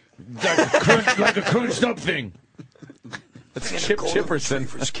crunched up thing. That's Chip Chipperson.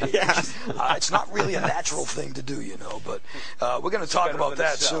 It's not really a natural thing to do, but we're going to talk about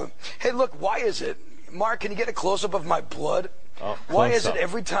that soon. Hey, look, why is it? Mark, can you get a close-up of my blood? Why is it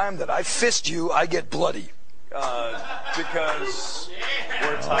every time that I fist you, I get bloody? Because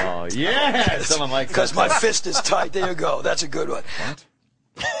we're tight. Oh, yeah. Someone likes that. Because my fist is tight. There you go. That's a good one.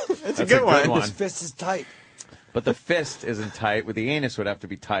 That's a good one. His fist is tight. But the fist isn't tight. With the anus would have to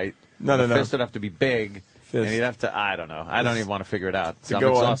be tight. No. The fist would have to be big. And you'd have to, I don't know. I don't even want to figure it out. It's a I'm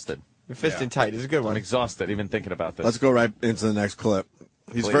good one. exhausted. The fist and tight is a good one. I'm exhausted even thinking about this. Let's go right into the next clip.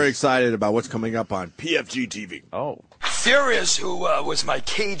 He's very excited about what's coming up on PFG TV. Oh. Furious, who was my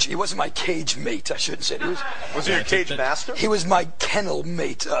cage, he wasn't my cage mate, I shouldn't say. Was he your cage master? He was my kennel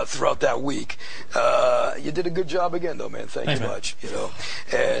mate throughout that week. You did a good job again, though, man. Thank you much.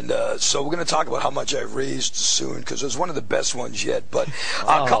 And so we're going to talk about how much I raised soon, because it was one of the best ones yet. But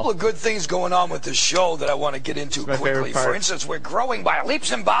a couple of good things going on with the show that I want to get into quickly. For instance, we're growing by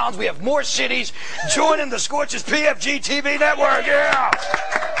leaps and bounds. We have more cities joining the Scorch's PFG TV network. Yeah!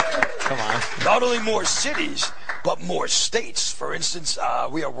 Come on. Not only more cities, but more states. For instance,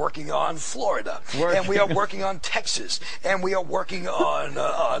 we are working on Florida, and we are working on Texas, and we are working on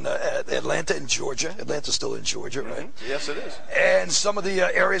Atlanta and Georgia. Atlanta's still in Georgia, right? Yes, it is. And some of the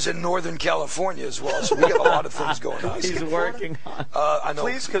areas in Northern California as well. So we have a lot of things going on. He's working on. I know.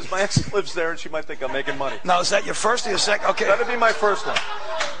 Please, because my ex lives there, and she might think I'm making money. Now, is that your first or your second? Okay. That'd be my first one.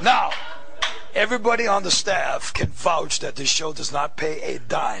 Now, everybody on the staff can vouch that this show does not pay a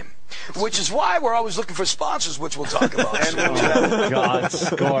dime. Which is why we're always looking for sponsors, which we'll talk about. Oh, God,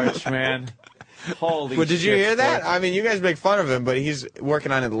 Scorch, man. Holy Well, did you shit, hear that? Scorch. I mean, you guys make fun of him, but he's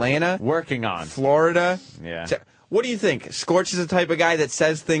working on Atlanta. Working on. Florida. Yeah. What do you think? Scorch is the type of guy that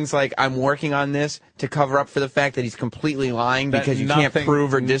says things like, I'm working on this to cover up for the fact that he's completely lying because you can't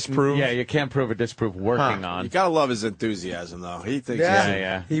prove or disprove? Yeah, you can't prove or disprove working on. You got to love his enthusiasm, though. He thinks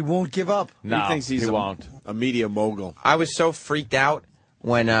He won't give up. he thinks he's a media mogul. I was so freaked out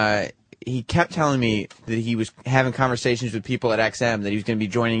when he kept telling me that he was having conversations with people at XM, that he was going to be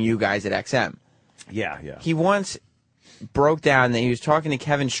joining you guys at XM. Yeah. He once broke down that he was talking to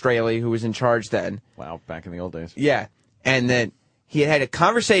Kevin Straley, who was in charge then. Wow, back in the old days. Yeah, and that he had a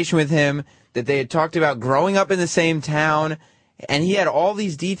conversation with him, that they had talked about growing up in the same town, and he had all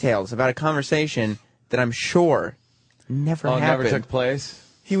these details about a conversation that I'm sure never happened. Never took place?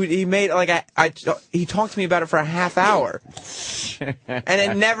 He made, like, he talked to me about it for a half hour, and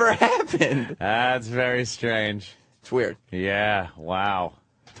it never happened. That's very strange. It's weird. Yeah, wow.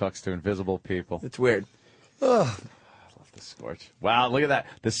 Talks to invisible people. It's weird. Ugh. I love the Scorch. Wow, look at that.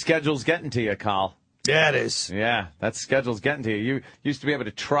 The schedule's getting to you, Carl. Yeah, it is. Yeah, that schedule's getting to you. You used to be able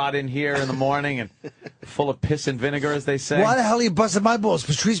to trot in here in the morning and full of piss and vinegar, as they say. Why the hell are you busting my balls?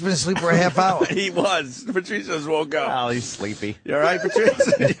 Patrice been asleep for a half hour. He was. Patrice just woke up. Oh, he's sleepy. You all right,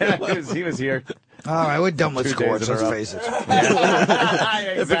 Patrice? Yeah, he was here. All right, we're done with 2 Scorch, days in a let's row. face it.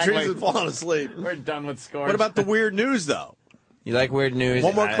 Yeah, Patrice is falling asleep. We're done with Scorch. What about the weird news, though? You like weird news?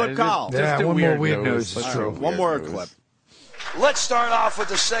 One more clip, Carl. Yeah, Just one weird more weird news. news. It's true. One more clip. Let's start off with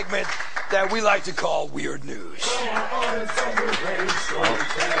the segment that we like to call Weird News.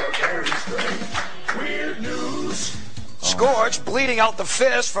 Weird news. Scorch bleeding out the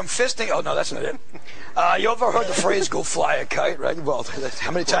fist from fisting. Oh, no, that's not it. You ever heard the phrase, go fly a kite, right? Well,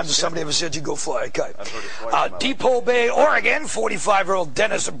 how many times has somebody ever said you go fly a kite? I've heard it twice. Depot Bay, Oregon, 45-year-old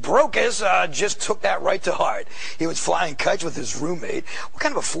Dennis Brokis just took that right to heart. He was flying kites with his roommate. What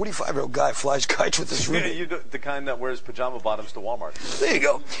kind of a 45-year-old guy flies kites with his roommate? The kind that wears pajama bottoms to Walmart. There you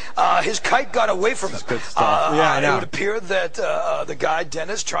go. His kite got away from him. Good stuff. Yeah, I know. It would appear that the guy,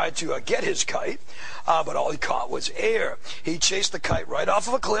 Dennis, tried to get his kite, but all he caught was air. He chased the kite right off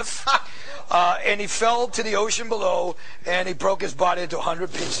of a cliff, and he fell to the ocean below, and he broke his body into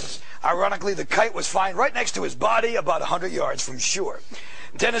 100 pieces. Ironically, the kite was found right next to his body, about 100 yards from shore.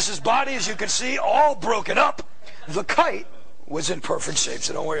 Dennis's body, as you can see, all broken up. The kite was in perfect shape,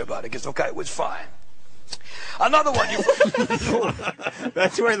 so don't worry about it, because the kite was fine. Another one.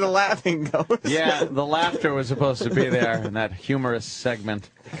 That's where the laughing goes. Yeah, the laughter was supposed to be there in that humorous segment.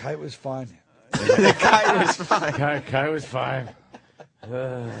 The kite was fine. The kite was fine. Kite was fine.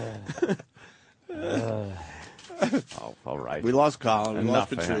 All right. We lost Colin. We Enough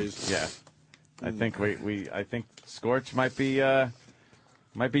lost of him. Patrice. Yeah. I think I think Scorch might be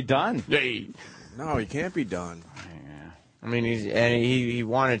done. No, he can't be done. I mean, he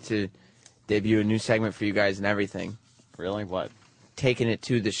wanted to debut a new segment for you guys and everything. Really? What? Taking it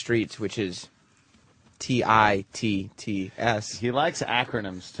to the streets, which is TITTS. He likes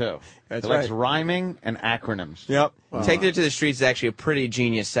acronyms, too. That's he likes right. rhyming and acronyms. Yep. Taking it to the streets is actually a pretty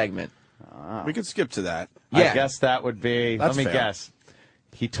genius segment. We could skip to that. I guess that would be, That's let me fair. guess.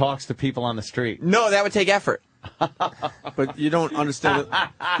 He talks to people on the street. No, that would take effort. But you don't understand.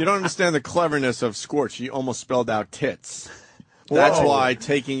 You don't understand the cleverness of Scorch. He almost spelled out tits. That's Whoa. why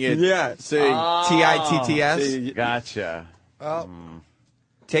taking it. Yeah. See, TITTS. See, Gotcha. Well,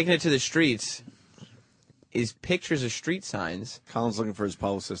 taking it to the streets is pictures of street signs Colin's looking for his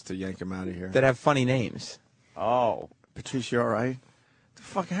publicist to yank him out of here. that have funny names. Oh. Patricia, you all right? What the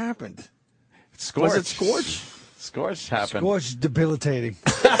fuck happened? Scorch. Was it Scorch? Scorch happened. Scorch is debilitating.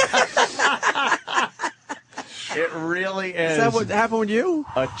 It really is. Is that what happened with you?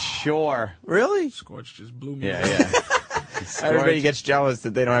 A chore. Really? Scorch just blew me. Yeah, yeah. Everybody gets jealous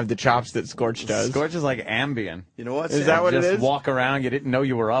that they don't have the chops that Scorch does. Scorch is like Ambien. You know what? Is that what it Just is? walk around, you didn't know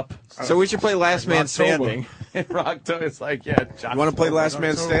you were up. So we should play Last Man Standing. In Rocktober, it's like, yeah. You want to play Last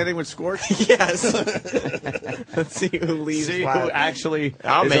Man Standing with Scorch? Yes. Let's see who leaves. See last. who actually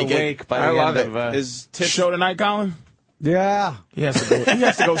I'll is make it. awake by the I end love of... it. Is tits Show tonight, Colin? Yeah. He has to go. He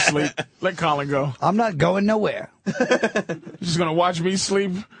has to go sleep. Let Colin go. I'm not going nowhere. You're just gonna watch me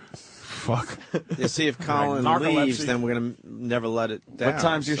sleep. Fuck. You see, if Colin narcolepsy. leaves, then we're gonna never let it down. What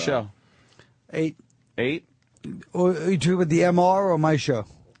time's your show? 8. 8? Or are you talking about the MR or my show?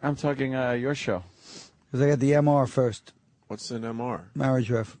 I'm talking your show. Because I got the MR first. What's an MR?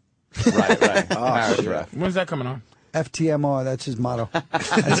 Marriage ref. Right. Marriage shit. ref. When's that coming on? FTMR, that's his motto.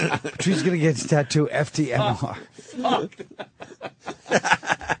 Patrice's going to get his tattoo, FTMR.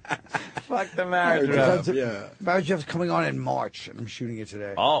 Fuck the marriage ref. Yeah. Marriage ref's coming on in March, and I'm shooting it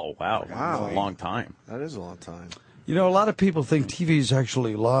today. Oh, wow. Wow. That's a long time. That is a long time. You know, a lot of people think TV is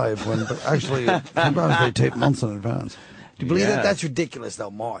actually live, but actually, sometimes they tape months in advance. Do you believe that? Yeah. That's ridiculous, though,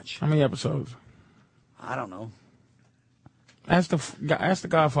 March. How many episodes? I don't know. Ask the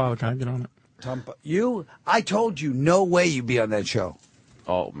Godfather. Can I get on it? I told you, no way you'd be on that show.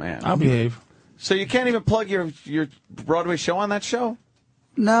 Oh, man. I'll behave. So you can't even plug your Broadway show on that show?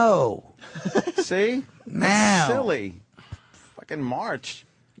 No. See? Now. That's silly. Fucking March.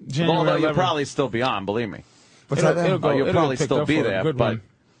 January Although you'll 11th. probably still be on, believe me. What's that? It'll go. You'll It'll probably get picked still up be for a there, good but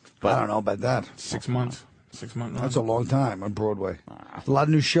one. I don't know about that. 6 months. 6 months. That's a long time on Broadway. A lot of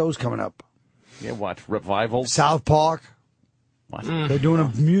new shows coming up. Yeah, what? Revival? South Park. What? They're doing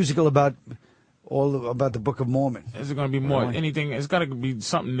a musical about the Book of Mormon. Is it going to be more anything? It's got to be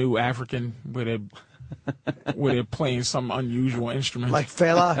something new, African, where they're playing some unusual instrument. Like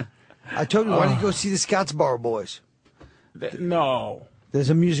Fela. I told you, why don't you go see the Scottsboro Boys? No. There's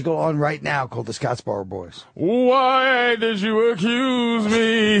a musical on right now called the Scottsboro Boys. Why did you accuse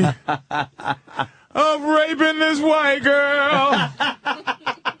me of raping this white girl?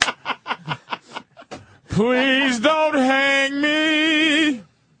 Please don't hang me.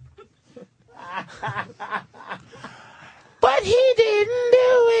 But he didn't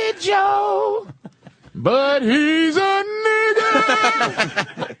do it, Joe. But he's a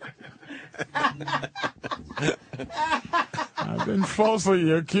nigger. I've been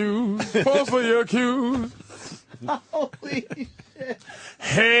falsely accused. Falsely accused. Holy shit.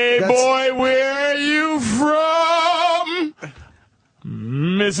 Hey, boy, where are you from?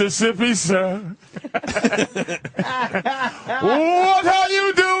 Mississippi, sir. What are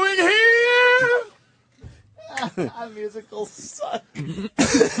you doing here? Musicals suck.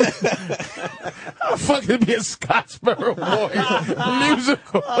 How fuck could it be a Scottsboro Boys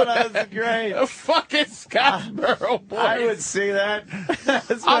musical? Oh, that's great. A fucking Scottsboro Boys. I would see that.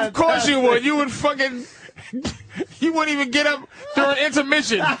 Of course you would. You would fucking... You wouldn't even get up during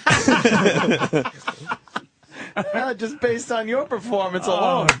intermission. Just based on your performance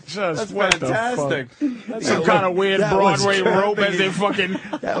alone. That's what the fantastic. Some kind of weird Broadway rope as they fucking...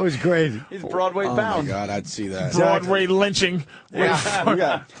 That was great. He's Broadway Oh bound. my God, I'd see that. Broadway lynching.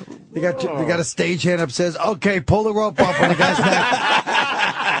 Yeah. They got a stagehand up says, okay, pull the rope off on the guy's neck.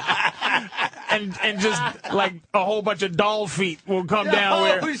 And just like a whole bunch of doll feet will come down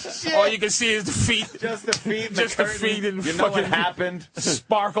where shit. all you can see is the feet. Just the feet. Just the feet and you know fucking what happened?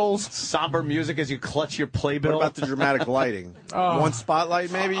 Sparkles. Somber music as you clutch your playbill. What about the dramatic lighting? One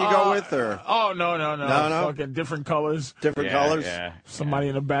spotlight maybe you go with, or Oh, no. No? Fucking different colors. different colors? Yeah. Somebody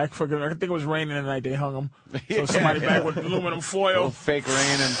in the back, fucking, I think it was raining the night they hung them. So somebody back with aluminum foil, Fake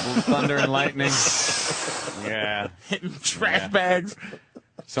rain and thunder and lightning. Yeah. hitting trash bags.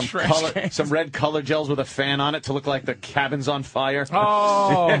 Some Trash cans. some red color gels with a fan on it to look like the cabin's on fire.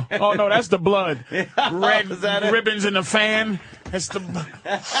 Oh no, that's the blood. Red Is that it? ribbons in the fan. It's the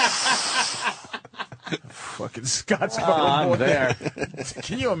fucking Scottsboro I'm Boys. there.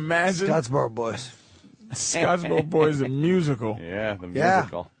 Can you imagine? Scottsboro Boys. Scottsboro Boys, the musical. Yeah, the Yeah.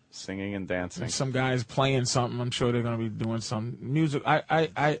 musical. Singing and dancing. Some guys playing something. I'm sure they're going to be doing some music.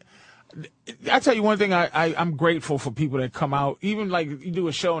 I tell you one thing. I'm grateful for people that come out. Even like you do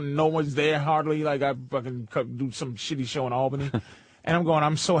a show and no one's there hardly. Like I fucking do some shitty show in Albany, and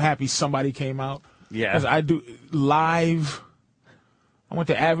I'm so happy somebody came out. Yeah. 'Cause I do live. I went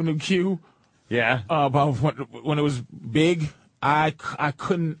to Avenue Q. Yeah. About when it was big. I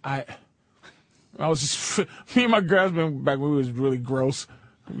couldn't. I was just me and my girl's been back when we was really gross.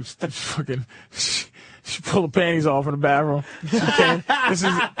 Fucking, she pulled the panties off in the bathroom. This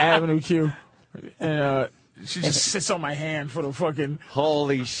is Avenue Q, and she just sits on my hand for the fucking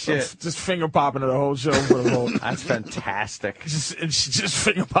holy shit, just finger popping her the whole show for the whole. That's fantastic. And she just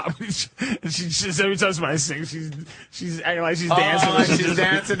finger popping, and she just every time somebody sings, she's acting like she's dancing. Oh, she's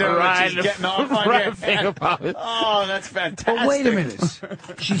dancing to it. She's getting off on you. Finger popping. Oh, that's fantastic. But wait a minute.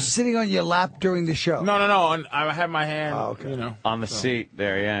 She's sitting on your lap during the show. No. I have my hand, you know, on the seat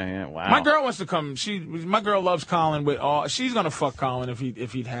there. Yeah. Wow. My girl wants to come. My girl loves Colin with all. She's gonna fuck Colin if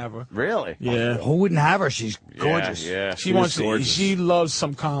he'd have her. Really? Yeah. Who wouldn't have her? She's gorgeous. Yeah. She wants. She loves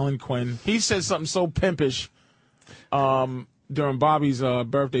some Colin Quinn. He said something so pimpish during Bobby's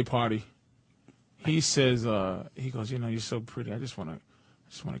birthday party. He says, he goes, you're so pretty. I just want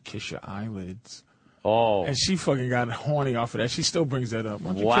to kiss your eyelids. Oh. And she fucking got horny off of that. She still brings that up.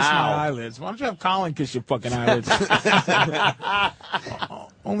 Why don't you Wow. kiss my eyelids? Why don't you have Colin kiss your fucking eyelids?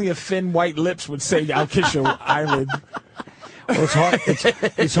 Only a thin white lips would say, I'll kiss your eyelid. Well,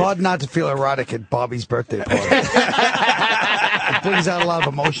 it's hard not to feel erotic at Bobby's birthday party. It brings out a lot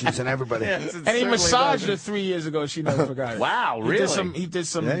of emotions in everybody. And he massaged her 3 years ago. She never forgot it. Wow, really? He did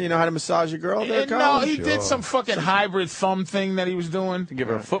some. Yeah, you know how to massage a girl there, No, Colin? he did some fucking hybrid thumb thing that he was doing. Give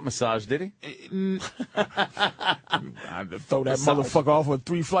her a foot massage, did he? I'd throw that motherfucker off with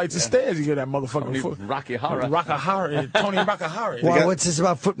 3 flights of stairs. You get that motherfucking foot. Rocky Horror. Tony Rockahara. Why, what's this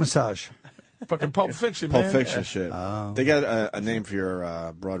about foot massage? Fucking Pulp Fiction, man. Pulp Fiction shit. Oh. They got a name for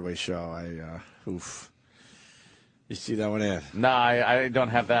your Broadway show. Oof. You see that one there? No, I don't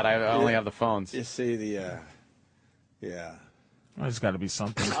have that. I only have the phones. You see the, yeah. Well, it's got to be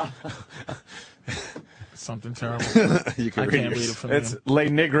something. Something terrible. You can I read can't yours. read it from It's him. Les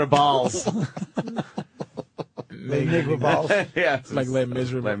Nigre Balls. Les Nigre Balls. Yeah. It's like Les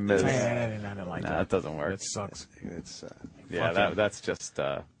Miserables. Les Miserables. I didn't like No, that. that doesn't work. That sucks. It's, Yeah, that's just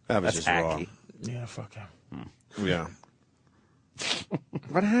that was that's just hacky. wrong. Yeah, fuck him. Yeah.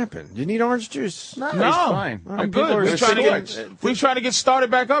 What happened? You need orange juice? No, he's No, fine. I'm People are good. We're trying to get started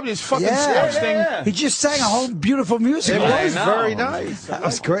back up. This fucking sports thing. He just sang a whole beautiful music. It I was know. very nice. That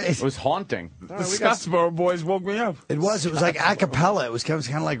was great. It was haunting. The Scottsboro Boys woke me up. It was like a cappella. It was kind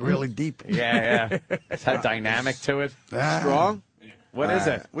of like really deep. Yeah. It's had dynamic to it. Strong? What is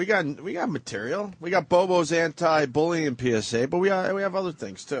it? We got material. We got Bobo's anti-bullying PSA, but we have other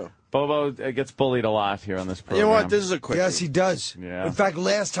things too. Bobo gets bullied a lot here on this program. You know what? This is a quick. Yes, he does. Yeah. In fact,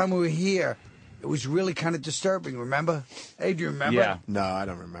 last time we were here, it was really kind of disturbing. Remember? Hey, do you remember? Yeah. No, I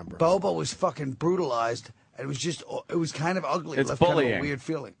don't remember. Bobo was fucking brutalized. And it was kind of ugly. It's It left kind of bullying. a weird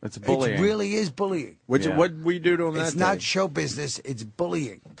feeling. It's bullying. It really is bullying. What we do to him that It's day? not show business. It's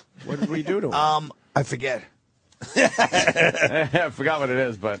bullying. What did we do to him? I forget. I forgot what it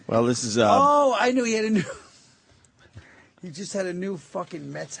is, but Well, this is. Oh, I knew he had a new. He just had a new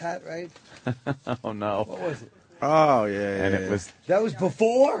fucking Mets hat, right? oh no. What was it? Oh yeah, And it was That was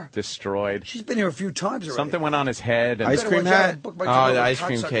before. destroyed. She's been here a few times already. Something went on his head. And Ice cream hat. Oh, the ice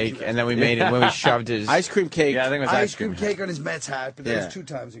cream cake, and then we made it when we shoved his Ice cream cake. Yeah, I think it was ice cream cake on his Mets hat, but that Yeah. was 2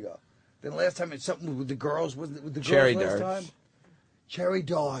 times ago. Then last time it's something with the girls. Wasn't it with the girls Cherry last darts. time? Cherry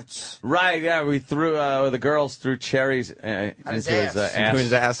darts. Right, yeah, we threw the girls threw cherries into his his ass. ass, into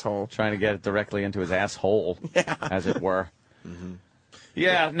his asshole. trying to get it directly into his asshole, as it were.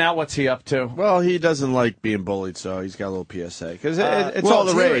 Yeah. Now what's he up to? Well, he doesn't like being bullied, so he's got a little PSA because it's well, all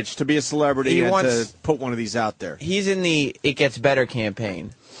the here- rage to be a celebrity he and wants- to put one of these out there. He's in the It Gets Better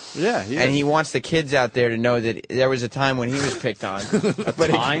campaign. Yeah, And he wants the kids out there to know that there was a time when he was picked on. But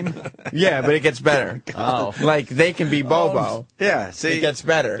Time? Yeah, but it gets better. Oh. Like, they can be Bobo. yeah. See, It gets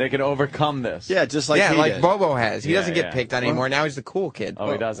better. They can overcome this. yeah, just like yeah, he like did. Bobo has. He Yeah, doesn't get yeah. picked on anymore. Now he's the cool kid. Oh,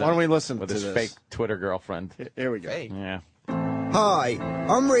 he doesn't. Why don't we listen with to his this? fake Twitter girlfriend? Here we go. Yeah. Hi,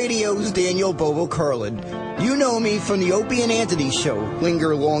 I'm radio's Daniel Bobo Curlin. You know me from the Opie and Anthony show,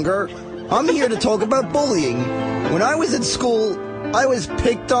 Linger Longer. I'm here to talk about bullying. When I was at school, I was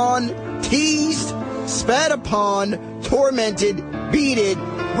picked on, teased, spat upon, tormented, beaten,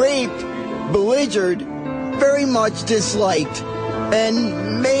 raped, belligered, very much disliked.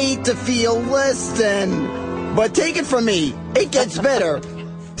 and made to feel less than. But take it from me, it gets better.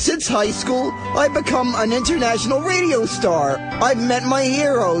 Since high school, I've become an international radio star. I've met my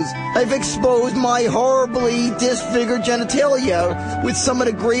heroes. I've exposed my horribly disfigured genitalia with some of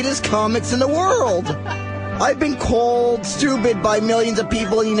the greatest comics in the world. I've been called stupid by millions of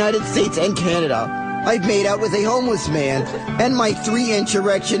people in the United States and Canada. I've made out with a homeless man, and my 3-inch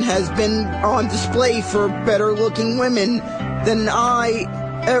erection has been on display for better-looking women than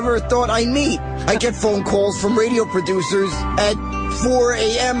I ever thought I'd meet. I get phone calls from radio producers at 4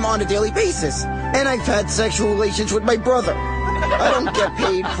 a.m. on a daily basis, and I've had sexual relations with my brother. I don't get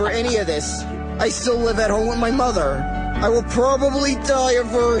paid for any of this. I still live at home with my mother. I will probably die a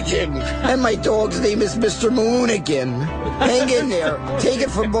virgin, and my dog's name is Mr. Maloonigan. Hang in there. Take it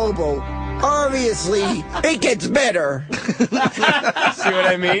from Bobo. Obviously, it gets better. See what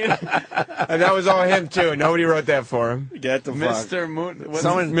I mean? And that was all him, too. Nobody wrote that for him. Get the fuck. Mr.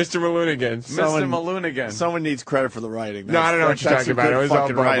 Maloonigan. Mr. Maloonigan. Someone needs credit for the writing. No, I don't know what you're talking about. It was all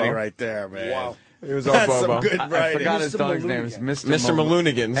fucking Bobo. writing right there, man. Wow. It was all That's Bobo. some good I writing. forgot his dog's name. Is Mr.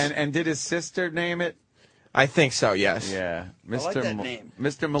 Maloonigans. And did his sister name it? I think so, yes. Yeah. I like that name.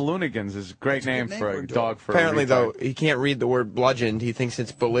 Mr. Maloonigans is a great name for a dog. Apparently, though, he can't read the word bludgeoned. He thinks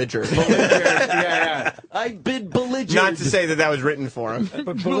it's belligerent. Yeah. I've been belligerent. Not to say that that was written for him.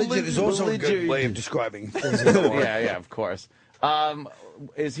 But belligerent is also a good way of describing things. Yeah, of course.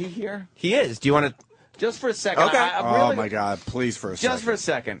 Is he here? He is. Do you want to... Just for a second. Okay. Oh, my God. Please, for a second. Just for a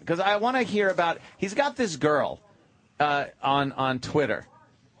second. Because I want to hear about... He's got this girl on Twitter.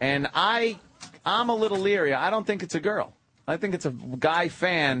 And I'm a little leery. I don't think it's a girl. I think it's a guy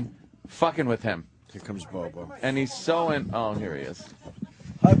fan fucking with him. Here comes Bobo. And he's so in... Oh, here he is.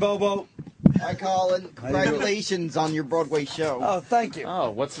 Hi, Bobo. Hi, Colin. Congratulations on your Broadway show. Oh, thank you.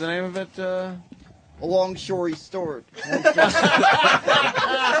 Oh, what's the name of it? A Long Story Short. A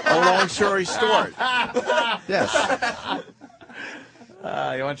Long Story Short. Yes.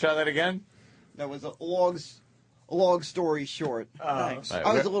 You want to try that again? That was a long story short. Thanks. Right,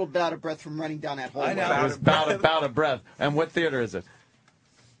 I was a little bit out of breath from running down that hallway. I know. It was about a breath. And what theater is it?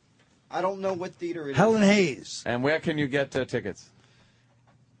 I don't know what theater it is. Helen Hayes. And where can you get tickets?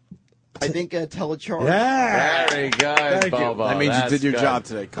 I think Telecharge. Yeah. Very good, Thank you. Bobo. That means you That's did your good. job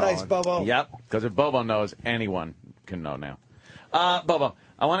today, Colin. Thanks, Bobo. Yep, because if Bobo knows, anyone can know now. Bobo,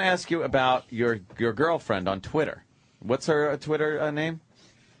 I want to ask you about your girlfriend on Twitter. What's her Twitter name?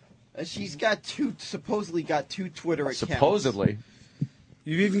 She's got supposedly got two Twitter accounts. Supposedly.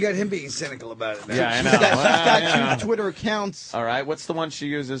 You've even got him being cynical about it now. Yeah, I know. She's got two Twitter accounts. All right, what's the one she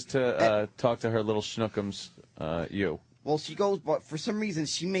uses to talk to her little schnookums, you? Well, she goes, but for some reason,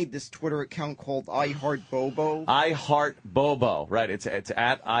 she made this Twitter account called I Heart Bobo. I Heart Bobo. Right, it's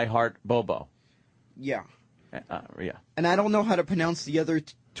at I Heart Bobo. Yeah. Yeah. And I don't know how to pronounce the other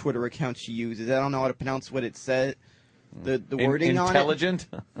Twitter account she uses. I don't know how to pronounce what it said, the wording on it. Intelligent?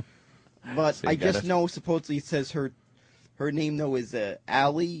 But So you I got just it. know supposedly it says her name though is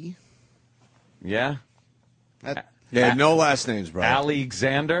Allie. Yeah? Yeah, no last names, bro.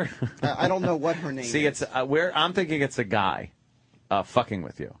 Alexander? I don't know what her name See, is. it's I'm thinking it's a guy fucking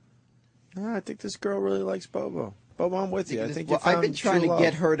with you. I think this girl really likes Bobo. Bobo, I'm with you. I think Well, you found I've been trying true to love.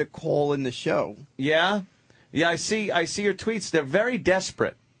 get her to call in the show. Yeah? Yeah, I see your tweets. They're very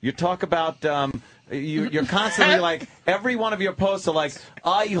desperate. You talk about you're constantly like every one of your posts are like,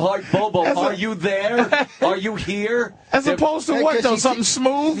 I Heart Bobo, are you there? Are you here? As opposed to what, though? Something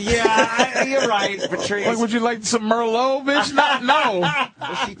smooth? Yeah, you're right, Patrice. Like, would you like some Merlot, bitch? No.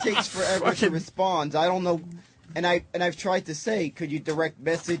 Well, she takes forever to respond. I don't know, and I've tried to say, could you direct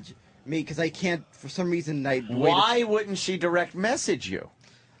message me? Because I can't, for some reason. Why wouldn't she direct message you?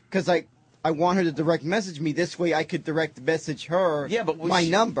 Because I want her to direct message me. This way I could direct message her my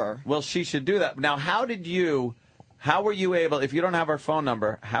number. Well, she should do that. Now, how were you able, if you don't have her phone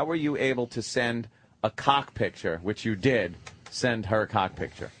number, how were you able to send a cock picture, which you did, send her a cock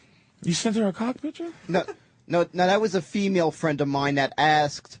picture? You sent her a cock picture? No, that was a female friend of mine that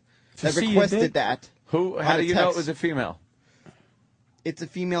asked, that see your requested dick? that. How do you know it was a female? It's a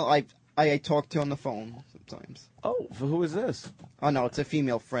female I talk to on the phone sometimes. Oh, who is this? Oh, no, it's a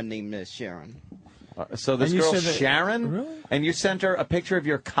female friend named Sharon. So this And you girl, said that- Sharon? Really? And you sent her a picture of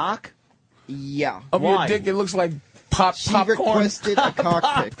your cock? Yeah. Of Why? your dick, it looks like She popcorn. requested a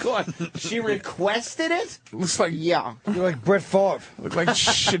cock pic. Popcorn. She requested it? Looks like Yeah. You're like Brett Favre. look like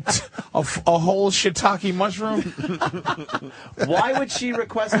shit, a whole shiitake mushroom. Why would she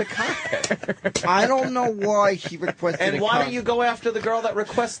request a cock pic? I don't know why she requested And a why cock don't you go after the girl that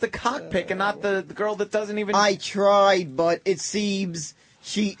requests the cock pic and not the girl that doesn't even... I tried, but it seems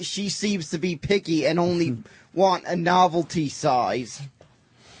she seems to be picky and only want a novelty size.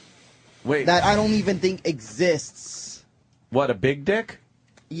 Wait. That I don't even think exists. What, a big dick?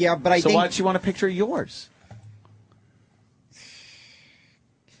 Yeah, but I so think... why'd she want a picture of yours?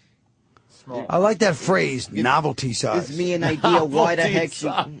 I like that phrase, novelty size. Gives me an idea why the heck she...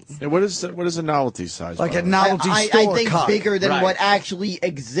 Yeah, what is a novelty size? Like by a the way? novelty I store think cup. bigger than Right. what actually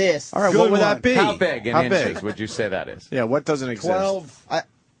exists. All right, what would that be? How big in How inches big? would you say that is? Yeah, what doesn't exist? 12.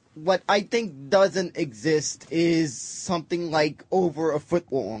 What I think doesn't exist is something like over a foot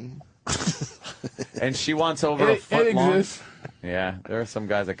long. And she wants over a It foot long? exists. Yeah, there are some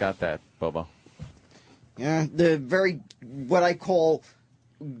guys that got that, Bobo. Yeah, the very, what I call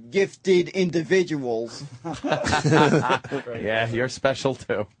gifted individuals. Yeah, you're special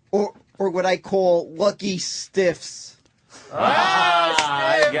too. Or what I call lucky stiffs.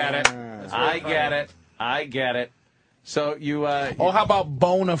 I get it. I get it. I get it. So you. Or how about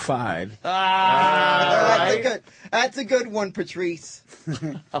bona fide? That's a good one, Patrice.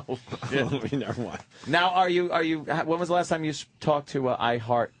 Oh shit! Never mind. Now, are you? When was the last time you talked to I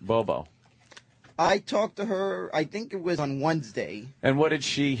Heart Bobo? I talked to her. I think it was on Wednesday. And what did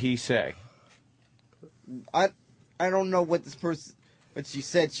he say? I don't know what this person. But she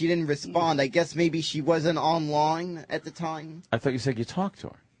said she didn't respond. I guess maybe she wasn't online at the time. I thought you said you talked to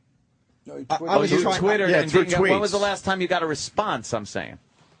her. No, I was you trying. Twittered Yeah, and through didn't get- when tweets. was the last time you got a response? I'm saying.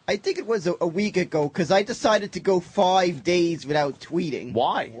 I think it was a week ago because I decided to go 5 days without tweeting.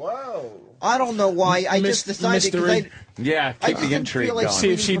 Why? Whoa. I don't know why. I just decided because mystery. Yeah, I keep just the didn't intrigue feel like going. See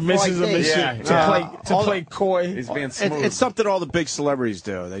if she for 5 misses a days. mission Yeah. to play coy. He's being smooth. It's something all the big celebrities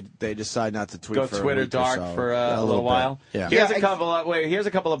do. They decide not to tweet Go for a Twitter week or dark so. for Yeah, a little bit. while. Yeah. Here's Yeah, a couple of here's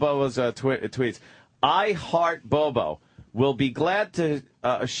a couple of Bobo's tweets. I Heart Bobo will be glad to.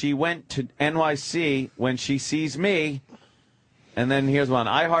 She went to NYC when she sees me. And then here's one.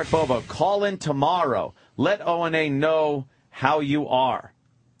 I Heart Bobo. Call in tomorrow. Let O&A know how you are.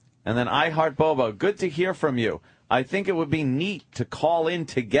 And then I Heart Bobo. Good to hear from you. I think it would be neat to call in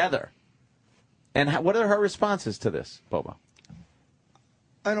together. And what are her responses to this, Bobo?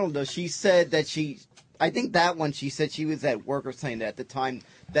 I don't know. She said that I think that one she said she was at work or something at the time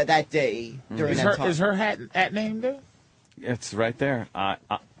that day during that time. Is her hat name there? It's right there.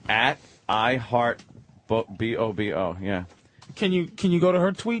 At I Heart Bobo. Yeah. Can you go to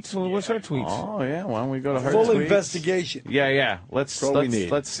her tweets? Or what's her tweets? Oh yeah. Why don't we go to her Full tweets? investigation. Yeah. Let's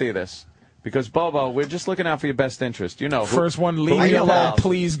see this. Because Bobo, we're just looking out for your best interest. You know, First one, who leave are me your alone, pals?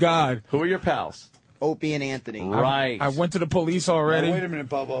 please God. Who are your pals? Opie and Anthony. Right. I went to the police already. Now, wait a minute,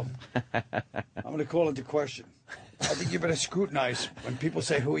 Bobo. I'm going to call into question. I think you better scrutinize when people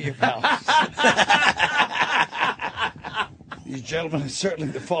say, who are your pals? These gentlemen are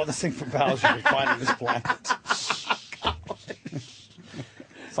certainly the farthest thing from pals you can find on this planet.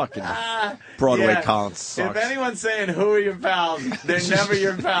 Fucking Broadway Yeah. Collins If sucks. anyone's saying who are your pals, they're never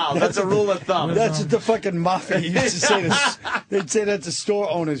your pals. That's a rule of thumb. That's what the fucking mafia used to say. They'd say that to store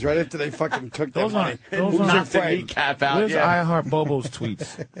owners right after they fucking took their money. those Who's your Knocked the friend? kneecap out. Where's Yeah. I Heart Bobo's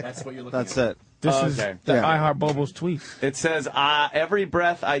tweets? That's what you're looking That's at. it. This Oh, is okay. the Yeah. I Heart Bobo's tweet. It says, every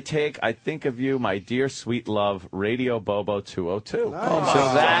breath I take, I think of you, my dear sweet love, Radio Bobo 202. Nice. So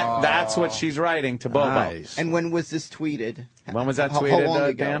that's what she's writing to Bobo. Nice. And when was this tweeted? When was that How tweeted, long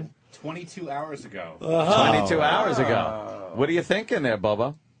ago? Dan? 22 hours ago. 22 hours ago. What are you thinking there,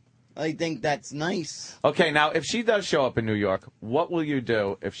 Bobo? I think that's nice. Okay, now, if she does show up in New York, what will you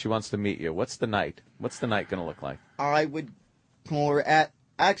do if she wants to meet you? What's the night? What's the night going to look like? I would call her at...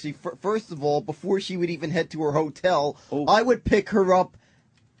 Actually, first of all, before she would even head to her hotel, I would pick her up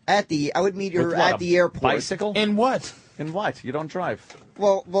I would meet her With what, at a the airport. Bicycle? In what? In what? You don't drive.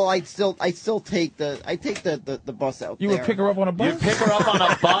 Well, I still take the bus out You there. would pick her up on a bus? You pick her up on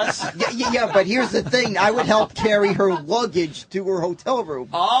a bus? Yeah, but here's the thing. I would help carry her luggage to her hotel room.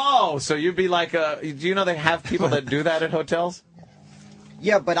 Oh, so you'd be like do you know they have people that do that at hotels?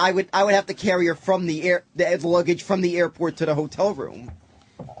 Yeah, but I would have to carry her from the luggage from the airport to the hotel room.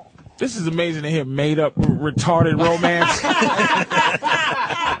 This is amazing to hear made up retarded romance.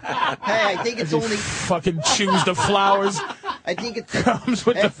 Hey, I think it's only fucking choose the flowers. I think it's comes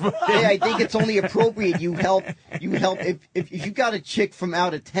with the. Hey, I think it's only appropriate you help if you got a chick from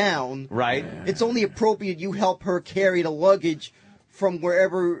out of town. Right. It's only appropriate you help her carry the luggage from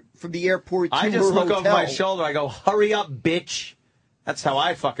the airport to I just her look hotel. over my shoulder. I go, hurry up, bitch. That's how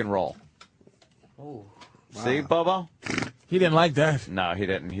I fucking roll. Oh, See, Bobo? He didn't like that. No, he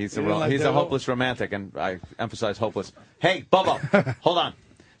didn't. He's didn't like he's that a at all? hopeless romantic, and I emphasize hopeless. Hey, Bobo, hold on.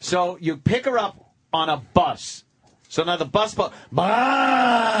 So you pick her up on a bus. So now the bus,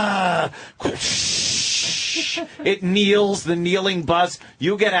 It kneels, the kneeling bus.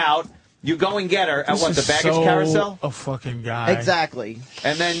 You get out. You go and get her at This what, the is baggage so carousel? A fucking guy. Exactly.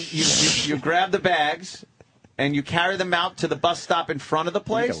 And then you grab the bags and you carry them out to the bus stop in front of the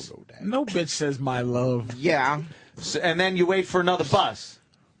place. No bitch says my love. Yeah. So, and then you wait for another bus.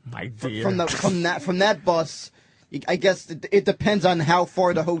 My dear. From that bus, I guess it depends on how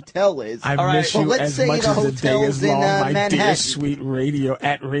far the hotel is. I miss you let's as say much the as the day hotel's is long, in my Manhattan. dear sweet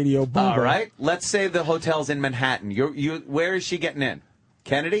Radio Bobo. All right. Let's say the hotel's in Manhattan. Where is she getting in?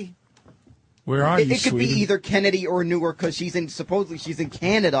 Kennedy? Where are you, It could be either Kennedy or Newark because supposedly she's in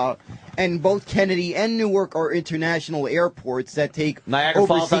Canada, and both Kennedy and Newark are international airports that take Niagara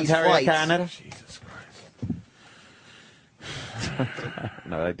Falls, overseas Ontario, flights. Canada. Jesus Christ.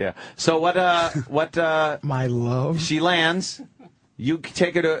 No idea. So what? My love. She lands. You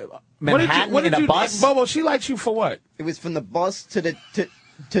take her to What Manhattan did in you, a bus. Bobo, she likes you for what? It was from the bus to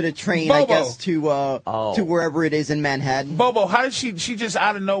the train, I Bobo. guess, to wherever it is in Manhattan. Bobo, how did she just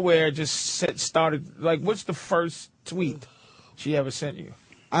out of nowhere started, like, what's the first tweet she ever sent you?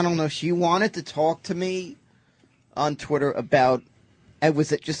 I don't know. She wanted to talk to me on Twitter about. I was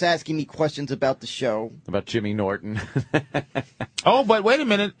just asking me questions about the show. About Jimmy Norton. Oh, but wait a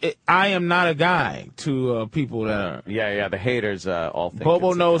minute. I am not a guy to people that are. Yeah, the haters all think.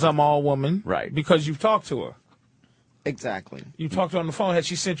 Bobo knows I'm all woman. Right. Because you've talked to her. Exactly. You talked to her on the phone. Had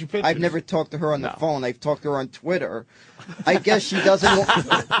she sent you pictures? I've never talked to her on the phone. I've talked to her on Twitter. I guess she doesn't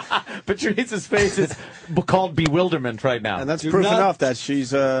want... Patrice's face is called bewilderment right now. And that's proof enough that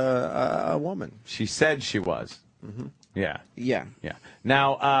she's a woman. She said she was. Mm-hmm. Yeah. Yeah. Yeah.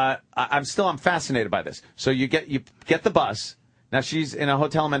 Now, I'm fascinated by this. So you get the bus. Now she's in a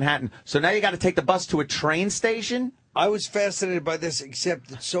hotel in Manhattan. So now you got to take the bus to a train station? I was fascinated by this, except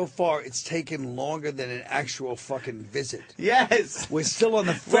that so far it's taken longer than an actual fucking visit. Yes. We're still on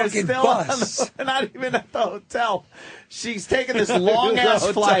the We're fucking still bus. we're not even at the hotel. She's taking this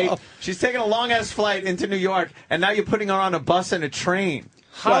long-ass flight. She's taking a long-ass flight into New York, and now you're putting her on a bus and a train.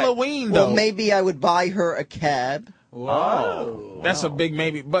 Halloween, though. Well, maybe I would buy her a cab. Whoa. That's a big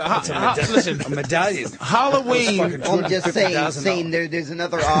maybe. But listen, a medallion. Halloween. I'm just saying there's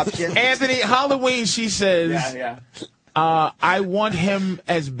another option. Anthony, Halloween, she says, I want him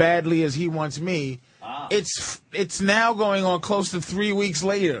as badly as he wants me. It's now going on close to 3 weeks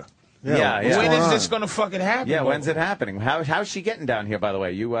later. Yeah. When is this going to fucking happen? Yeah, Bobo? when's it happening? How's she getting down here, by the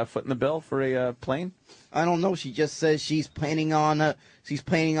way? You footing the bill for a plane? I don't know. She just says she's planning on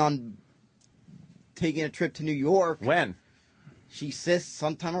taking a trip to New York. When? She says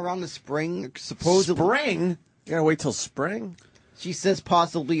sometime around the spring, supposedly. Spring? You gotta wait till spring? She says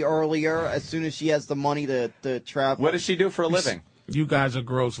possibly earlier, as soon as she has the money to travel. What does she do for a living? You guys are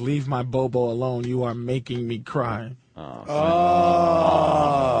gross. Leave my Bobo alone. You are making me cry. What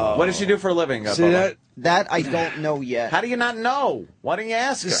does she do for a living? See Bubba? That I don't know yet. How do you not know? Why don't you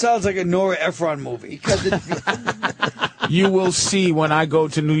ask her? This sounds like a Nora Ephron movie. Because You will see when I go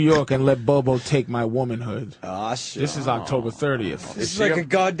to New York and let Bobo take my womanhood. Oh, shit. This is October 30th. This is like a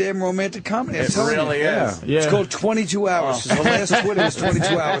goddamn romantic comedy. I'm It telling really you. is. Yeah. It's called 22 Hours. The last Twitter was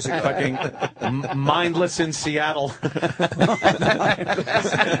 22 hours ago. Fucking mindless in Seattle. Hey,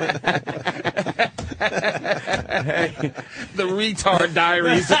 the retard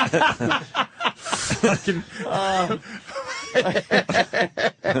diaries. Fucking. I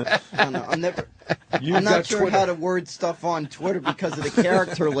don't know. I'm not sure how to word stuff on Twitter because of the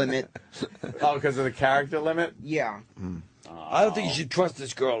character limit. Oh, because of the character limit? Yeah. I don't think you should trust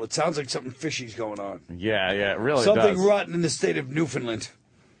this girl. It sounds like something fishy's going on. Yeah, it really Something does. rotten in the state of Newfoundland.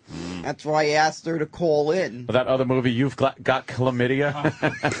 That's why I asked her to call in. That other movie, You've Got Chlamydia?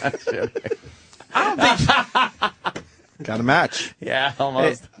 I don't think. Got a match. Yeah,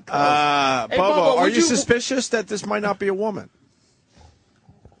 almost. Bobo, Bobo, are would you you- suspicious that this might not be a woman?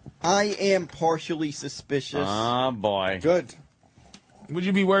 I am partially suspicious. Oh, boy. Good. Would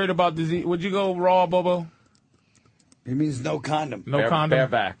you be worried about disease? Would you go raw, Bobo? He means no condom. No condom?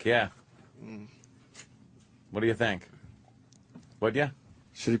 Bareback, yeah. What do you think? Would you?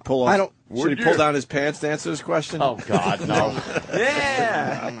 Should he pull off? I don't- Should he pull down his pants to answer this question? Oh, God, no.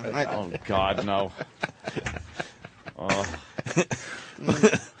 Yeah. Oh, God, no. Oh.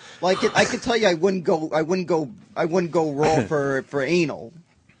 Like I could tell you, I wouldn't go raw for anal.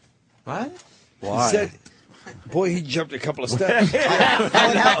 What? Why? He said, boy, he jumped a couple of steps.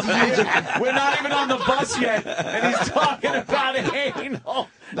 We're not even on the bus yet, and he's talking about anal.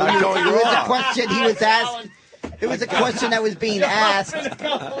 Not going It was a raw. question he was asked. It was a question that was being asked.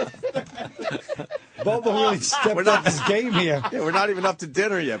 Bobo really stepped up his game here. Yeah, we're not even up to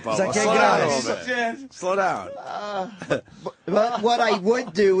dinner yet, Bobo. It's like, hey, Slow down a guys. little bit. Slow down. But what I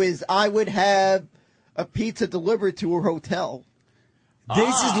would do is I would have a pizza delivered to her hotel.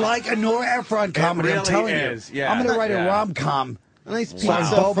 This is like a Nora Ephron comedy. really I'm telling is, you. yeah. I'm going to write Yeah. a rom-com. A nice pizza Starring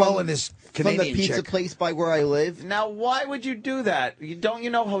Bobo from, and this from Canadian the pizza chick. place by where I live. Now, why would you do that? Don't you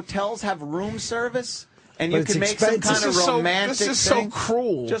know hotels have room service? And But you it's can make some expensive. kind of romantic This is thing? so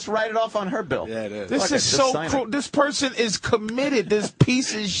cruel. Just write it off on her bill. Yeah, it is. This Fuck it, is just so sign it. cruel. This person is committed. This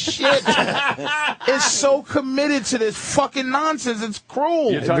piece of shit is so committed to this fucking nonsense. It's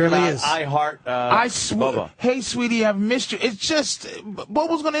cruel. You're talking about I Heart I swear. Bobo. Hey, sweetie, I've missed you. It's just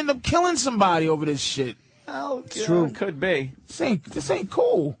Bobo's gonna end up killing somebody over this shit. Oh, It's true. Could be. This ain't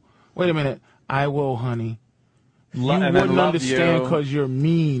cool. Wait a minute. I will, honey. You and then wouldn't love understand you. because you're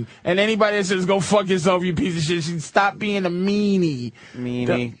mean. And anybody that says, go fuck yourself, you piece of shit, should stop being a meanie.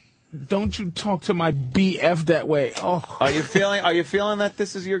 Meanie. Don't you talk to my BF that way. Oh. Are you feeling that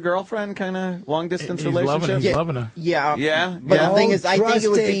this is your girlfriend, kind of long distance He's loving her. relationship? He's loving her. Yeah. Yeah. But yeah. the thing is, I think trust it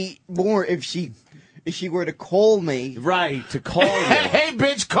would it. be more if she were to call me. Right, to call you. Hey,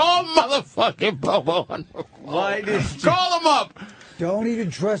 bitch, call motherfucking Bobo. Why did you? Call him up. Don't even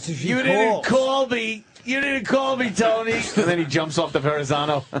trust if she You calls. didn't call me. You didn't call me, Tony. And then he jumps off the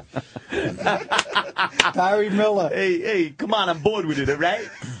Verrazano. Barry Miller. Hey, come on, I'm bored with it, all right?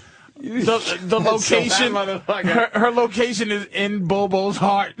 The location, her location is in Bobo's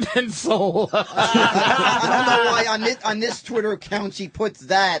heart and soul. I don't know why on this Twitter account she puts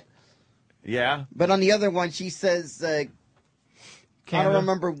that, Yeah. but on the other one she says, I Canada? don't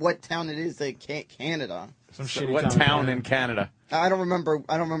remember what town it is. Canada. Some shitty What town in Canada? I don't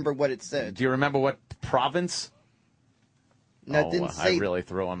remember what it said. Do you remember what province? No, it didn't say. I really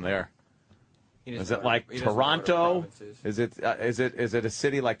threw him there. Is it like Toronto? Is it a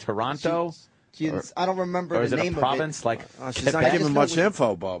city like Toronto? I don't remember Or is the it name a province of it. like? She's not giving much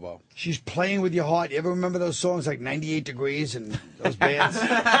info, Bobo. She's playing with your heart. You ever remember those songs like 98 Degrees and those bands?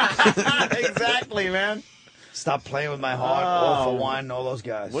 Exactly, man. Stop Playing With My Heart, All For One, all those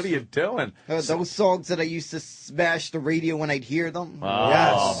guys. What are you doing? Those songs that I used to smash the radio when I'd hear them. Oh,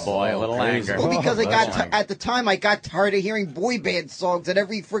 Yes. boy, a little anger. Well, because at the time I got tired of hearing boy band songs at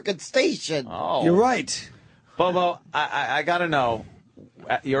every freaking station. Oh. You're right. Bobo, I got to know.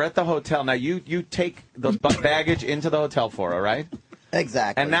 You're at the hotel. Now, you take the baggage into the hotel for her, right?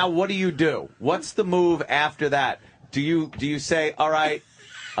 Exactly. And now what do you do? What's the move after that? Do you say, all right,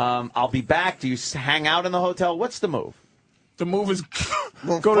 I'll be back? Do you hang out in the hotel? What's the move? The move is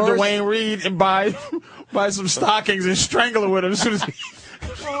Well, go to first- Dwayne Reed and buy some stockings and strangle her with them as soon as he,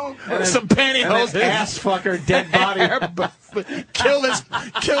 some pantyhose. And then ass fuck her dead body. kill this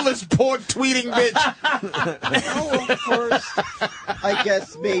poor tweeting bitch. Oh, first, I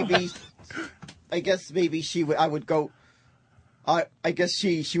guess maybe she would. I would go. I guess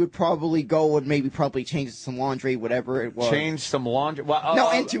she would probably go and probably change some laundry, whatever it was. Change some laundry. Well,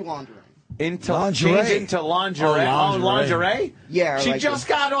 No, into laundry. Into Lingerie. change into lingerie. Oh, Oh, lingerie. lingerie? Yeah, She like just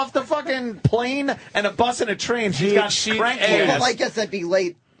got off the fucking plane and a bus and a train. She's got cranky Yes. Well, I guess that'd be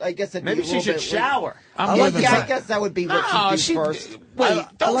late. I guess that'd Maybe be a she little should bit shower. I'm Late. leaving. Yeah, I guess that would be what No, she'd do first. Wait,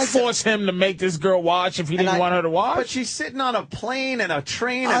 don't force him to make this girl watch if he didn't want her to watch. But she's sitting on a plane and a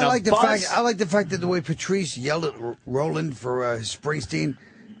train and I like a the bus. fact. I like the fact that the way Patrice yelled at Roland for Springsteen.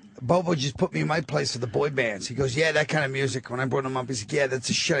 Bobo just put me in my place for the boy bands. He goes, "Yeah, that kind of music." When I brought him up, he's like, "Yeah, that's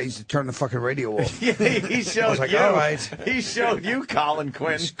the shit. I used to turn the fucking radio off." Yeah, he showed I was like, you. "All right." He showed you, Colin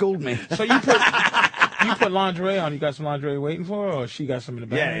Quinn. Schooled me. So you put lingerie on. You got some lingerie waiting for her, or she got some in the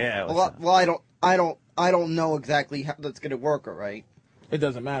bag? Yeah. Well, I don't know exactly how that's gonna work. All right. It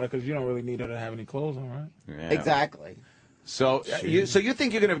doesn't matter because you don't really need her to have any clothes on, right? Yeah. Exactly. So you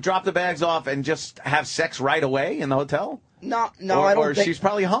think you're going to drop the bags off and just have sex right away in the hotel? No, or, I don't or think. she's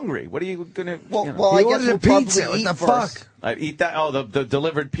probably hungry. What are you going to? Well, I guess we'll pizza. probably What eat the first. fuck? I'd eat that. Oh, the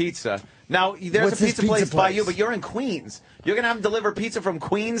delivered pizza. Now there's What's a this pizza place pizza by place? you, but you're in Queens. You're going to have them deliver pizza from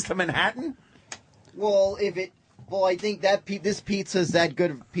Queens to Manhattan? Well, I think that this pizza is that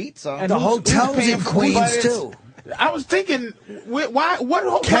good of pizza. And The who's hotel's paying in for Queens it? too. I was thinking, why? What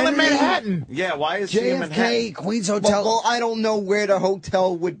hotel in Kennedy? Manhattan? Yeah. Why is she in Manhattan? JFK, Queens Hotel. Well, I don't know where the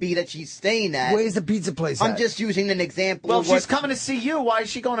hotel would be that she's staying at. Where's the pizza place? I'm at? just using an example. Well, of she's what, coming to see you. Why is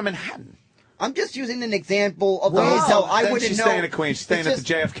she going to Manhattan? I'm just using an example of the Oh, hotel. I then wouldn't she's know. staying at Queens. She's staying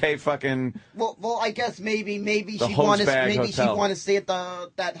It's at the JFK fucking. Well, I guess maybe The she'd want to Hosbag Hotel. stay at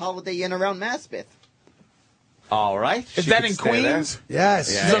that Holiday Inn around Maspeth. All right. Is She that could in stay there. Queens?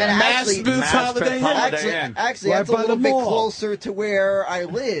 Yes. Yeah. The Actually- Maspeth Holiday Inn? Holiday Inn. Actually, Right that's a by little the bit mall. closer to where I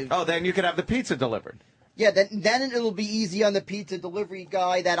live. Oh, then you could have the pizza delivered. Yeah, then it'll be easy on the pizza delivery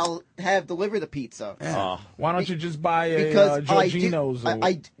guy that I'll have deliver the pizza. Why don't you just buy a Because Giorgino's?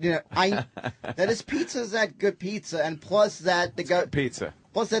 that is pizza's that good pizza, and plus that the guy Pizza.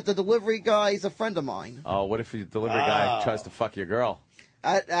 Plus, that the delivery guy is a friend of mine. Oh, what if the delivery guy tries to fuck your girl?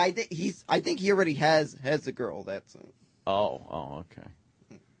 I think he already has a girl. That's. Oh, okay.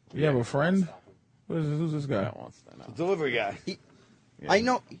 You have a friend? Who's this guy? The delivery guy. I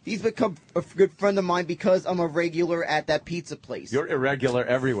know he's become a good friend of mine because I'm a regular at that pizza place. You're irregular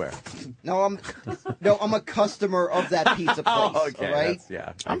everywhere. No, I'm a customer of that pizza place. Oh, okay. All right.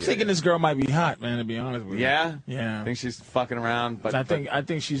 I'm thinking this girl might be hot, man. To be honest with you. Yeah. Yeah. I think she's fucking around, but I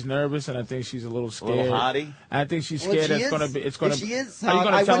think she's nervous, and I think she's a little scared. little hottie? I think she's Well, scared. if she is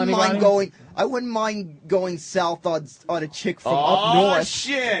hot, I wouldn't mind going south on a chick from up north. Oh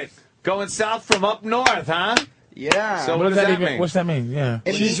shit! Going south from up north, huh? Yeah. So what does that mean? What's that mean? Yeah.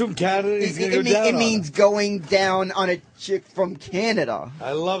 She's from Canada. It means going down on a chick from Canada.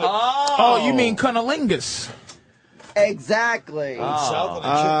 I love it. Oh, you mean cunnilingus? Exactly. South and a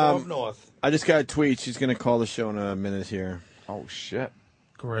chick from up north. I just got a tweet. She's going to call the show in a minute here. Oh, shit.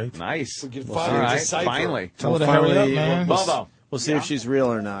 Great. Nice. We can All finally right, decipher. finally. Tell her to hurry up, man. Bobo. We'll see if she's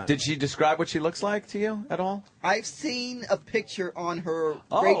real or not. Did she describe what she looks like to you at all? I've seen a picture on her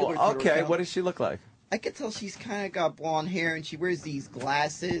regular Oh, Twitter okay. account. What does she look like? I can tell she's kind of got blonde hair, and she wears these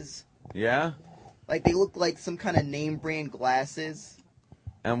glasses. Yeah? Like, they look like some kind of name brand glasses.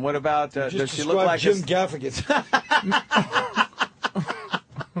 And what about, Just does she look like Jim Gaffigan.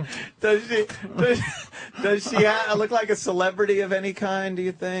 Does she look like a celebrity of any kind, do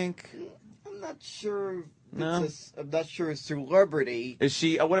you think? I'm not sure. No? I'm not sure a celebrity. Is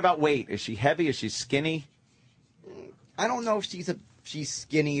she, what about weight? Is she heavy? Is she skinny? I don't know if she's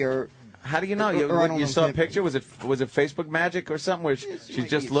skinny or... How do you know? You saw a picture? Was it Facebook magic or something where she's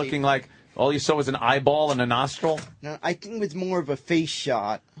just looking like all you saw was an eyeball and a nostril? No, I think it was more of a face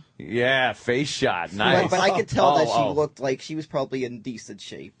shot. Yeah, face shot. Nice. But I could tell that she looked like she was probably in decent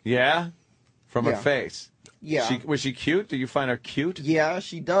shape. Yeah? From her Yeah. face? Yeah. Was she cute? Do you find her cute? Yeah,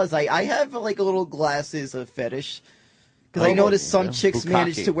 she does. I have like a little glasses fetish. Because I noticed some chicks Bukkake.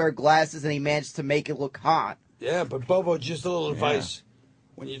 manage to wear glasses and they managed to make it look hot. Yeah, but Bobo, just a little advice.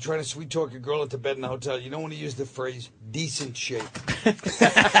 When you're trying to sweet talk a girl into bed in a hotel, you don't want to use the phrase decent shape.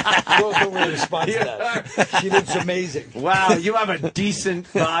 Girls don't really respond to that. She looks amazing. Wow, you have a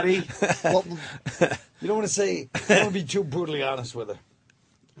decent body. Well, you don't want to say, you don't want to be too brutally honest with her.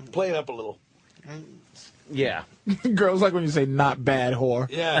 Play it up a little. Yeah. Girls like when you say not bad whore.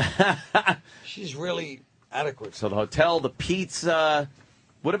 Yeah. She's really adequate. So the hotel, the pizza.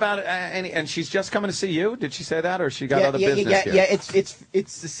 What about and she's just coming to see you? Did she say that, or she got other business here? Yeah,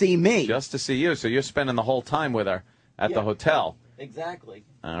 it's to see me. Just to see you. So you're spending the whole time with her at the hotel. Exactly.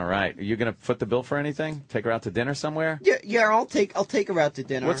 All right. Are you going to foot the bill for anything? Take her out to dinner somewhere? Yeah, I'll take her out to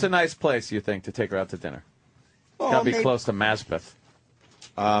dinner. What's a nice place you think to take her out to dinner? Oh, Got to be maybe- cause to Maspeth.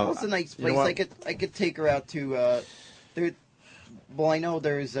 What's a nice you know place? what? I could take her out to. Well, I know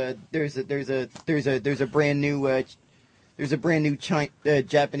there's a brand new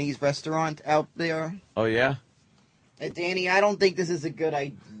Japanese restaurant out there. Oh yeah. Danny, I don't think this is a good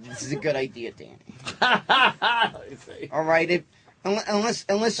idea. Danny. All right,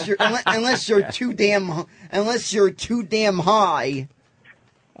 unless you're too damn high.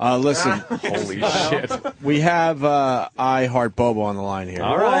 Listen. Holy shit. We have I Heart Bobo on the line here.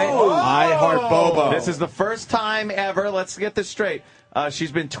 All right. I Heart Bobo. This is the first time ever. Let's get this straight.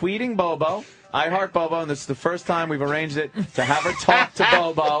 She's been tweeting Bobo. I Heart Bobo, and this is the first time we've arranged it to have her talk to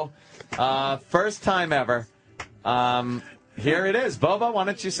Bobo. First time ever. Here it is. Bobo, why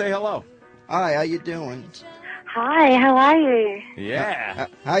don't you say hello? Hi, how you doing? Hi, how are you? Yeah.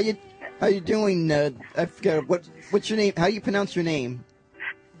 How you doing? I forget what's your name? How do you pronounce your name?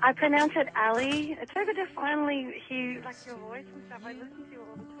 I pronounce it Ali. It's so good to finally hear like your voice and stuff. I listen to you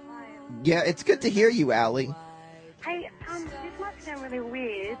all the time. Yeah, it's good to hear you, Allie. Hey, this might sound really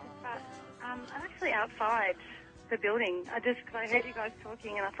weird, but I'm actually outside the building. I heard you guys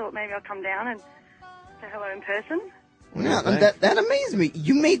talking, and I thought maybe I'll come down and say hello in person. Yeah, that amazed me.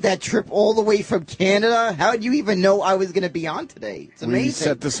 You made that trip all the way from Canada. How did you even know I was going to be on today? It's amazing. We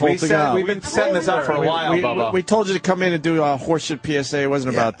set this whole thing up. We've been setting this up for a while, Bobo. We told you to come in and do a horseshit PSA. It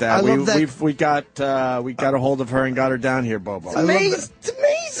wasn't about that. I love that. We got a hold of her and got her down here, Bobo. It's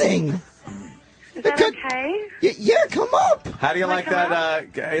amazing. Is that okay? Yeah, come up. How do you like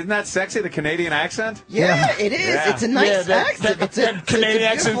that? Isn't that sexy, the Canadian accent? Yeah, it is. Yeah. It's a nice accent. It's a Canadian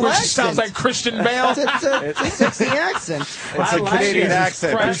accent, beautiful which sounds like Christian Bale. It's a sexy accent. It's a Canadian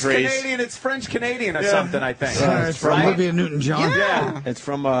accent, French Patrice. Canadian. It's French Canadian or something, I think. It's from Right? Olivia Newton-John. Yeah. It's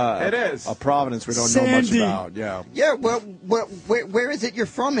from It is. a province we don't know much Sandy. about. Yeah. Yeah, where is it you're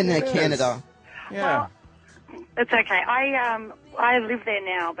from in Canada? Yeah. It's okay. I live there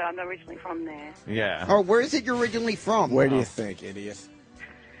now, but I'm originally from there. Yeah. Or where is it you're originally from? Where do you think, idiot?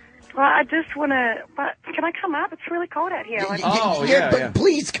 Well, I just want to. But can I come up? It's really cold out here. But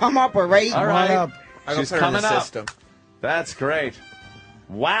please come up, all right? All right. Come on up. She's coming up. That's great.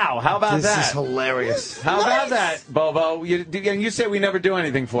 Wow, how about that? This is hilarious. How about that, Bobo? You say we never do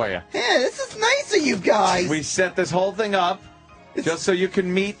anything for you. Yeah, this is nice of you guys. We set this whole thing up just so you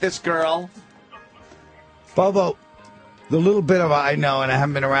can meet this girl. Bobo, the little bit of I know, and I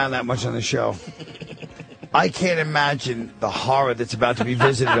haven't been around that much on the show, I can't imagine the horror that's about to be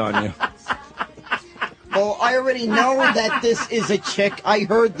visited on you. Well, I already know that this is a chick. I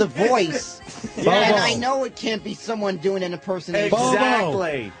heard the voice. Bobo. And I know it can't be someone doing an impersonation.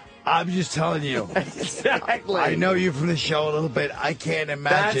 Exactly. I'm just telling you. Exactly. I know you from the show a little bit. I can't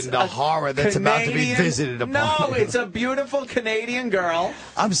imagine the horror that's about to be visited upon No, you. it's a beautiful Canadian girl.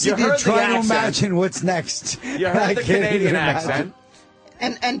 I'm sitting You here heard the trying to accent. imagine what's next. You heard I the can't Canadian even imagine.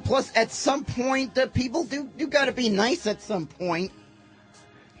 accent. And plus, at some point, people do got to be nice at some point.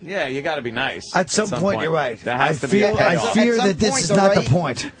 Yeah, you got to be nice. At some point, you're right. There has I to be a I payoff. fear At some that this point, is not the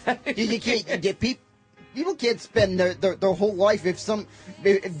alright? point. You can't. People can't spend their whole life if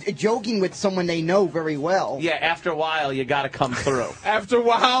joking with someone they know very well. Yeah, after a while, you got to come through. After a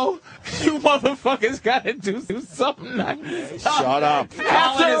while, you motherfuckers got to do something nice. Shut up.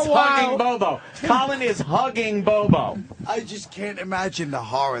 Colin is hugging Bobo. Colin is hugging Bobo. I just can't imagine the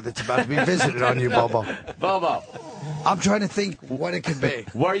horror that's about to be visited on you, Bobo. Bobo. I'm trying to think what it could be.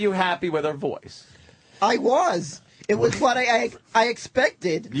 Were you happy with her voice? I was. It was what I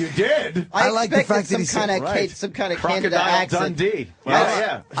expected. You did? I like the expected fact that he said- some kind of Canada Crocodile accent. Dundee.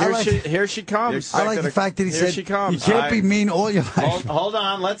 Yeah. Yeah. Here she comes. I like the fact that he Here said she comes. you can't be mean all your life. Hold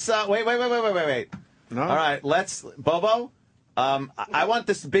on. Let's wait. No. All right. Let's Bobo. I want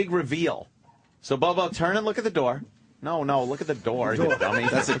this big reveal. So Bobo, turn and look at the door. No, look at the door, you dummy.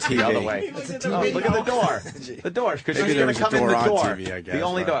 That's a The TV. other way. That's a No, TV. look at the door. The door, because Maybe she's there going to was a come in door the on door. TV, I guess, the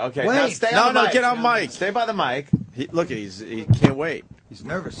only but- door. Okay. Wait. Now stay on the mic. Get on mic. Stay by the mic. Look, he can't wait. He's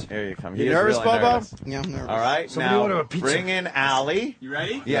nervous. Here you come. You He is nervous, really Bobo? nervous. Yeah, I'm nervous. All right. Somebody now order a pizza. bring in Allie. You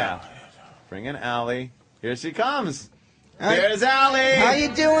ready? Yeah. Bring in Allie. Here she comes. Hi. There's Allie. How you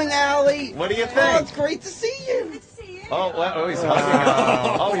doing, Allie? What do you Oh, think? it's great to see you. Oh, he's hugging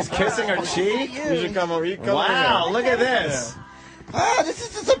her. Oh, he's kissing her cheek. You should come over. Wow, look at this. Ah, this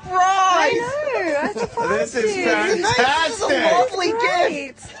is a surprise. I know. This is This is a fantastic. lovely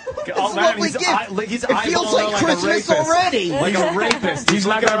gift. Oh, It's a man, lovely he's, gift. he's It feels eyeballing like her Christmas a rapist. already. Like a rapist. He's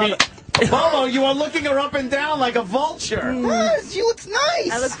not going to be... Bobo, you are looking her up and down like a vulture. Ah, she looks nice.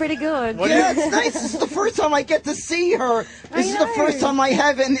 I look pretty good. Yeah, it's nice. This is the first time I get to see her. This is the first time I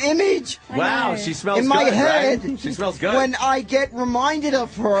have an image Wow, she smells in my good, head. right? She smells good. When I get reminded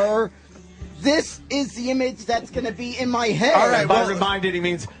of her, this is the image that's going to be in my head. All right, By well- reminded, he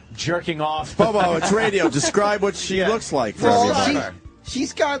means jerking off. Bobo, it's radio. Describe what she looks like for Well, everybody.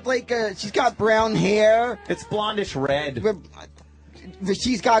 she's got she's got brown hair. It's blondish red.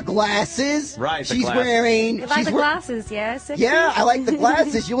 She's got glasses. Right, the She's glasses. wearing. You like she's the wear- glasses, yeah? Sexy? Yeah, I like the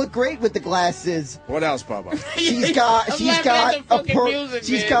glasses. You look great with the glasses. What else, Bobo? She's got a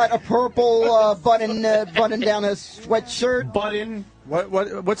purple button down her sweatshirt. Button.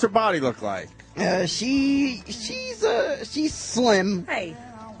 What's her body look like? She's slim. Hey.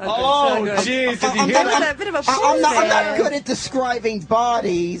 Oh, jeez, did you hear that? A bit of a I'm not there. good at describing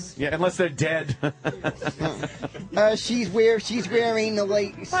bodies. Yeah, unless they're dead. She's wearing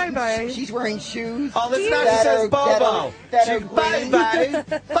like Bye-bye. she's wearing shoes. Oh, that's not that says are- Bobo. that are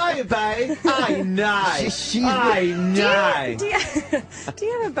green. Bye-bye. I know. She's I know. Do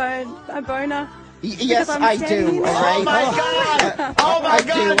you have a boner? Yes, Because I'm I standing do. there. All right. Oh, my God. Oh, my I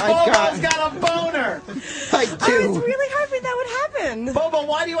God. do, Bobo's got a boner. I I was do. really hoping that would happen. Bobo,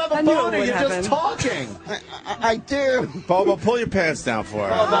 why do you have a I knew it boner? would You're happen. just talking. I do. Bobo, pull your pants down for her.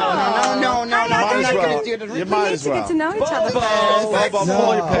 No. Might I'm as not well. gonna do that. You might as To get well. to know each other Bobo. first. Bobo,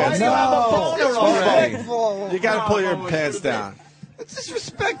 pull your Why pants do you have a down. boner already? Disrespectful. You got to pull your pants down. It's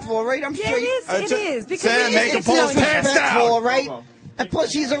disrespectful, right? I'm Yeah, sure. it is. Because Sam, make him It's pull his pants disrespectful, down. right? And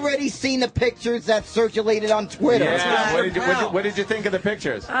plus, she's already seen the pictures that circulated on Twitter. Yeah. What did you think of the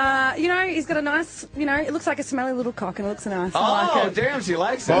pictures? He's got a nice, it looks like a smelly little cock and it looks nice. Oh, I like it. damn, she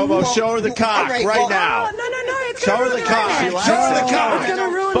likes it. Bobo, show her the cock right, right well- now. Oh, no, it's Show gonna her the ruin cock. romance. Show her the It's cock. gonna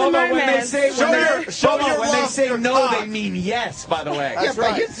ruin Bobo, the when they romance. say Show your Bobo, when they love say for no, cock. they mean yes. By the way, Yeah,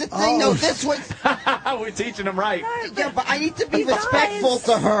 but here's the thing, though. This was. we're teaching them right. Yeah, but I need to be Guys, respectful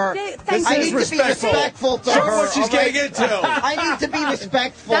to her. thank This I is need to be respectful. respectful to Show her. her what she's all right? getting into. I need to be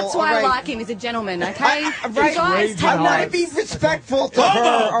respectful. That's why all I right? like him. He's a gentleman, okay? Right. I want to be respectful to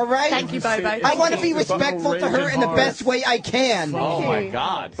her, all right? Thank you, Bobo. I want to be respectful to her in the best way I can. Oh my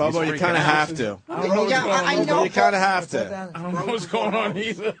God, Bobo, you kind of have to. I know. You kind of have to. I don't know what's going on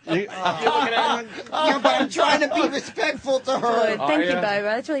either. Yeah, but I'm trying to be respectful to her. Good. Thank you, Bobo.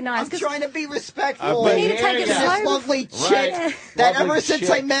 That's really nice. I'm trying to be respectful. We need to take it This slow. lovely chick that Lovely ever since chick.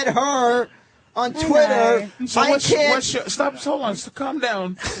 I met her on Twitter, So I what's can't. your, stop, hold on, calm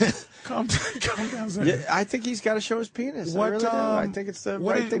down. calm down. Sir. Yeah, I think he's got to show his penis. What, I really do. I think it's the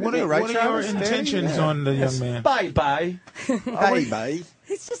what right is- thing what to do. are- Right, what are your Travis? intentions Yeah. on the young man? Bye-bye. Bye-bye.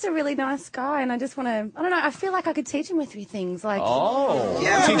 He's just a really nice guy, and I just want to. I don't know. I feel like I could teach him a few things. Like,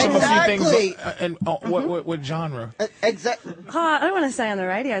 Yeah, Teach him a few exactly. things. And what genre? Exactly. I don't want to say on the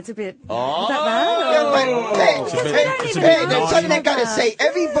radio. It's a bit. Oh. Is that bad? Hey, there's something I gotta say.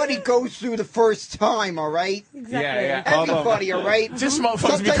 Everybody goes through the first time, all right? Exactly. Yeah. Everybody, all right? This motherfucker's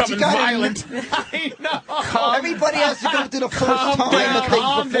Sometimes you becoming gotta- violent. I know. Everybody has to go through the first Calm time down,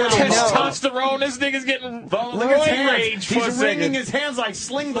 before they know. Testosterone. This nigga's getting Look at his roid hands. rage for a He's wringing second. his hands like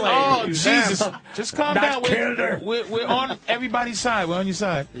sling blades. Oh, Jesus. Just calm Not down. Canada. We're on everybody's side. We're on your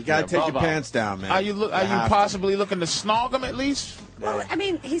side. You got to take your Bobo. pants down, man. Are you have to. possibly looking to snog him at least? Well, I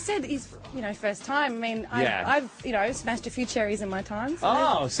mean, he said he's first time. I mean, Yeah. I've smashed a few cherries in my time. So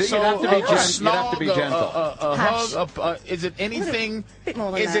Oh, see, So you'd have to be a you'd have to be snog, gentle. a hug. Is it anything? A bit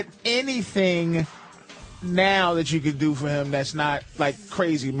more than Is that. it anything now that you could do for him that's not like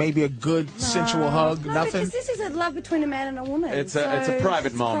crazy? Maybe a good sensual hug. No, Nothing. because this is a love between a man and a woman. It's a so private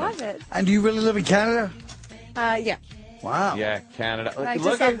it's moment. Private. And do you really live in Canada? Yeah. Wow. Yeah, Canada. I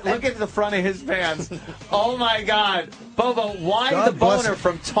Look just- at the front of his pants. Oh my God, Bobo, why God the bless boner him.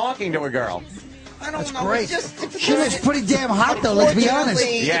 from talking to a girl? I don't That's know. great. It's She looks pretty damn hot, though. Let's be honest.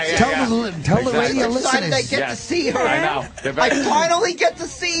 Unfortunately, Yeah. Tell the radio I'm excited I listeners. get to see her. I know. They're I very- finally get to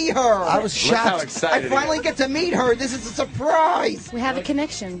see her. I was Look how shocked. I excited he finally is. get to meet her. This is a surprise. We have a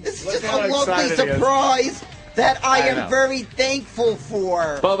connection. This is Look just how a lovely excited he is. surprise that I I know. am very thankful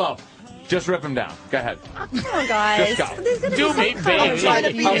for. Bobo, just rip him down. Go ahead. Come on, guys. Just go. There's gonna Do be me, some baby. kind of trying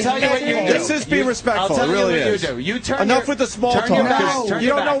to be I'll tell you what you do. This is being respectful. I'll tell It really you what is. you do. You turn Enough your, with the small turn talk. your back- Because turn you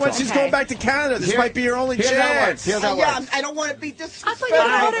your don't know back when to she's him. going back to Canada. This Here- might be your only here's how it chance. works. Here's how it Yeah, works. I don't want to be I disrespectful. thought you were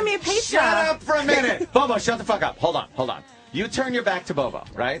going to order me a pizza. Shut up for a minute. Bobo, shut the fuck up. Hold on. You turn your back to Bobo,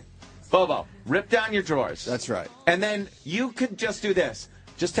 right? Bobo, rip down your drawers. That's right. And then you could just do this.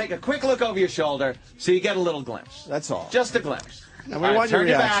 Just take a quick look over your shoulder so you get a little glimpse. That's all. Just a glimpse. And we All right, want your turn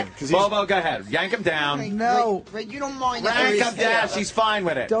your reaction, back. 'cause he's- Bobo, go ahead. Yank him down. No. Ray, you don't mind. that Rank there him is down. hair. She's fine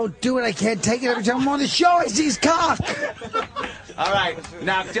with it. Don't do it. I can't take it every time I'm on the show. I see his cock. All right.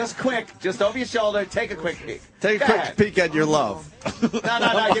 Now, just quick. Just over your shoulder. Take a quick peek. Take a Go quick ahead. peek at your love.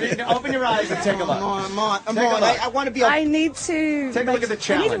 No. You didn't, open your eyes and take a look. I'm on. Take a look. I want to be. I need to. Take a look at the I need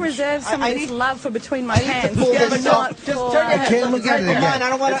challenge. to reserve some I of this need- love for between my hands. pull Yeah, this but not up. for. Just turn your I head. can't look at it Come again. on, I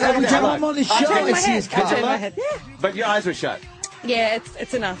don't want to. Every time I'm on the show, Turn I my see head. his Turn cock. my head. Yeah. But your eyes were shut. Yeah,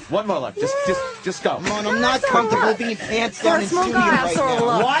 it's enough. One more look. Just go. Come on, I'm not comfortable being pants For a down in small studio guy, I right saw a now.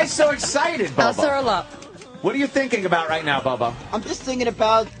 lot. Why so excited, I saw Bobo? a lot. What are you thinking about right now, Bobo? I'm just thinking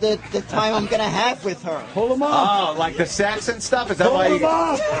about the time I'm gonna have with her. Pull him up. Oh, like the sex and stuff? Is that why Pull you... him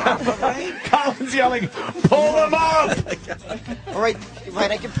up. Colin's yelling, pull him up! All right,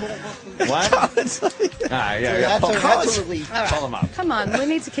 I can pull. What? Yeah. That's a relief. Pull him up. Come on, we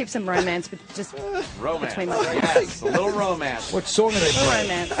need to keep some romance, but just Romance. between my Yes, a little romance. What song are they playing?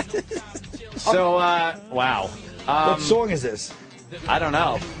 romance. So, wow. What song is this? I don't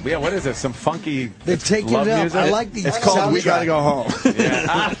know. Yeah, what is this? Some funky They're taking love it up. music? I like the It's called We soundtrack. Gotta Go Home.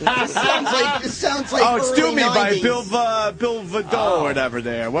 This sounds like Oh, it's Do early Me by 90s. Bill Vidal or whatever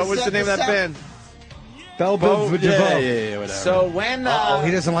there. What was the name of that band? Bell Bill for Yeah, whatever. So when Oh,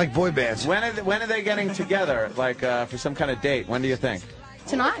 he doesn't like boy bands. when are they getting together? Like for some kind of date? When do you think?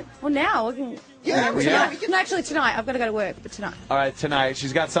 Tonight? Well, now. We can, Yeah, we tonight. can- No, actually, tonight. I've got to go to work, but tonight. All right, tonight.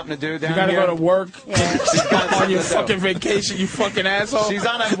 She's got something to do down You gotta here. go to work Yeah. got on your something to do. fucking vacation, you fucking asshole. She's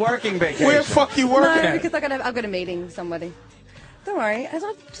on a working vacation. Where the fuck you working No, at? because I've got a meeting with somebody. Don't worry.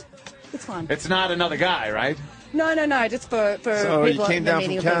 It's fine. It's not another guy, right? No. Just for So you people came the down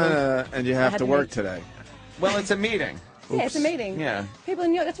meeting from with people. Canada and you I have had to to work meet. today. Well, it's a meeting. Yeah, it's a meeting. Yeah. People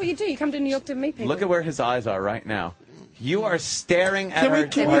in New York, that's what you do. You come to New York to meet people. Look at where his eyes are right now. You are staring at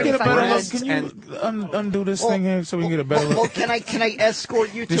Can her. we get a better look? breasts Can you and undo this thing here so we can get a better Well, look? can I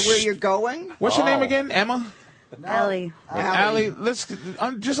escort you to where you're going? What's your name again? Emma? Allie. Allie, let's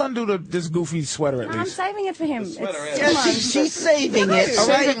just undo this goofy sweater at I'm least. saving it for him. Yeah, she's saving it. all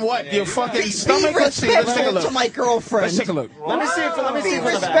right? Saving what? Your fucking stomach? Be Let's see. Let's take a respectful look. to my girlfriend. Let's take a look. Let me see if Be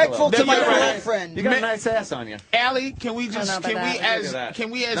from the back respectful a little. to my You got a- girlfriend. You got a nice ass on you. Allie, can we just know about that.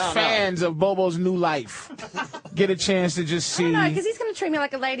 can we as No, no. fans of Bobo's new life get a chance to just see? No, because he's going to treat me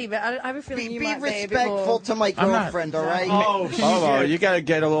like a lady, but I have a feeling you Be might be a bit respectful more... to my I'm not- girlfriend, all right? Oh, you got to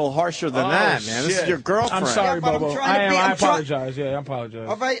get a little harsher than that, man. This is your girlfriend. I'm sorry, but I'm Bobo. trying to be- I I'm try- apologize. Yeah, I apologize.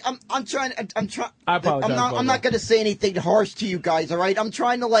 All right, I'm trying. I apologize, I'm Bobo. not going to say anything harsh to you guys. All right, I'm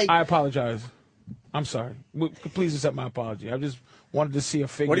trying to like. I apologize. I'm sorry. Please accept my apology. I just wanted to see a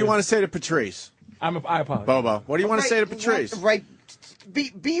figure. What do you want to say to Patrice? I apologize. Bobo, what do you want to say to Patrice? Right.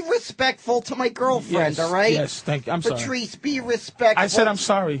 Be respectful to my girlfriend. Yes, all right. yes, thank you. I'm sorry. Patrice, be respectful. I said I'm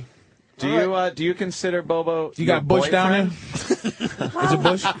sorry. Do you consider Bobo? You got Bush down boyfriend? there? Is it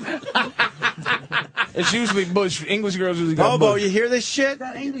Bush? It's usually Bush. English girls usually got Bobo, Bush. you hear this shit?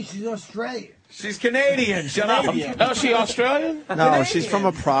 Not English, she's Australian. She's Canadian. Shut up. Oh, she Australian? No, she's from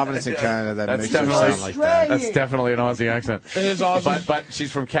a province in Canada that That's makes her definitely sound like that. That's definitely an Aussie accent. It is awesome. But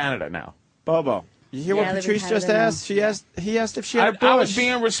she's from Canada now. Bobo, you hear Yeah, what I live in Patrice just Canada now. asked? He asked if she had a bush. I was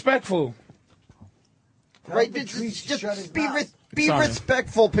being respectful. Right. Patrice, Just shut his be mouth. be Sorry.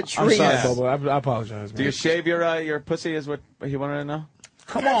 respectful, I'm Patrice. sorry, Yes. Bobo. I apologize, man. Do you shave your pussy? Is what he wanted to know?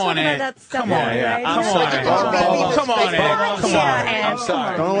 Come Don't talk on, about Ed. that stuff Come on, on the Ed. radio. Come on, Ed. Bobo. Come on, Ed. Come on. I'm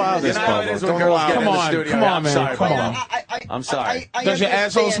sorry. Don't allow this, You know how it Bobo. is when Don't girls allow get Come in the on, studio. come on, I'm man. sorry, Come Bobo. on. I'm sorry. Does your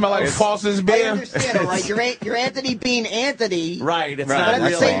asshole smell like Foster's I beer? understand, all right. You're Anthony being Anthony. Right. It's But not at the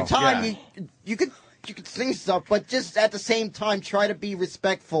really. same time, Yeah. you could sing stuff, but just at the same time, try to be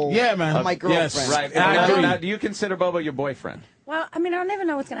respectful. Yeah, man. To my girlfriend. Yes. Right. I agree. Now, do you consider Bobo your boyfriend? Well, I mean, I'll never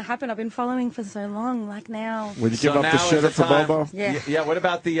know what's going to happen. I've been following for so long. Like now. Would you So give up the now is shitter the for time- Bobo? Yeah. Yeah. What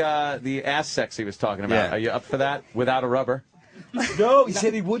about the ass sex he was talking about? Yeah. Are you up for that without a rubber? No, he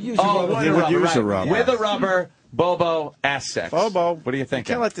said he would use a Oh, rubber. with He a would rubber, use a right. rubber. With a rubber, Bobo, ass sex. Bobo, what do you think?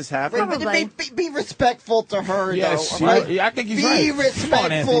 Can't let this happen. But Probably. be respectful to her, Yes, though. all right? yeah, I think he's be right. Come on,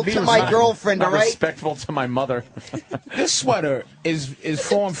 respectful Anthony, be to my respectful. girlfriend, all Not right? respectful to my mother. This sweater is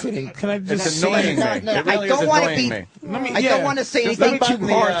form fitting. Can I just It's say annoying me. No, It really I don't is want to annoying be. me. I don't want to say Just anything let me too button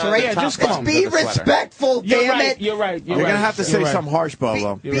the, harsh, all right? yeah, just top come on. Be of the sweater. respectful, You're damn right. it. You're right. You're gonna have to say You're right. something harsh,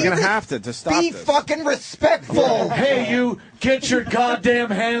 Bobo. You're gonna have to stop Be this. fucking respectful. Hey, you, get your goddamn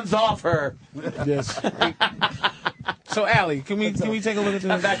hands off her. Yes. So, Allie, can we take a look at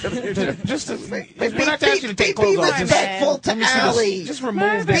this? Back to the future. Just to, we're not asking you to take Be clothes off. Just, respectful to let me see this. Allie. Just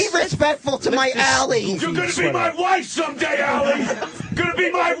remove Be this. respectful to my Allie. You're gonna be my wife someday, Allie. Gonna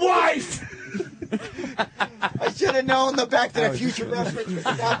be my wife. I should have known the Back to the Future reference was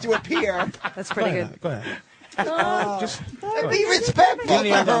about to appear. That's pretty good. Go ahead. Just Be respectful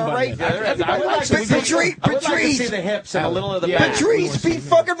to her, right? I would like to Patrice, see the hips and a little of the back. Patrice, be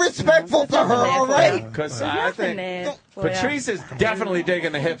fucking respectful to her, all right? Because I think there. Patrice is definitely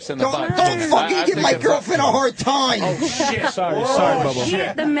digging the hips and the Don't butt. fucking give my girlfriend a hard time. Oh, shit. Sorry, Bobo.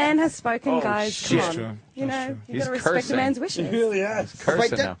 Yeah, the man has spoken, guys. Come shit. on. True. You know, you He's got to respect cursing. the man's wishes. Really has.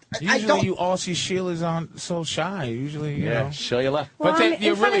 Cursing now. I Usually don't. you all see Sheila's on so shy. Usually, you Yeah, know. show you left. Well, But I mean,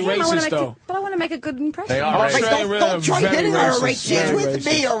 you're in front really of him, I wanna racist, make though. But I want to make a good impression. They are All right, Australia really don't try very hitting her, racist, right? She's very with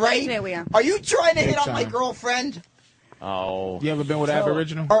me, all right? There we are. Are you trying to hit on my time. girlfriend? Oh. You ever been with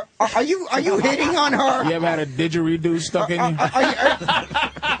Aboriginal? Are you hitting on her? You ever had a didgeridoo stuck in you?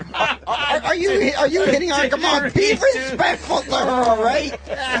 Are you hitting on her? Come on, be respectful to her, all right?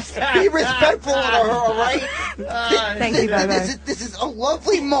 Be respectful to her, all right? Thank you, Bobo. This is a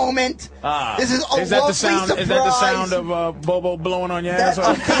lovely moment. This is a Is that lovely the sound? surprise. Is that the sound of Bobo blowing on your That asshole?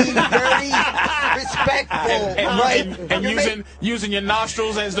 I'm being very respectful, all right? And You're using your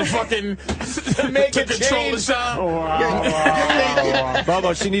nostrils as the fucking make to it control the change. sound.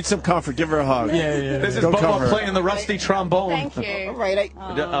 Bobo, she needs some comfort. Give her a hug. Yeah. This is Don't Bobo cover her. playing the rusty trombone. Thank you. all right.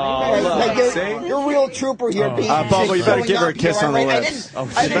 Oh, Like, look, see? you're a real trooper here, being Bobo, you better showing give her a up kiss here, on the all right? lips. I You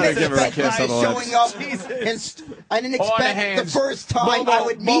didn't better give her a expect kiss you on the showing up. I didn't On the expect the hands. first time I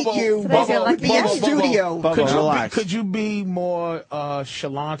would meet Bobo, you Bobo, would be in Bobo, studio. Bobo, relax. Could you be more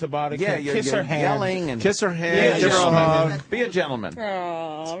chalant about it? Yeah, Kiss you're her hand. yelling and Kiss her hand. Yeah, give her a just- hug. be a gentleman.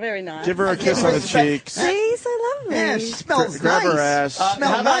 Oh, very nice. Give her a kiss on the cheeks. See, so lovely. Yeah, she smells Grab nice. her ass. How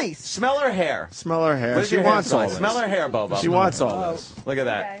Smell about nice. Smell her hair. Smell her hair. What does She your hair wants smell all like? this. Smell her hair, Bobo. She wants all this. Look at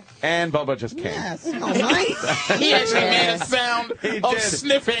that. Okay. And Bobo just came. Yeah, smells nice. He actually made a sound He of did.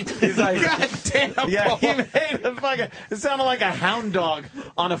 sniffing. He's like, God damn. Yeah, he Bobo. made a fucking. It sounded like a hound dog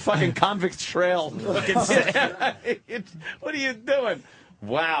on a fucking convict trail. Looking. What are you doing?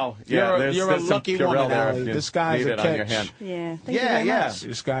 Wow. Yeah, You're a there's lucky some woman, Purell there. Allie. If you This guy's need a it on your catch. hand. Yeah. Thank you very much.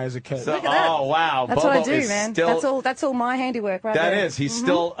 This guy is a catch. So, Look at that. oh, wow. That's Bobo what I do, is man. Still, That's all my handiwork right that there. is. He's Mhm.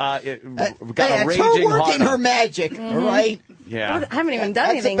 still got Hey, a it's her raging working heart. her magic, all right? Yeah. I haven't even done That's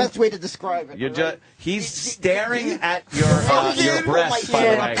anything. the best way to describe it. You're just, he's staring at your you breasts, pull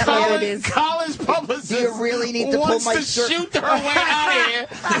by my the way. shirt? Colin's publicist. Do you really need to pull wants my to shirt? shoot her way out of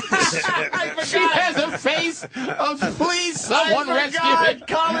here. She has a face of please someone rescue me.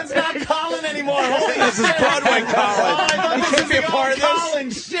 Colin's not Colin anymore. This is Broadway Colin. He can't be a part of this.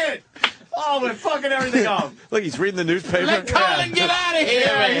 Colin, shit. Oh, we're fucking everything up. Look, he's reading the newspaper. Let Colin get out of here.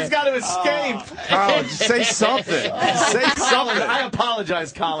 Yeah, he's got to escape. Colin, just say something. Say Colin, something. I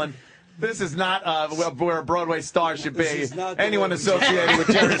apologize, Colin. This is not where a Broadway star should be. Anyone associated with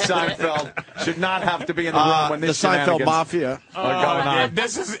Jerry Seinfeld should not have to be in the room when The this Seinfeld shenanigans Mafia. are going on.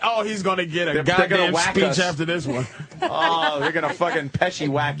 This is. Oh, he's gonna get a They're gonna goddamn whack speech us. after this one. Oh, they're gonna fucking Pesci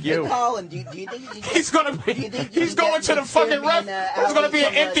whack you. Hey, Colin, do you think He's gonna be. He's going to the fucking ref. There's gonna be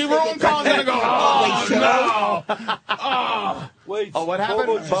an empty room. Colin's gonna go. Oh no. Oh. Wait, Oh, what happened?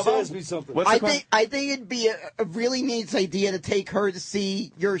 Bobo just Bubba? asked me something. What's the I think it'd be a really neat idea to take her to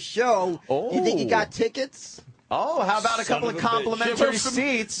see your show. You think you got tickets? Oh, how about a couple of complimentary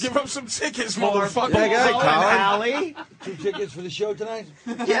seats? Give him some tickets, For motherfucker. Yeah, go ahead, Colin. Allie. 2 tickets for the show tonight?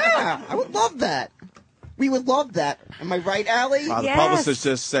 Yeah, I would love that. We would love that. Am I right, Allie? The Yes. publicist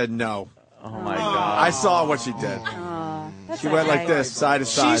just said no. Oh my God. I saw what she did. That's She went like okay. this, side to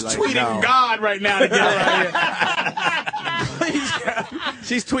side. She's like, tweeting no. God right now to get her out of here.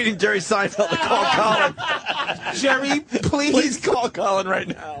 She's tweeting Jerry Seinfeld to call Colin. Jerry, Please call Colin right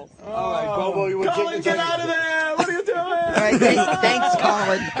now. All right, Bobo, you want Colin, get out of there! What are you doing? All right, thanks,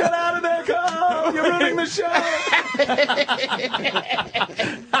 Colin. Get out of there, Colin! You're ruining the show!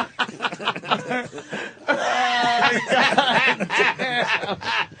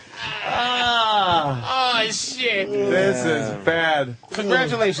 Oh shit! This is bad.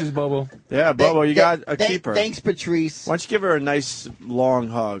 Congratulations, Bobo. Yeah, Bobo, you got a keeper. Thanks, Patrice. Why don't you give her a nice long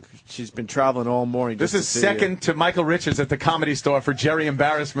hug? She's been traveling all morning. This just is to see second to Michael Richards at the Comedy Store for Jerry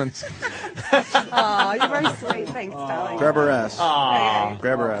embarrassments. Oh, you're very sweet. Thanks, darling. you. Grab her ass. Aw.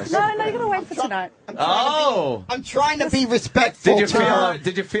 Grab her ass. No, you're gonna wait for tonight. Oh! I'm trying to be respectful Did you to her. feel?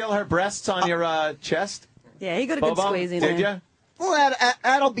 Did you feel her breasts on your chest? Yeah, he got a good Bobo? squeeze in Did there. you? Well,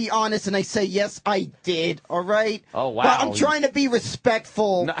 I'll be honest, and I say yes, I did. All right. Oh, wow. But I'm trying to be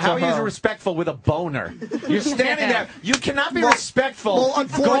respectful. No, how to are you her. respectful with a boner? You're standing there. You cannot be respectful. well,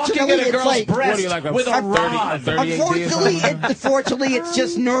 unfortunately, gawking at a it's girl's like- breast What are you, like a with a 30 rod. 38 Unfortunately, it's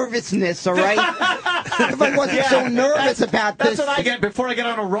just nervousness. All right. If I wasn't so nervous about That's this, what I get before I get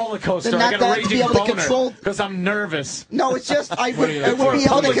on a roller coaster. Then I get a that to be raging able to boner control- because I'm nervous. no, it's just I What would, are you, I like, would be able to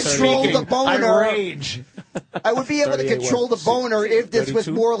Public control speaking, the boner. I rage. I would be able to 38 control the what? boner if this was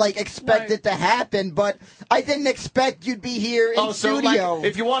 32? more like expected to happen, but I didn't expect you'd be here in Oh, so studio. like,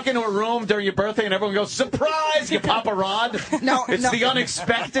 if you walk into a room during your birthday and everyone goes, surprise, you pop a rod? No, It's no. the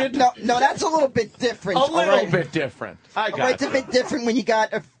unexpected? no, that's a little bit different. A all little right? bit different. I All got right, it's a bit different when you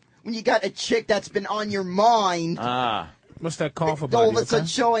got a chick that's been on your mind. What's that cough all about? of a sudden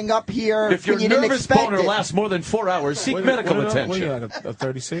showing up here If your when you didn't nervous expect boner it. lasts more than 4 hours, seek medical What are attention. you, like a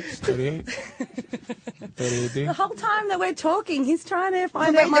 36, 38? 38 D? The whole time that we're talking, he's trying to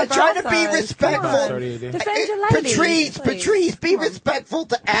find You're out my trying to bra be size. respectful. Come on. 38 D. Defend your lady. Patrice, be respectful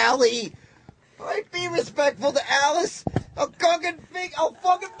to Allie. All right, be respectful to Alice. I'll fucking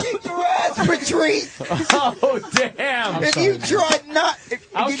beat your ass, Patrice. Oh, damn. If you try not, if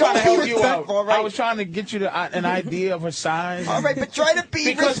I was you trying to don't be help you out. respectful, all right? I was trying to get you to, an idea of her size. All right, but try to be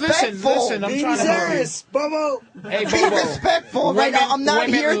Because respectful. listen, I'm trying to help you. Bobo. Hey, Be Bobo. respectful right now. I'm not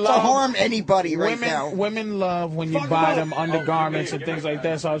women here to love- harm anybody right now. Women love when you buy them undergarments and things like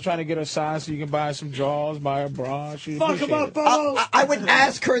that. So I was trying to get her size so you can buy some drawers, buy her bra. She appreciate it. Bobo. I would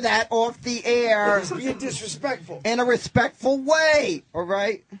ask her that off the air Being disrespectful. in a respectful way. All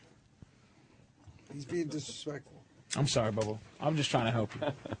right. He's being disrespectful. I'm sorry, Bobo. I'm just trying to help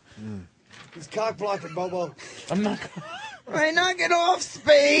you. He's cock blocking, Bobo. I'm not. All right, knock it off,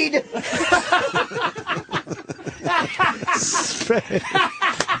 Spade.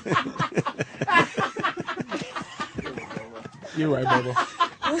 You're right, Bobo.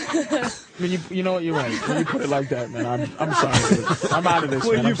 When you know what, you're right. When you put it like that, man, I'm sorry. Dude. I'm out of this.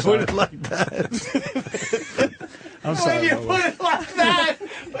 When man. you I'm put sorry. it like that. I'm sorry, When you Bobo. put it like that.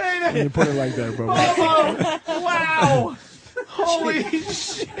 When you put it like that, Bobo. Oh, wow. Holy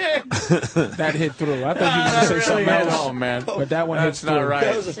shit. That hit through. I thought you were going to say something else. Oh, man. But that one That's hit not through.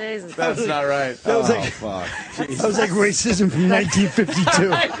 right. Jesus. That's not right. That was like, Fuck. that was like racism from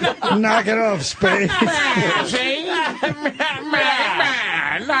 1952. Knock it off, Spade.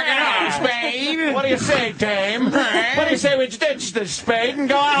 on, knock it off, Spade. What do you say, Dame? What do you say we ditch the Spade and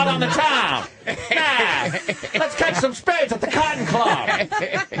go out on the town? Nah, let's catch some spades at the Cotton Club.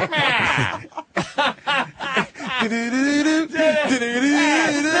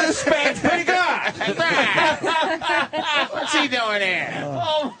 This Spade's pretty good. What's he doing here?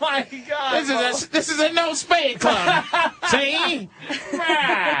 Oh my God! This is a no spade club. See?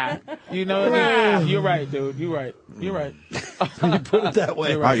 You know, you're right, dude. You're right. You're right. When you put it that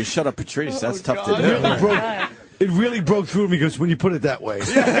way. Oh, you shut up, Patrice. That's tough to do. It really broke through me because when you put it that way.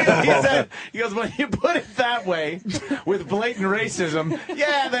 He goes, when you put it that way, with blatant racism,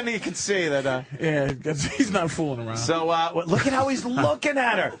 yeah, then you can see that. Yeah, because he's not fooling around. So look at how he's looking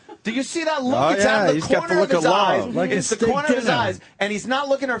at her. Do you see that look? Oh, It's yeah, out of the he's got corner the look of his of eyes. love. Like it's a the corner steak of his dinner. eyes, and he's not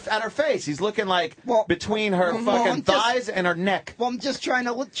looking at her face. He's looking like between her fucking thighs and her neck. Well, I'm just trying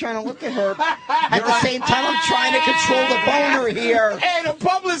to look at her. At the same time, I'm trying to control the boner here. Hey, the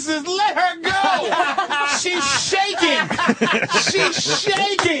publicist, let her go. She's shaking. She's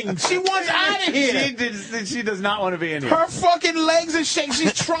shaking. She wants out of here. She does not want to be in here. Her fucking legs are shaking.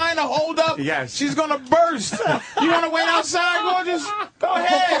 She's trying to hold up. Yes. She's gonna burst. You want to wait outside, gorgeous? Go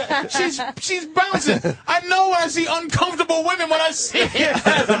ahead. She's bouncing. I know I see uncomfortable women when I see it. Yes,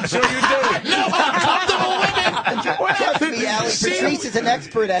 I'm sure you do. I know uncomfortable women. Trust me, Allie. Patrice is an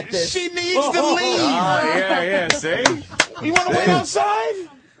expert at this. She needs to leave. Yeah, see? You want to wait outside?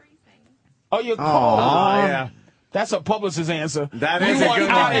 Oh, you're cold. Oh, yeah. That's a publicist's answer. That you is a want good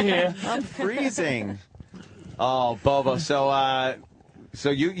out one. of here. I'm freezing. Oh, Bobo. So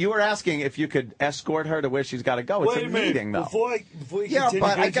you were asking if you could escort her to where she's got to go. It's Wait a a minute. meeting, though. Before you Yeah, continue,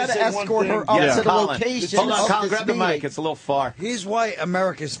 but can I got just to say one escort her thing? up Yes, to the Colin. location. Hold on, of Colin, this grab the meeting. mic. It's a little far. Here's why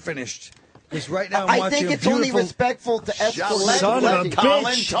America's finished. Because right now I'm I watching think a it's only beautiful... respectful to escort Son of a Colin,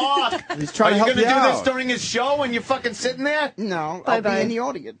 bitch. talk. He's trying Are to you help gonna you do out. this during his show when you're fucking sitting there? No, I'll be Bye-bye. in the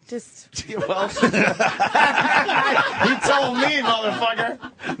audience. Just Well, you told me,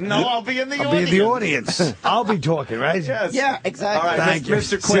 motherfucker. No, I'll be in the I'll audience. be in the audience. I'll be talking, right? Yes. Yeah, exactly. All right, Thank you.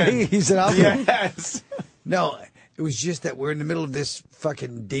 Mr. Quinn. See, he said I'll be. Yes. No, it was just that we're in the middle of this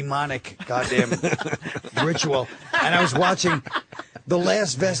fucking demonic goddamn ritual, and I was watching the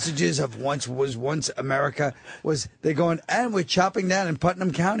last vestiges of once America. Was they're going, and we're chopping down in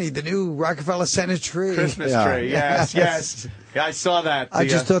Putnam County the new Rockefeller Center tree. Christmas Yeah. tree. Yes. Yeah, I saw that. I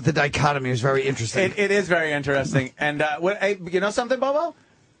just thought the dichotomy was very interesting. It is very interesting. And hey, you know something, Bobo?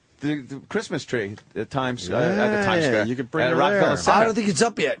 The Christmas tree at Times at the Times Square. you could bring at it Rockefeller there. Center. I don't think it's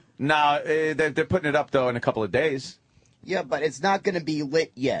up yet. No, they're putting it up though in a couple of days. Yeah, but it's not going to be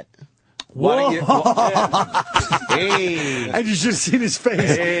lit yet. Why don't you? Hey. And you should have seen his face.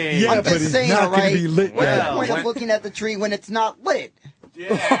 Hey. Yeah, I'm but just it's saying, not all going right? to be lit What's yet. the point of looking at the tree when it's not lit?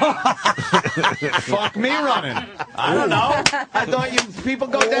 Fuck me running. I don't know. I thought people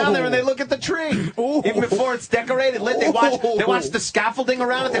go down there and they look at the tree. Even before it's decorated, lit. They watch the scaffolding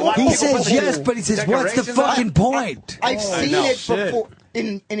around it. They watch He people put says the yes, but he says, what's the decorations on it. fucking point? I've seen know. it Shit. before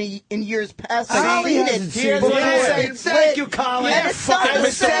in years past. Ali I've seen hasn't it. seen it. before Yeah, it's thank lit. you, Colin. And it's not I the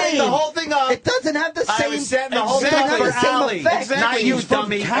was setting same. the whole thing up. It doesn't have the I same. was setting the whole thing Exactly. up for the same Allie. effect. Not you, She's from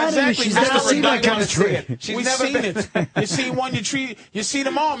dummy. Canada. She's never Not seen that redundant. kind of tree. She's We've never seen been. it. You see one, you see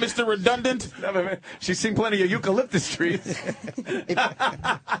them all, Mr. Redundant. She's seen plenty of eucalyptus trees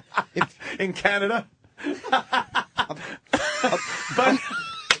in Canada. But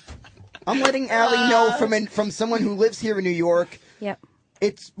I'm letting Allie know from someone who lives here in New York. Yep.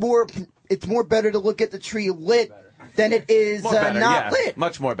 It's more better to look at the tree lit than it is more better, not yeah. lit.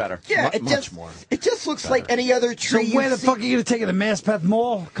 Much more better. Yeah, much more. It just looks like any other So tree. where you've the seen. fuck are you going to take her to Maspeth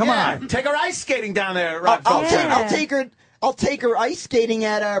Mall? Come on. Take her ice skating down there at Rockefeller. I'll take her ice skating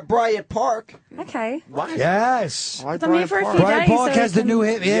at Bryant Park. Okay. Why? Yes. Why I'm here for a few Bryant days. Park so has the we new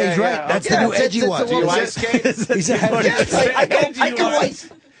can- hit. Yeah, he's right. That's the new edgy one. Do you ice skate? He said, Yes, I go ice.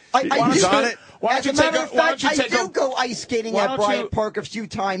 I Wanna do. it? Why As don't a you matter take of a? Why fact, don't you I take do a? go ice skating Why at don't Bryant you- Park a few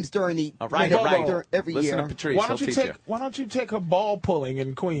times during the All right, right. every Listen year. to Patrice. Why He'll don't you teach take? you. Why don't you take a ball pulling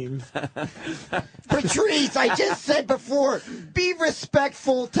in Queens? Patrice, I just said before, be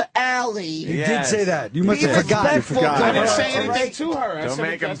respectful to Allie. You Yes. did say that. You must Be have forgotten. respectful to I didn't her, say all anything right? to her. I Don't said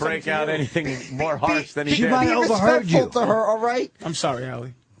make him that's something break to out you. anything more harsh than he She did. might Be have overheard respectful you. to her, all right? I'm sorry,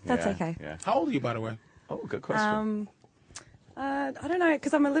 Allie. That's Yeah, okay. Yeah. How old are you, by the way? Oh, good question. I don't know,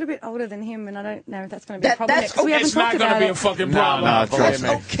 because I'm a little bit older than him, and I don't know if that's going to be a That- problem. that's- because we haven't It's not talked going to about be it. a fucking No, problem. no, believe That's me.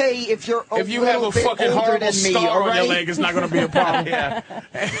 okay if you're If you have a little bit fucking older horrible than me, scar all on your right? leg, it's not going to be a problem. Yeah.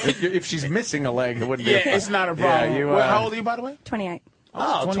 If she's missing a leg, it wouldn't be. Yeah, a problem. it's not a problem. Yeah, you, Well, how old are you, by the way? 28.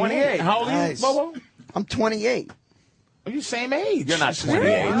 Oh, 28. How old are you, Nice. Bobo? I'm 28. Are you same age? You're not She's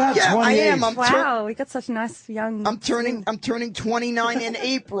 28. not. Not Yeah, I 28. am. Wow, we got such nice young. I'm turning 29 in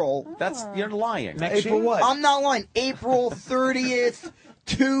April. You're lying. Next April year? what? I'm not lying. April 30th,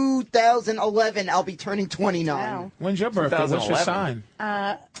 2011. I'll be turning 29. Wow. When's your birthday? What's your 2011?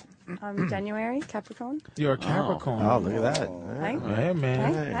 sign? I'm January, Capricorn. You're a Capricorn. Oh, look at that. Hey. Yeah,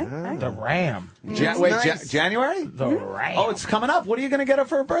 man. Hey. The Ram. Wait, nice. January? The Ram. Oh, it's coming up. What are you going to get her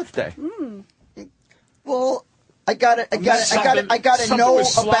for her birthday? Well, I gotta Something know with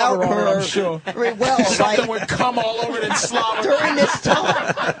slobber about on it, her I'm sure. very well. Something Right? would come all over it and slobber. During this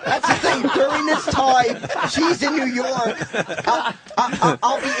time, that's the thing. During this time, she's in New York.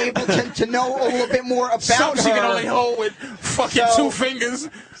 I'll be able to know a little bit more about Something her. she can only hold with fucking So- 2 fingers.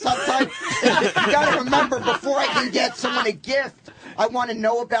 Sometimes you gotta remember, before I can get someone a gift, I want to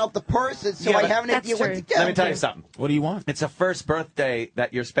know about the person, so Yeah, I but have an idea what to get. Let me tell you something. What do you want? It's a first birthday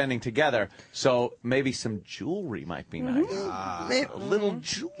that you're spending together, so maybe some jewelry might be nice. Maybe- A little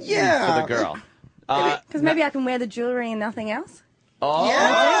jewelry Yeah. for the girl. Because maybe I can wear the jewelry and nothing else. Oh,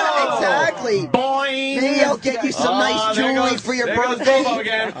 Yeah, exactly. Boing. Maybe I'll get you some nice there jewelry goes- for your there goes birthday. Bobo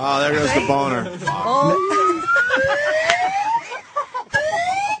again. Oh, there goes the boner.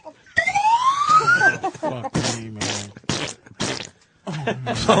 Fuck me, man.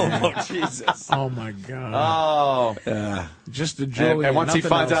 Oh, Jesus. Oh, my God. Oh. Just the jewelry. And once he nothing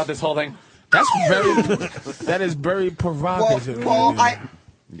finds else. out this whole thing, That's that is very provocative. Well,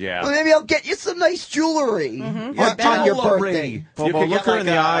 yeah. well, maybe I'll get you some nice jewelry on your birthday. You Bobo, could look get her in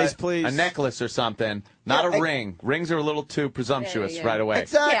the eyes, please. A necklace or something, not a ring. Rings are a little too presumptuous right away.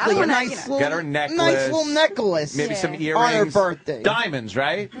 Exactly, Yeah, a nice little, Get her a necklace. nice little necklace. Maybe some earrings. on her birthday. Diamonds,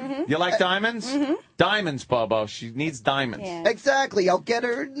 right? You like diamonds? Diamonds, Bobo. She needs diamonds. Exactly, I'll get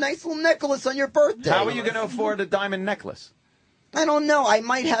her a nice little necklace on your birthday. How are you going to afford a diamond necklace? I don't know. I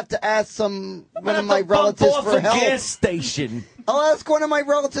might have to ask one of my relatives for help. Gas station. I'll ask one of my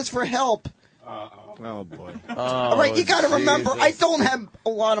relatives for help. Oh, boy. All right, you got to remember, I don't have a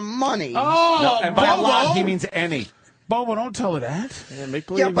lot of money. Oh, No, and by a lot, Bobo. he means any. Bobo, don't tell her that. Yeah, make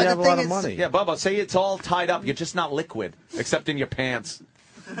believe you but have the a lot thing of is- money. Yeah, Bobo, say it's all tied up. You're just not liquid, except in your pants.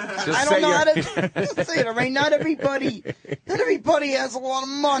 Just I say don't know how you're- to say it, all right? Not everybody has a lot of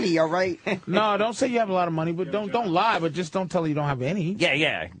money, all right? No, don't say you have a lot of money, but don't lie. But just don't tell her you don't have any.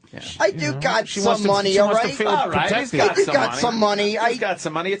 Yeah. I do got She wants some to- money, she all wants to right? feel All right, protected. I do got some money. He's got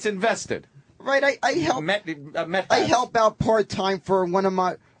some money. It's invested. Right, I help. Met I help out part time for one of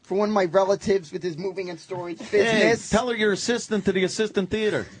my relatives with his moving and storage Hey, business. tell her you're assistant to the assistant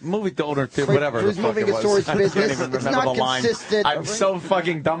theater, movie owner, For- whatever. for his the fuck moving it and was. storage I business. can't even It's remember not the line. consistent. I'm so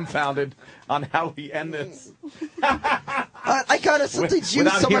fucking dumbfounded on how we end this. I gotta sometimes use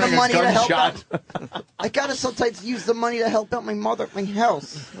Without some of the hearing a money to help gunshot. out. I gotta sometimes use the money to help out my mother at my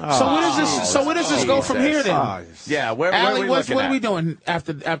house. So where does this go from here then? Yeah, where Allie, are we what looking are at? we doing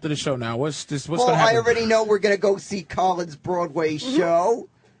after the show now? What's Well, going to I happen? already know we're gonna go see Colin's Broadway show.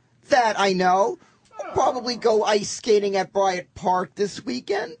 That I know. We'll probably go ice skating at Bryant Park this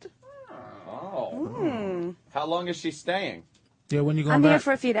weekend. Oh. How long is she staying? Yeah, when you going I'm here back?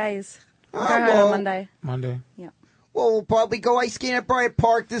 for a few days. I'll Ah, go home well. on Monday. Monday. Yeah. Well, we'll probably go ice skating at Bryant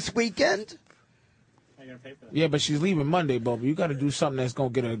Park this weekend. Yeah, but she's leaving Monday, Bobo. You got to do something that's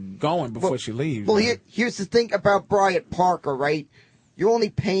going to get her going before she leaves. Well, man. here's the thing about Bryant Park, all right? You're only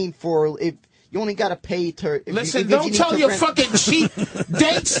paying for if you only got to pay to. Listen, if don't you need tell to your rent- fucking cheap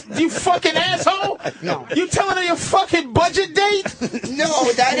dates, you fucking asshole. No. You telling her your fucking budget date?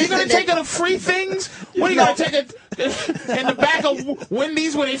 No, that You gonna isn't take it. her to free things? What are you gonna take it in the back of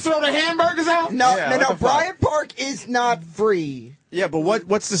Wendy's where they throw the hamburgers out? No. Bryant Park is not free. Yeah, but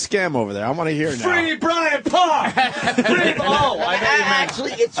what's the scam over there? I want to hear now. Free Bryant Park! Free. Oh, I thought you meant.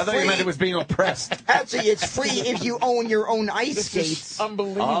 Actually, it's I thought free. you meant it was being oppressed. Actually, it's free if you own your own ice skates.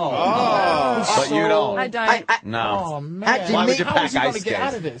 Unbelievable. Oh. But you don't. I don't. No. Oh man. Actually, Why would you How pack is he gonna ice get out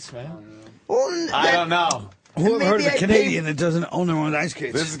skates? of this, man? Well, I don't know. Who ever heard of Maybe a I Canadian that doesn't own their own ice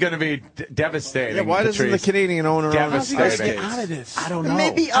skates? This is going to be devastating. Yeah, why doesn't the Patrice. Canadian owner own How's he gonna ice Devastating. get skates? out of this? I don't know.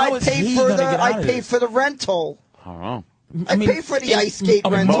 Maybe How I is pay he for gonna get out I of pay this? for the rental. I don't know. I pay for the ice skate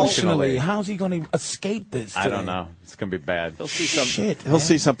rental. Emotionally, how's he going to escape this? I today? don't know. It's going to be bad. He'll see something. Shit, He'll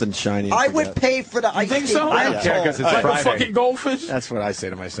see something shiny. and I would forget. pay for the ice think skate so? I rental. don't care because it's like Friday. a fucking goldfish. That's what I say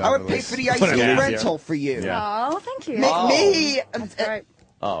to myself. I would at pay least. for the ice When I skate leave rental here. for you. Yeah. Oh, thank you. Me, That's great.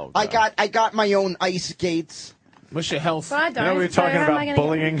 Oh, I God. got my own ice skates. What's your health? But I don't. You know we were so talking how am I about gonna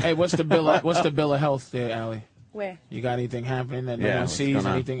bullying. Hey, what's the bill of health there, Allie? Where? You got anything happening that no Yeah, one what's sees? going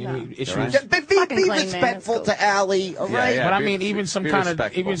on? Anything? Any No. issues? right. Be Fucking clean, man. respectful Let's go. to Allie, all Yeah, right? yeah. But I be- mean, even some be kind of,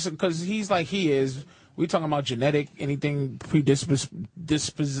 respectful. even because he's like he is. We talking about genetic, anything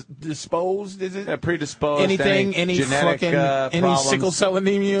disposed? Is it predisposed? Anything? Any genetic, fucking any problems? sickle cell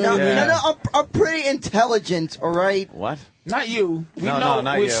anemia? No, I'm pretty intelligent, all right? What? Not you. We No, know. no,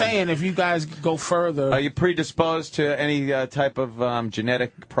 not we're you. saying if you guys go further. Are you predisposed to any type of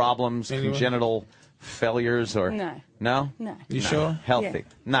genetic problems, Anyone? congenital failures, or No. No? No. You sure? Healthy? Yeah.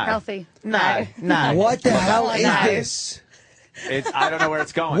 No. Healthy. No. No. What the hell is No. this? I don't know where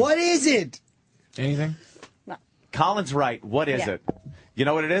it's going. What is it? Anything? Colin's right. What is Yeah. it? You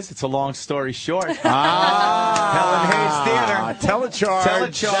know what it is? It's a long story short. Helen Ah, Hayes Theater.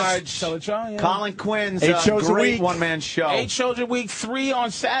 Telecharge. Telecharge. Yeah. Colin Quinn's 8 shows a great week. one-man show. 8 shows a week, 3 on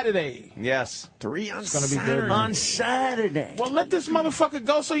Saturday. Yes. 3 on It's gonna be Saturday. good. On Saturday. Well, let this motherfucker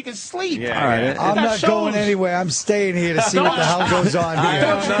go so he can sleep. Yeah. All right. I'm got not going shows. anywhere. I'm staying here to see what the hell goes on I here.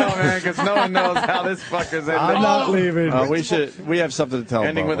 don't know, man, because no one knows how this fucker's ending. I'm not leaving. We have something to tell.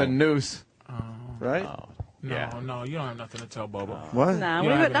 Ending with Bobo. a noose. Right? No, you don't have nothing to tell Bobo. What? No, You we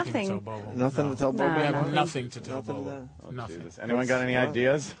don't got have anything to tell nothing. Bobo. Nothing to tell Bobo. We have No. nothing to tell Bobo. Nothing. Anyone got any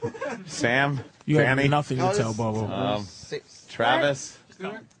ideas? Sam? You Fanny? have nothing to tell Bobo. Travis?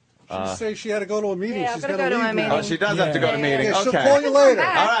 She say she had to go to a meeting. Yeah, She's I've got gotta to go to leave my now. meeting. Oh, she does have to go to a meeting. Yeah, she'll Okay. call you later. All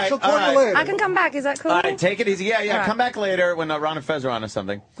right, She'll call all you right. later. I can come back. Is that cool? All right, take it easy. Yeah, All right. come back later when Ron and Fez are on or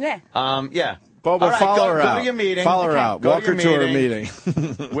something. Yeah. Yeah. Bobo, All right, follow her go out. to your meeting. Follow her out. Go Walk to her your to her meeting.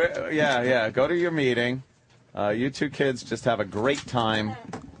 Yeah. Go to your meeting. You two kids just have a great time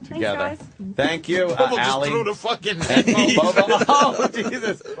together. guys. Thank you, Bobo just Allie. threw the fucking Bobo. Oh,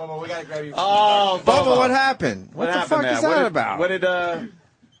 Jesus. Bobo, we gotta grab you. Oh, Bobo, what happened? What the happened fuck there? is that about? What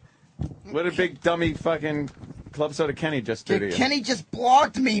did big dummy fucking Club Soda Kenny just do to you? Kenny just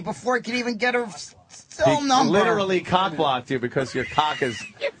blocked me before I could even get her cell He number. literally cock blocked you because your cock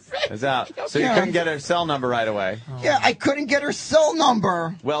is out. So you Yeah. couldn't get her cell number right away. Yeah, I couldn't get her cell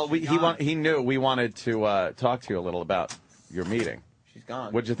number. Well, he knew we wanted to talk to you a little about your meeting. She's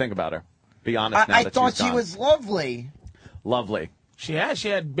gone. What'd you think about her? Be honest now I that thought she's she gone. was lovely. Lovely. She was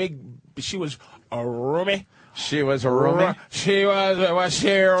a roomie. She was a roomie? She was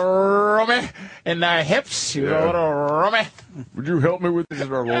roomie in the hips. She was a little roomie. Would you help me with this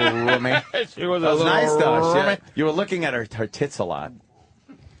roomie? She was That a was little nice though. roomie. You were looking at her tits a lot,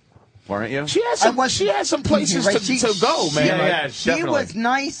 weren't you? She had some places Right, to go, man. Yeah, She definitely. was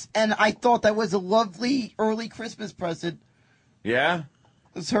nice, and I thought that was a lovely early Christmas present. Yeah? It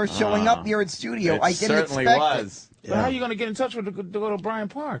was her showing up here in studio. It I didn't certainly expect was. But how are you going to get in touch with the little Brian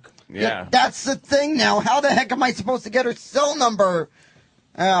Park? Yeah. That's the thing now. How the heck am I supposed to get her cell number?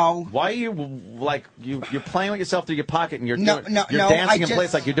 Ow. Why are you you're playing with yourself through your pocket and you're No, dancing I in just-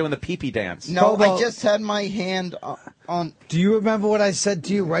 place like you're doing the pee-pee dance? No, Bobo. I just had my hand on. Do you remember what I said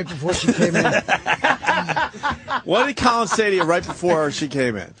to you right before she came in? What did Colin say to you right before she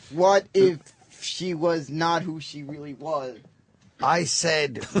came in? What if she was not who she really was? I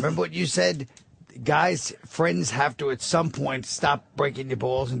said, remember what you said? Guys, friends have to at some point stop breaking your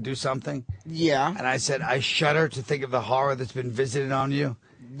balls and do something. Yeah. And I said, I shudder to think of the horror that's been visited on you.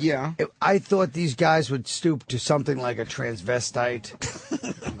 Yeah. I thought these guys would stoop to something like a transvestite.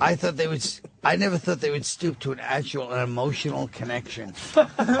 I never thought they would stoop to an emotional connection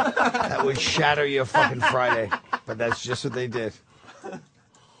that would shatter your fucking Friday. But that's just what they did.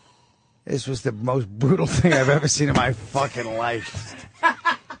 This was the most brutal thing I've ever seen in my fucking life.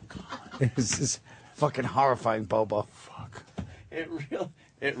 This is fucking horrifying, Bobo. Fuck. It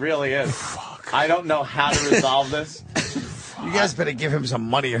really is. Fuck. I don't know how to resolve this. You guys better give him some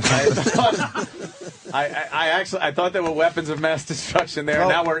money or something. I thought there were weapons of mass destruction there.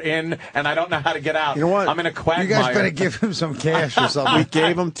 Now we're in, and I don't know how to get out. You know what? I'm in a quagmire. You guys better give him some cash or something. We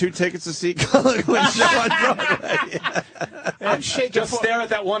gave him 2 tickets to see Colin Quinn show on Broadway. I'm shaking. Just stare at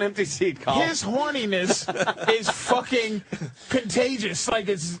that one empty seat, Colin. His horniness is fucking contagious. Like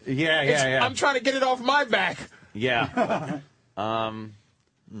it's Yeah. I'm trying to get it off my back. Yeah.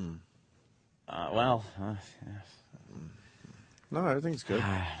 No, everything's good.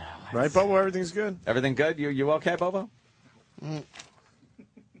 Right, Bobo? Everything's good. Everything good? You okay, Bobo?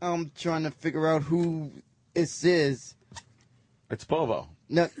 I'm trying to figure out who this is. It's Bobo.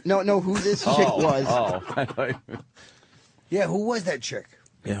 No, who this chick was. Oh. Yeah, who was that chick?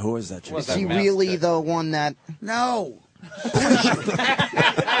 Yeah, who is that chick? Is she really the one that... No.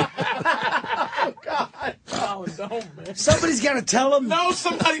 Oh God! Oh, no, man. Somebody's got to tell him. No,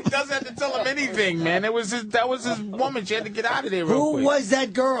 somebody doesn't have to tell him anything, man. That was his woman. She had to get out of there real Who quick. was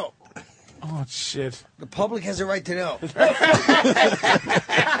that girl? Oh, shit. The public has a right to know.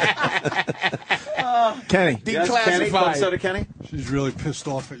 Kenny. Declassified. So to Kenny? She's really pissed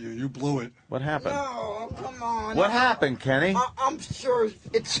off at you. You blew it. What happened? No, come on. What happened, Kenny? I'm sure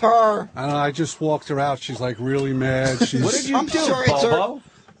it's her. I just walked her out. She's like really mad. She's. What did you I'm do, sure it's her. Bobo?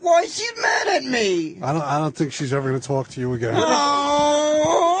 Why is she mad at me? I don't think she's ever going to talk to you again.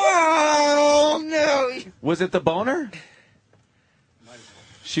 Oh, no. Was it the boner?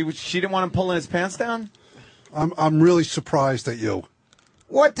 She didn't want him pulling his pants down? I'm really surprised at you.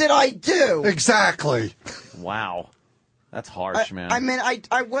 What did I do? Exactly. Wow. That's harsh, man. I mean,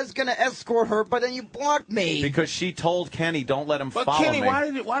 I was going to escort her, but then you blocked me. Because she told Kenny, don't let him But follow Kenny, me.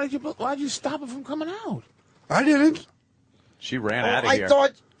 why did you stop her from coming out? I didn't. She ran out of I here.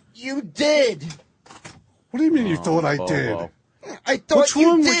 thought you did. What do you mean you thought I Bobo. did? I thought What's you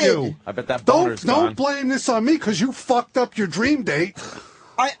wrong did. with you? I bet that boner's Don't gone. blame this on me because you fucked up your dream date.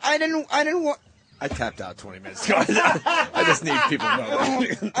 I didn't want. I tapped out 20 minutes ago. I just need people to know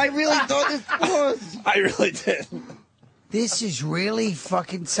that. I really thought this was. I really did. This is really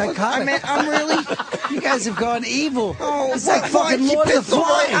fucking psychotic. I mean, I'm really. You guys have gone evil. Oh, it's like fucking Lord of the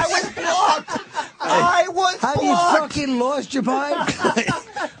Flies. I was blocked. I was Have blocked. you fucking lost your mind?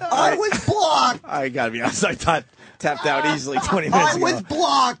 I was blocked. I gotta be honest. I tapped out easily 20 minutes I ago. was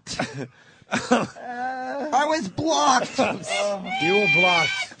blocked. I was blocked. You were blocked.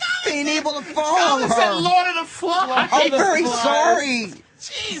 Being able to follow It's that her. Lord of the Flies. I'm very sorry.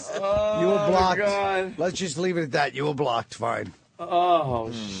 Jesus. You were blocked. God. Let's just leave it at that. You were blocked. Fine.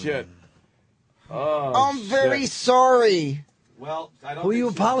 Oh, shit. Oh, I'm very sorry. Well, I don't Who are think you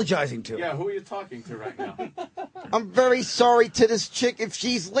she- apologizing to? Yeah, who are you talking to right now? I'm very sorry to this chick if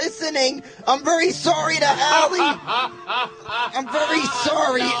she's listening. I'm very sorry to Allie. I'm very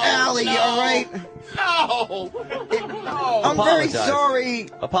sorry, Allie, all right? No. I'm very Apologize. sorry.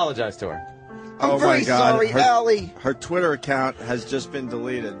 Apologize to her. I'm Oh very my God. sorry, Allie. Her Twitter account has just been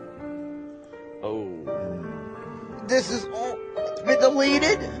deleted. Oh. This is all. It's been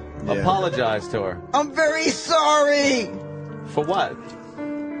deleted. Yeah. Apologize to her. I'm very sorry. For what?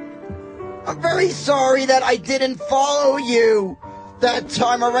 I'm very sorry that I didn't follow you that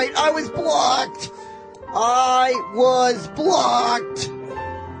time, all right? I was blocked. I was blocked.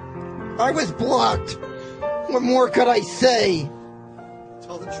 I was blocked. What more could I say?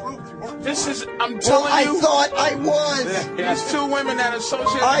 Tell the truth. This is, I'm Well, telling I you. thought I was. These two women that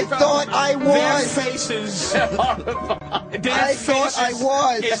associate I thought I their was. faces, I faces thought I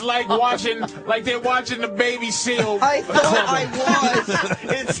was. is like they're watching the baby seal. I thought I was.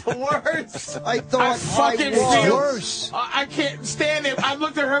 It's worse. I thought I fucking was. feel Worse. I can't stand it. I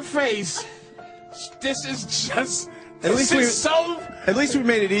looked at her face. This is just. At least At least we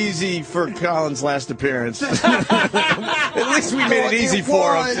made it easy for Colin's last appearance. At least we made it easy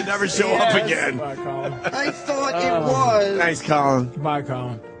for him to never show up again. Bye, Colin. I thought it was. Nice, Colin. Bye,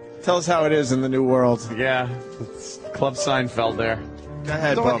 Colin. Tell us how it is in the new world. Yeah. It's Club Seinfeld there. Go I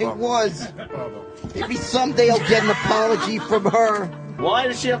ahead, thought Bobo. it was. Maybe someday I'll get an apology from her. Why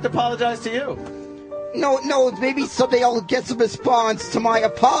does she have to apologize to you? No, maybe someday I'll get some response to my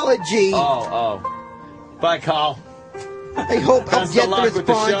apology. Oh. Bye, Carl. I hope I'll Best get of the luck with the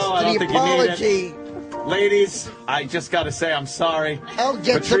response show. I to don't the think you need apology. Ladies, I just got to say I'm sorry. I'll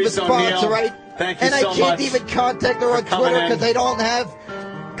get Patrice some response, O'Neill, all right? thank you and so I can't much even contact her on for coming Twitter in. because I don't have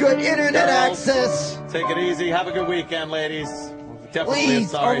good internet Girls, access. Take it easy. Have a good weekend, ladies. Definitely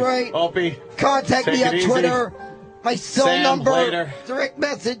Please, sorry. all right. Opie, Contact take me it on easy. Twitter. My cell Sam, number. later. Direct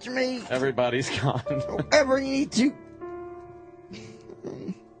message me. Everybody's gone. Whatever you need to.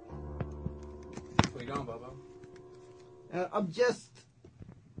 Where you going, Bobo?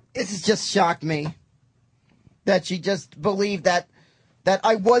 This has just shocked me. That she just believed that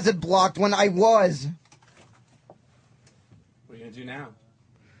I wasn't blocked when I was. What are you gonna do now?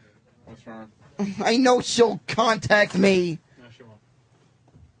 What's wrong? I know she'll contact me. No, she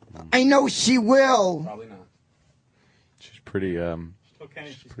won't. I know she will. Probably not. She's pretty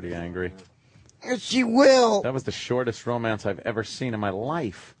angry. She will. That was the shortest romance I've ever seen in my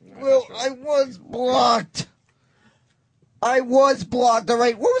life. Well, I was blocked. I was blocked, all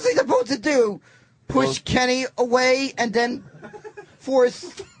right? What was I supposed to do? Push Kenny away and then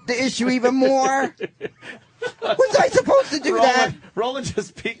force the issue even more? Was I supposed to do that? Roland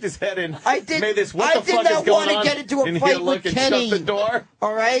just peeked his head in. I did. Made this. What I the did fuck not is going want to on? get into a And fight he'll look with and Kenny. shut the door.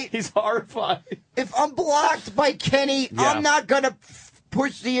 All right? He's horrified. If I'm blocked by Kenny, Yeah. I'm not going to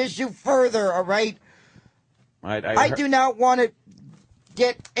push the issue further, all right? I heard- do not want to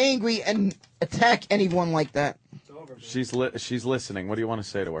get angry and attack anyone like that. She's listening. What do you want to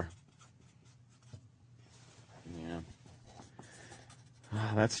say to her? Yeah.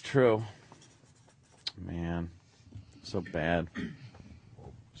 That's true. Man, so bad.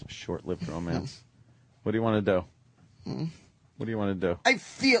 It's a short-lived romance. What do you want to do? What do you want to do? I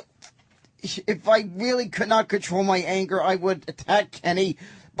feel if I really could not control my anger, I would attack Kenny,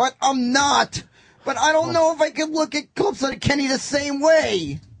 but I'm not. But I don't know if I could look at clips of Kenny the same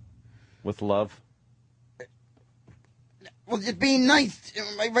way. With love? Well, just being nice,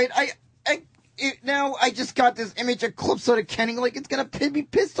 right? Now I just got this image of Clipsoda Kenny, like it's gonna be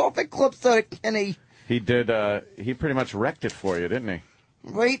pissed off at Clipsoda Kenny. He did. He pretty much wrecked it for you, didn't he?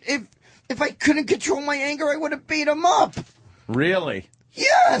 Right? If I couldn't control my anger, I would have beat him up. Really?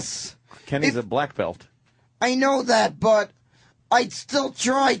 Yes. Kenny's a black belt. I know that, but I'd still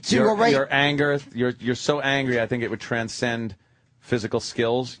try to. Your anger. You're so angry. I think it would transcend physical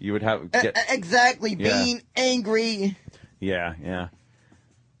skills. You would have exactly being angry. Yeah.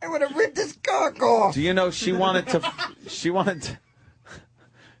 I would have ripped his cock off. Do you know she wanted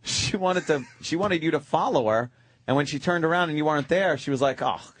you to follow her, and when she turned around and you weren't there, she was like,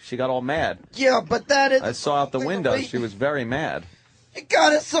 oh, she got all mad. Yeah, but that is. I saw out the window. She was very mad. You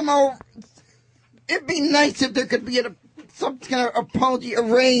gotta somehow. It'd be nice if there could be some kind of apology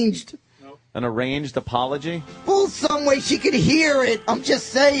arranged. An arranged apology? Well, some way she could hear it. I'm just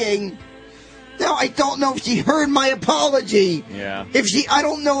saying. Now, I don't know if she heard my apology. Yeah. I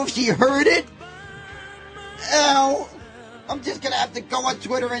don't know if she heard it. Now, I'm just gonna have to go on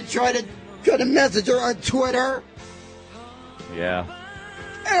Twitter and try to message her on Twitter. Yeah.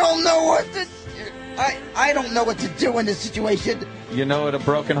 I don't know what to. I don't know what to do in this situation. You know what a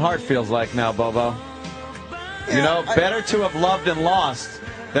broken heart feels like now, Bobo. Better to have loved and lost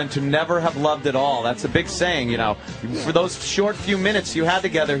than to never have loved at all. That's a big saying, For those short few minutes you had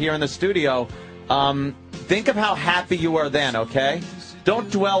together here in the studio, think of how happy you were then, okay? Don't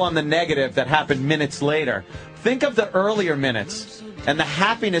dwell on the negative that happened minutes later. Think of the earlier minutes and the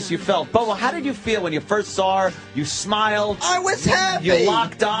happiness you felt. Bobo, how did you feel when you first saw her? You smiled. I was happy. You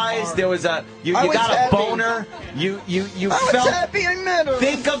locked eyes. There was you got a boner. You I felt was happy I met her.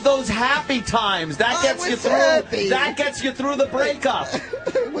 Think of those happy times. That gets you through. Happy. That gets you through the breakup.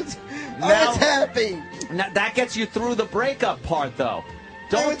 I was happy. Now, that gets you through the breakup part, though.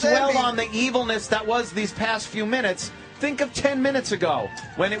 Don't dwell on the evilness that was these past few minutes. Think of 10 minutes ago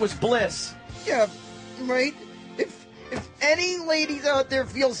when it was bliss. Yeah, right. If any ladies out there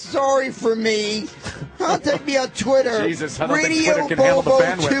feel sorry for me, contact me on Twitter. Jesus, I don't think Radio Twitter can handle the Bobo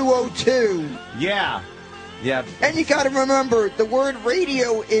bandwidth. 202. Yeah. And you got to remember, the word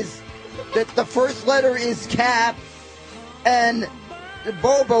radio is that the first letter is cap, and the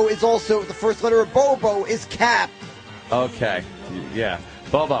Bobo is also the first letter of Bobo is cap. Okay. Yeah.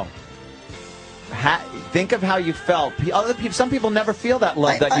 Bobo. Think of how you felt. Other people, some people never feel that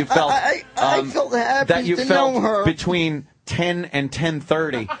love that you felt. I felt happy that you to felt know her between 10 and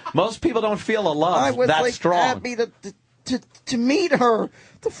 10:30. Most people don't feel a love I was that strong. Happy to meet her,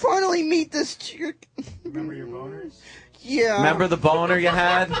 to finally meet this chick. Remember your boners? Yeah. Remember the boner you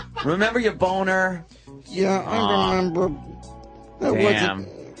had? Remember your boner? Yeah, I remember. Damn.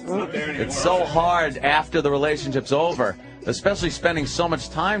 It's so hard after the relationship's over, especially spending so much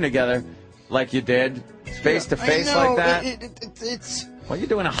time together like you did, face to face like that. It's. Why are you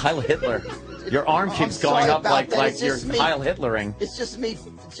doing a Heil Hitler? Your arm keeps going up like you're Heil Hitlering. It's just me.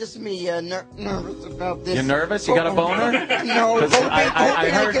 It's just me nervous about this. You're nervous? You got a boner? No.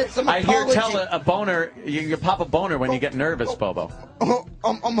 I hear tell a boner. You pop a boner when you get nervous, Bobo.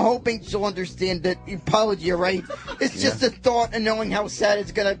 I'm hoping she'll understand that apology, right? It's just a thought and knowing how sad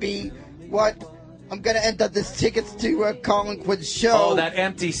it's gonna be. What? I'm gonna end up this tickets to Colin Quinn's show. Oh, that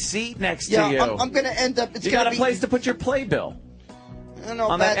empty seat next to you. Yeah, I'm gonna end up. You got a place to put your playbill. I don't know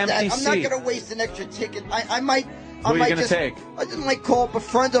on about that empty I'm seat. not going to waste an extra ticket. I might. Who are you going to take? I just might call up a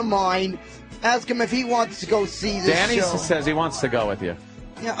friend of mine, ask him if he wants to go see this Danny show. says he wants to go with you.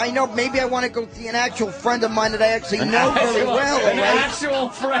 Yeah, I know. Maybe I want to go see an actual friend of mine that I actually know very well. An actual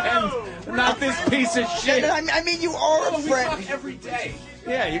friend, not this piece of shit. I mean, you are a friend. We talk every day.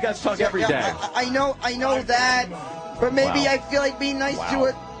 Yeah, you guys talk every day. I know that, but maybe I feel like being nice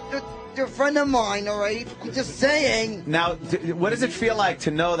to a friend of mine, all right? I'm just saying. Now, what does it feel like to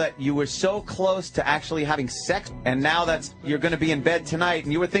know that you were so close to actually having sex, and now you're going to be in bed tonight,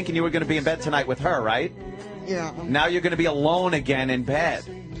 and you were thinking you were going to be in bed tonight with her, right? Yeah. Now you're going to be alone again in bed.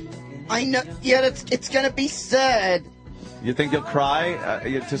 I know. Yeah, it's going to be sad. You think you'll cry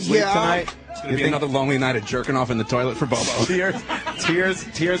to sleep tonight? It's going to be another lonely night of jerking off in the toilet for Bobo.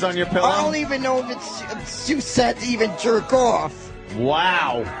 Tears on your pillow? I don't even know if it's too sad to even jerk off.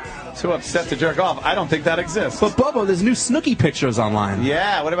 Wow. Too upset to jerk off. I don't think that exists. But Bobo, there's new Snooki pictures online.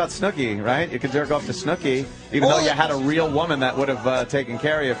 Yeah, what about Snooki, right? You could jerk off to Snooki, even though you had a real woman that would have taken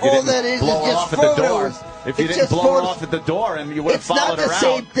care of you if you didn't blow her off at the door. If you didn't blow her off at the door and you would have followed her out. It's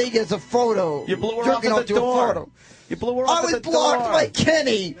not the same thing as a photo. You blew her off at the door. You blew her off at the door. I was blocked by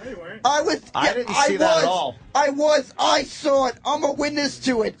Kenny. I didn't see that at all. I saw it. I'm a witness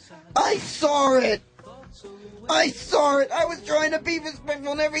to it. I saw it. I was trying to be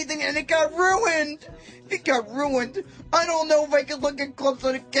respectful and everything, and it got ruined. I don't know if I could look at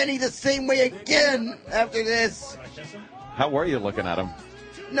closer at Kenny the same way again after this. How were you looking at him?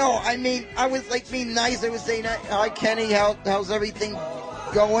 No, I mean, I was like being nice. I was saying, "Hi, Kenny. How's everything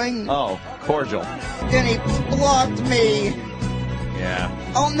going?" Oh, cordial. Kenny blocked me. Yeah.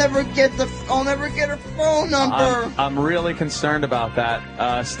 I'll never get her phone number. I'm really concerned about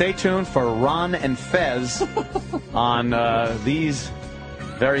that. Stay tuned for Ron and Fez on these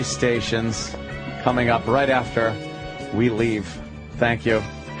very stations coming up right after we leave. Thank you.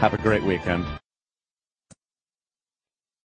 Have a great weekend.